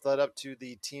 and it's led up to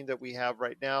the team that we have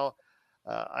right now.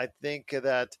 I think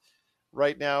that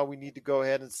right now we need to go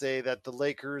ahead and say that the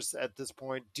Lakers at this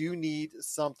point do need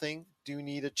something, do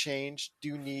need a change,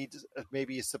 do need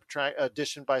maybe a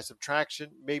addition by subtraction,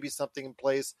 maybe something in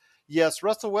place. Yes,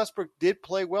 Russell Westbrook did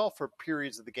play well for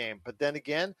periods of the game, but then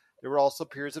again, there were also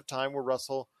periods of time where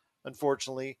Russell,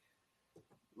 unfortunately,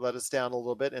 let us down a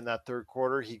little bit in that third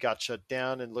quarter. He got shut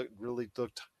down and really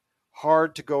looked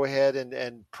hard to go ahead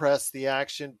and press the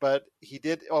action, but he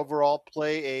did overall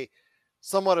play a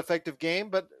somewhat effective game.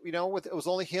 But it was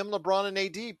only him, LeBron, and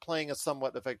AD playing a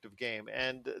somewhat effective game,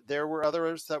 and there were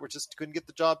others that just couldn't get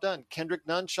the job done. Kendrick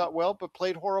Nunn shot well but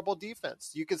played horrible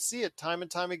defense. You could see it time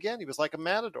and time again. He was like a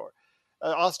matador.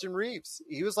 Austin Reeves,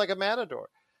 he was like a matador.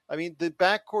 I mean, the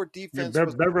backcourt defense. Yeah,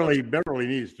 Beverly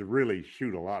needs to really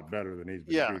shoot a lot better than he's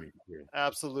been shooting. Yeah,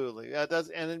 absolutely.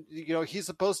 And he's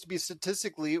supposed to be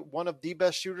statistically one of the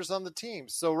best shooters on the team.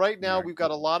 So right now we've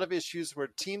got a lot of issues where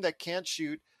a team that can't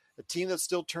shoot, a team that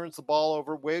still turns the ball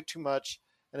over way too much,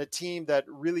 and a team that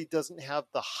really doesn't have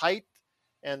the height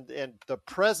and the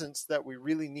presence that we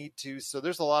really need to. So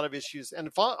there's a lot of issues,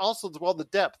 and also as well the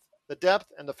depth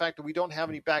and the fact that we don't have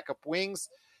any backup wings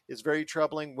is very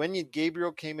troubling. Wenyen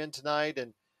Gabriel came in tonight,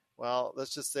 and well,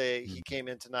 let's just say he came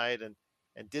in tonight and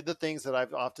did the things that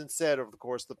I've often said over the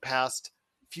course of the past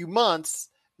few months,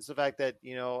 is the fact that,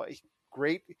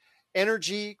 great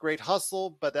energy, great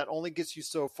hustle, but that only gets you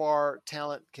so far.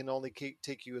 Talent can only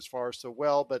take you as far so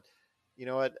well, but you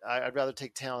know what? I'd rather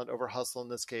take talent over hustle in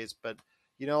this case. But,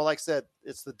 like I said,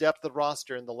 it's the depth of the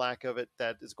roster and the lack of it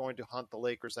that is going to haunt the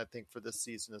Lakers, I think, for this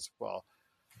season as well.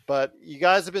 But you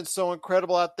guys have been so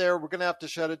incredible out there. We're going to have to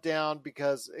shut it down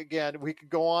because, again, we could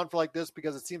go on for like this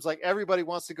because it seems like everybody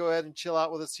wants to go ahead and chill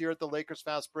out with us here at the Lakers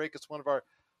Fast Break. It's one of our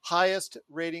highest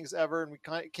ratings ever, and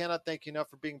we cannot thank you enough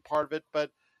for being part of it. But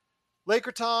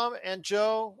Laker Tom and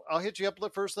Joe, I'll hit you up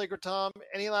first, Laker Tom.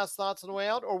 Any last thoughts on the way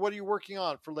out, or what are you working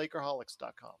on for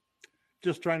Lakerholics.com?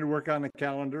 Just trying to work on the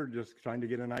calendar, just trying to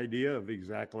get an idea of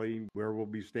exactly where we'll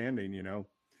be standing,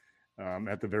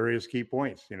 at the various key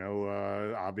points.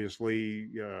 Obviously,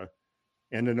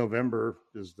 end of November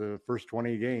is the first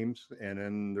 20 games, and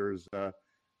then there's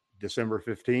December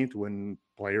 15th when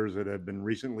players that have been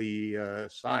recently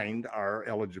signed are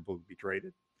eligible to be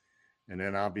traded. And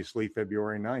then obviously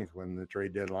February 9th when the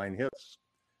trade deadline hits.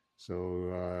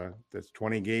 So that's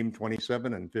 20 game,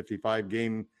 27 and 55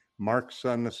 game marks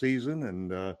on the season.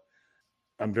 And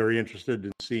I'm very interested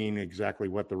in seeing exactly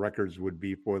what the records would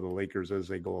be for the Lakers as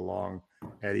they go along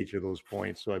at each of those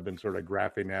points. So I've been sort of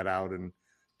graphing that out and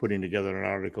putting together an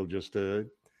article just to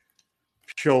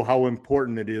show how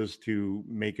important it is to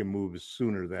make a move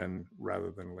sooner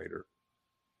rather than later.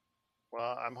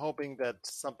 Well, I'm hoping that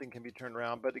something can be turned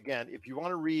around. But again, if you want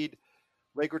to read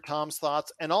Laker Tom's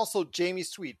thoughts and also Jamie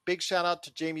Sweet, big shout out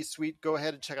to Jamie Sweet. Go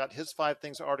ahead and check out his 5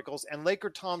 Things articles and Laker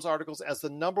Tom's articles as the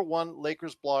 #1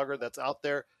 Lakers blogger that's out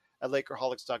there. at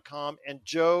Lakerholics.com. And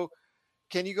Joe,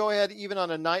 can you go ahead, even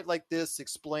on a night like this,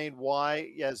 explain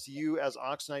why, as you, as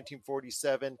Ox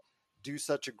 1947, do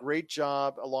such a great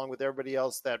job along with everybody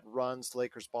else that runs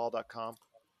LakersBall.com?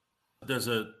 There's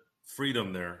a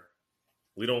freedom there.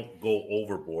 We don't go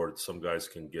overboard. Some guys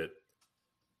can get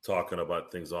talking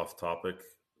about things off topic,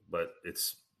 but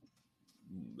it's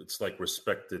like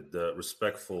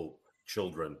respectful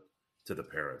children to the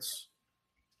parents.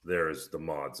 There's the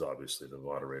mods, obviously, the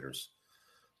moderators.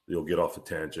 You'll get off a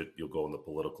tangent. You'll go into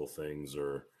political things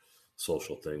or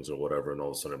social things or whatever, and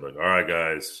all of a sudden I'm like, all right,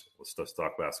 guys, let's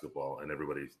talk basketball, and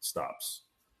everybody stops.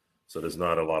 So there's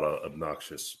not a lot of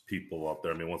obnoxious people out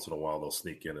there. I mean, once in a while they'll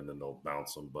sneak in and then they'll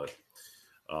bounce them, but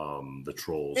the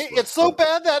trolls. It's so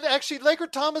bad that actually Laker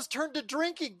Tom has turned to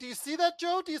drinking. Do you see that,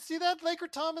 Joe? Do you see that? Laker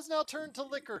Tom has now turned to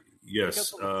liquor.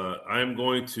 Yes, I'm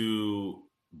going to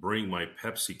bring my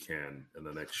Pepsi can in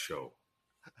the next show.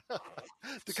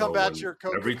 To combat your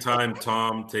Coke. Every time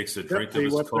Tom takes a drink of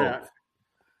his Coke,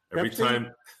 every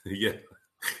time, yeah,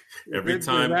 every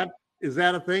time. Is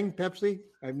that a thing, Pepsi?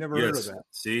 I've never heard of that.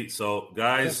 See, so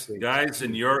guys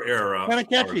in your era, kind of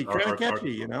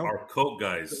catchy, you know. Our Coke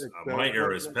guys, my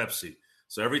era is Pepsi.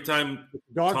 So every time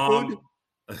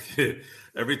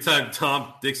every time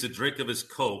Tom takes a drink of his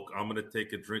Coke, I'm going to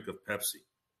take a drink of Pepsi,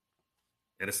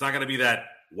 and it's not going to be that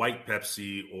white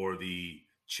Pepsi or the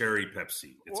cherry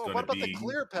Pepsi. It's going to be the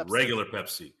clear Pepsi? Regular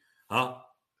Pepsi, huh?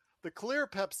 The clear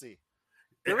Pepsi.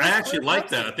 I actually like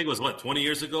that. I think it was 20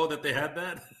 years ago that they had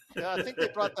that. Yeah, I think they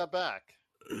brought that back.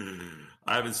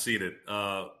 I haven't seen it,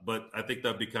 but I think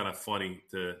that'd be kind of funny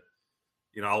to,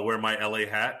 I'll wear my LA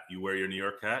hat, you wear your New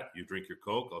York hat, you drink your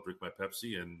Coke, I'll drink my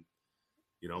Pepsi, and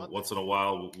once in a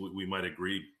while we might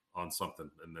agree on something.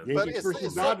 And then Yankees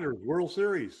versus Dodgers World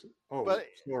Series.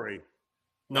 Sorry.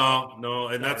 No,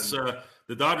 and that's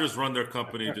the Dodgers run their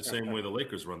company the same way the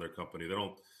Lakers run their company. They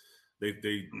don't.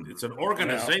 It's an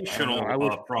organizational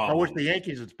problem. I wish the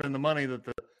Yankees would spend the money that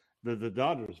the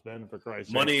Dodgers spend, for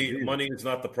Christ's sake. Money is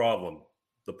not the problem.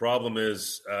 The problem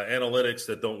is analytics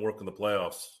that don't work in the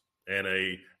playoffs and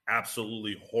a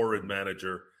absolutely horrid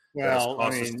manager that has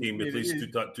cost his team at least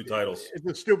two titles. It's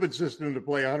a stupid system to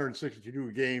play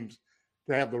 162 games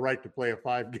to have the right to play a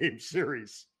 5-game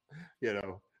series,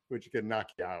 which can knock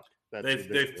you out.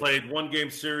 They've played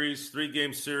 1-game series,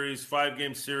 3-game series,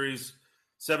 5-game series,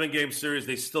 7-game series.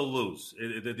 They still lose.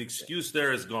 The excuse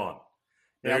there is gone.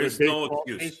 There is no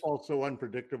excuse. Baseball's so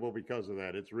unpredictable because of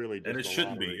that. It's really just and it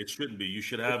shouldn't be. It shouldn't be. You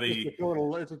should have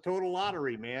it's a total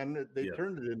lottery, man. They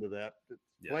turned it into that.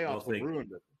 Playoffs have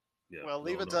ruined it. Yeah, well,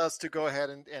 leave it to us to go ahead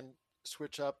and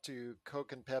switch up to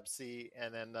Coke and Pepsi,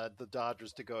 and then the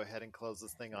Dodgers to go ahead and close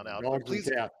this thing on out.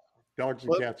 Dogs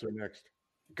and cats are next.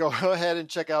 Go ahead and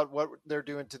check out what they're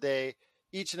doing today,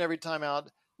 each and every time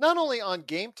out. Not only on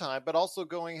Game Time, but also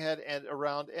going ahead and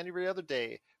around every other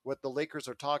day, what the Lakers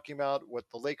are talking about, what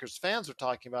the Lakers fans are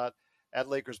talking about at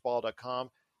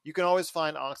LakersBall.com. You can always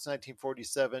find Ox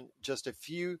 1947 just a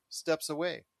few steps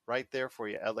away, right there for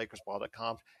you at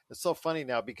LakersBall.com. It's so funny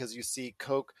now because you see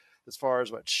Coke as far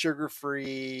as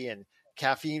sugar-free and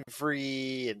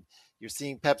caffeine-free, and you're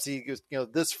seeing Pepsi,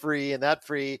 this free and that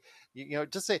free.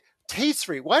 Just say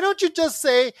taste-free. Why don't you just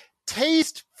say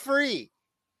taste-free?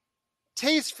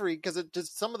 Taste-free, because it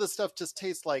just some of the stuff just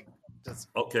tastes like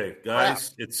okay, guys,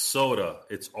 crap. It's soda.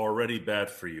 It's already bad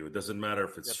for you. It doesn't matter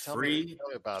if it's free,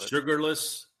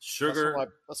 sugarless, sugar.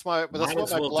 That's what my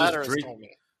bladder has told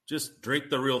me. Just drink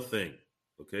the real thing,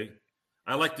 okay?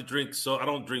 I like to drink I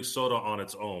don't drink soda on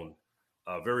its own,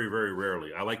 very, very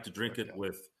rarely. I like to drink it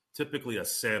with typically a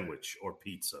sandwich or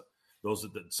pizza. Those are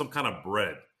some kind of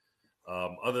bread.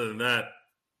 Other than that,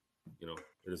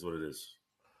 it is what it is.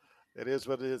 It is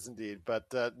what it is indeed. But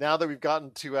now that we've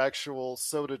gotten to actual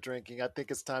soda drinking, I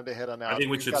think it's time to head on out. I think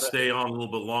we should stay on a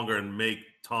little bit longer and make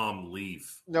Tom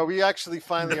leave. No, we actually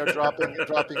finally are dropping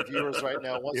viewers right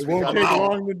now. It won't take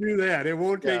long to do that. It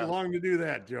won't take long to do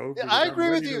that, Joe. Yeah, I agree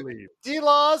with you.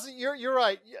 D-Laws, you're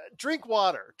right. Drink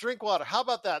water. Drink water. How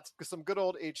about that? Some good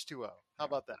old H2O. How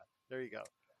about that? There you go.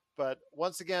 But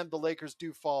once again, the Lakers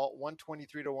do fall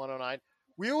 123-109.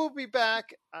 We will be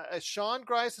back. Sean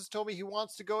Grice has told me he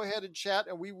wants to go ahead and chat,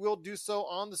 and we will do so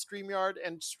on the StreamYard,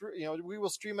 and we will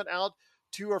stream it out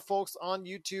to our folks on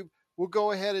YouTube. We'll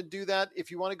go ahead and do that. If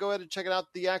you want to go ahead and check it out,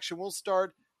 the action will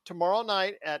start tomorrow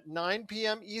night at 9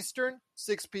 p.m. Eastern,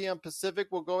 6 p.m. Pacific.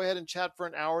 We'll go ahead and chat for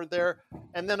an hour there.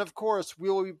 And then, of course,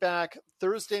 we will be back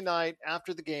Thursday night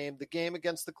after the game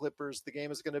against the Clippers. The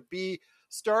game is going to be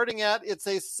starting it's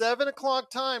a 7 o'clock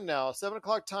time now, 7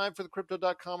 o'clock time for the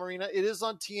Crypto.com arena. It is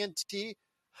on TNT.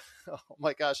 oh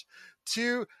my gosh,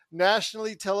 2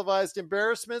 nationally televised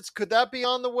embarrassments. Could that be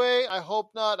on the way? I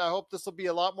hope not. I hope this will be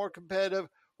a lot more competitive.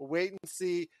 We'll wait and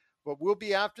see. But we'll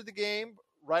be after the game.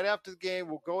 Right after the game,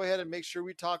 we'll go ahead and make sure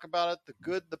we talk about it, the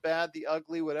good, the bad, the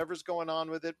ugly, whatever's going on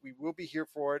with it. We will be here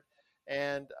for it.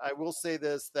 And I will say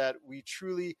this, that we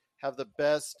truly have the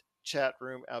best chat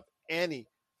room of any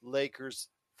Lakers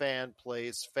fan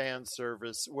place, fan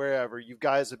service, wherever. You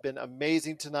guys have been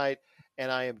amazing tonight,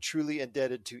 and I am truly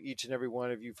indebted to each and every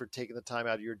one of you for taking the time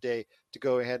out of your day to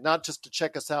go ahead, not just to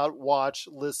check us out, watch,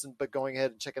 listen, but going ahead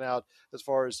and checking out as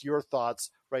far as your thoughts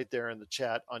right there in the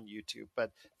chat on YouTube. But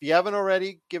if you haven't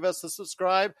already, give us a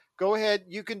subscribe. Go ahead.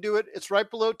 You can do it. It's right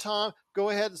below Tom. Go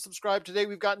ahead and subscribe today.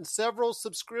 We've gotten several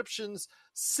subscriptions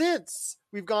since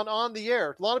we've gone on the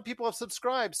air. A lot of people have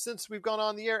subscribed since we've gone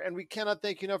on the air, and we cannot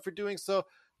thank you enough for doing so.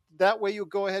 That way you'll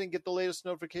go ahead and get the latest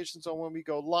notifications on when we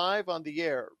go live on the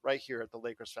air right here at the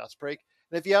Lakers Fast Break.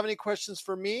 And if you have any questions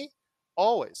for me,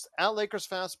 always at Lakers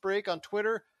Fast Break on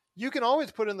Twitter. You can always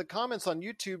put in the comments on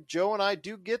YouTube. Joe and I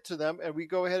do get to them, and we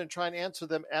go ahead and try and answer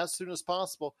them as soon as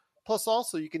possible. Plus,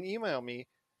 also, you can email me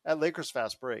at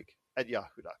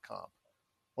LakersFastBreak@yahoo.com.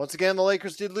 Once again, the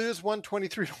Lakers did lose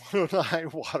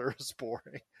 123-109. Water is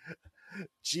boring.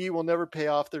 G will never pay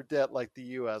off their debt like the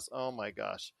U.S. Oh, my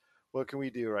gosh. What can we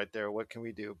do right there? What can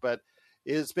we do? But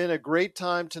it's been a great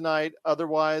time tonight.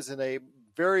 Otherwise, in a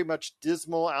very much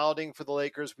dismal outing for the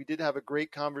Lakers, we did have a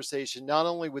great conversation, not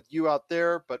only with you out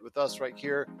there, but with us right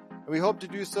here. And we hope to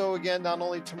do so again, not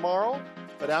only tomorrow,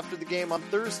 but after the game on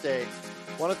Thursday.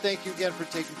 I want to thank you again for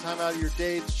taking time out of your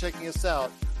day to checking us out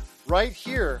right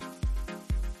here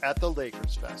at the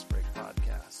Lakers Fast Break Podcast.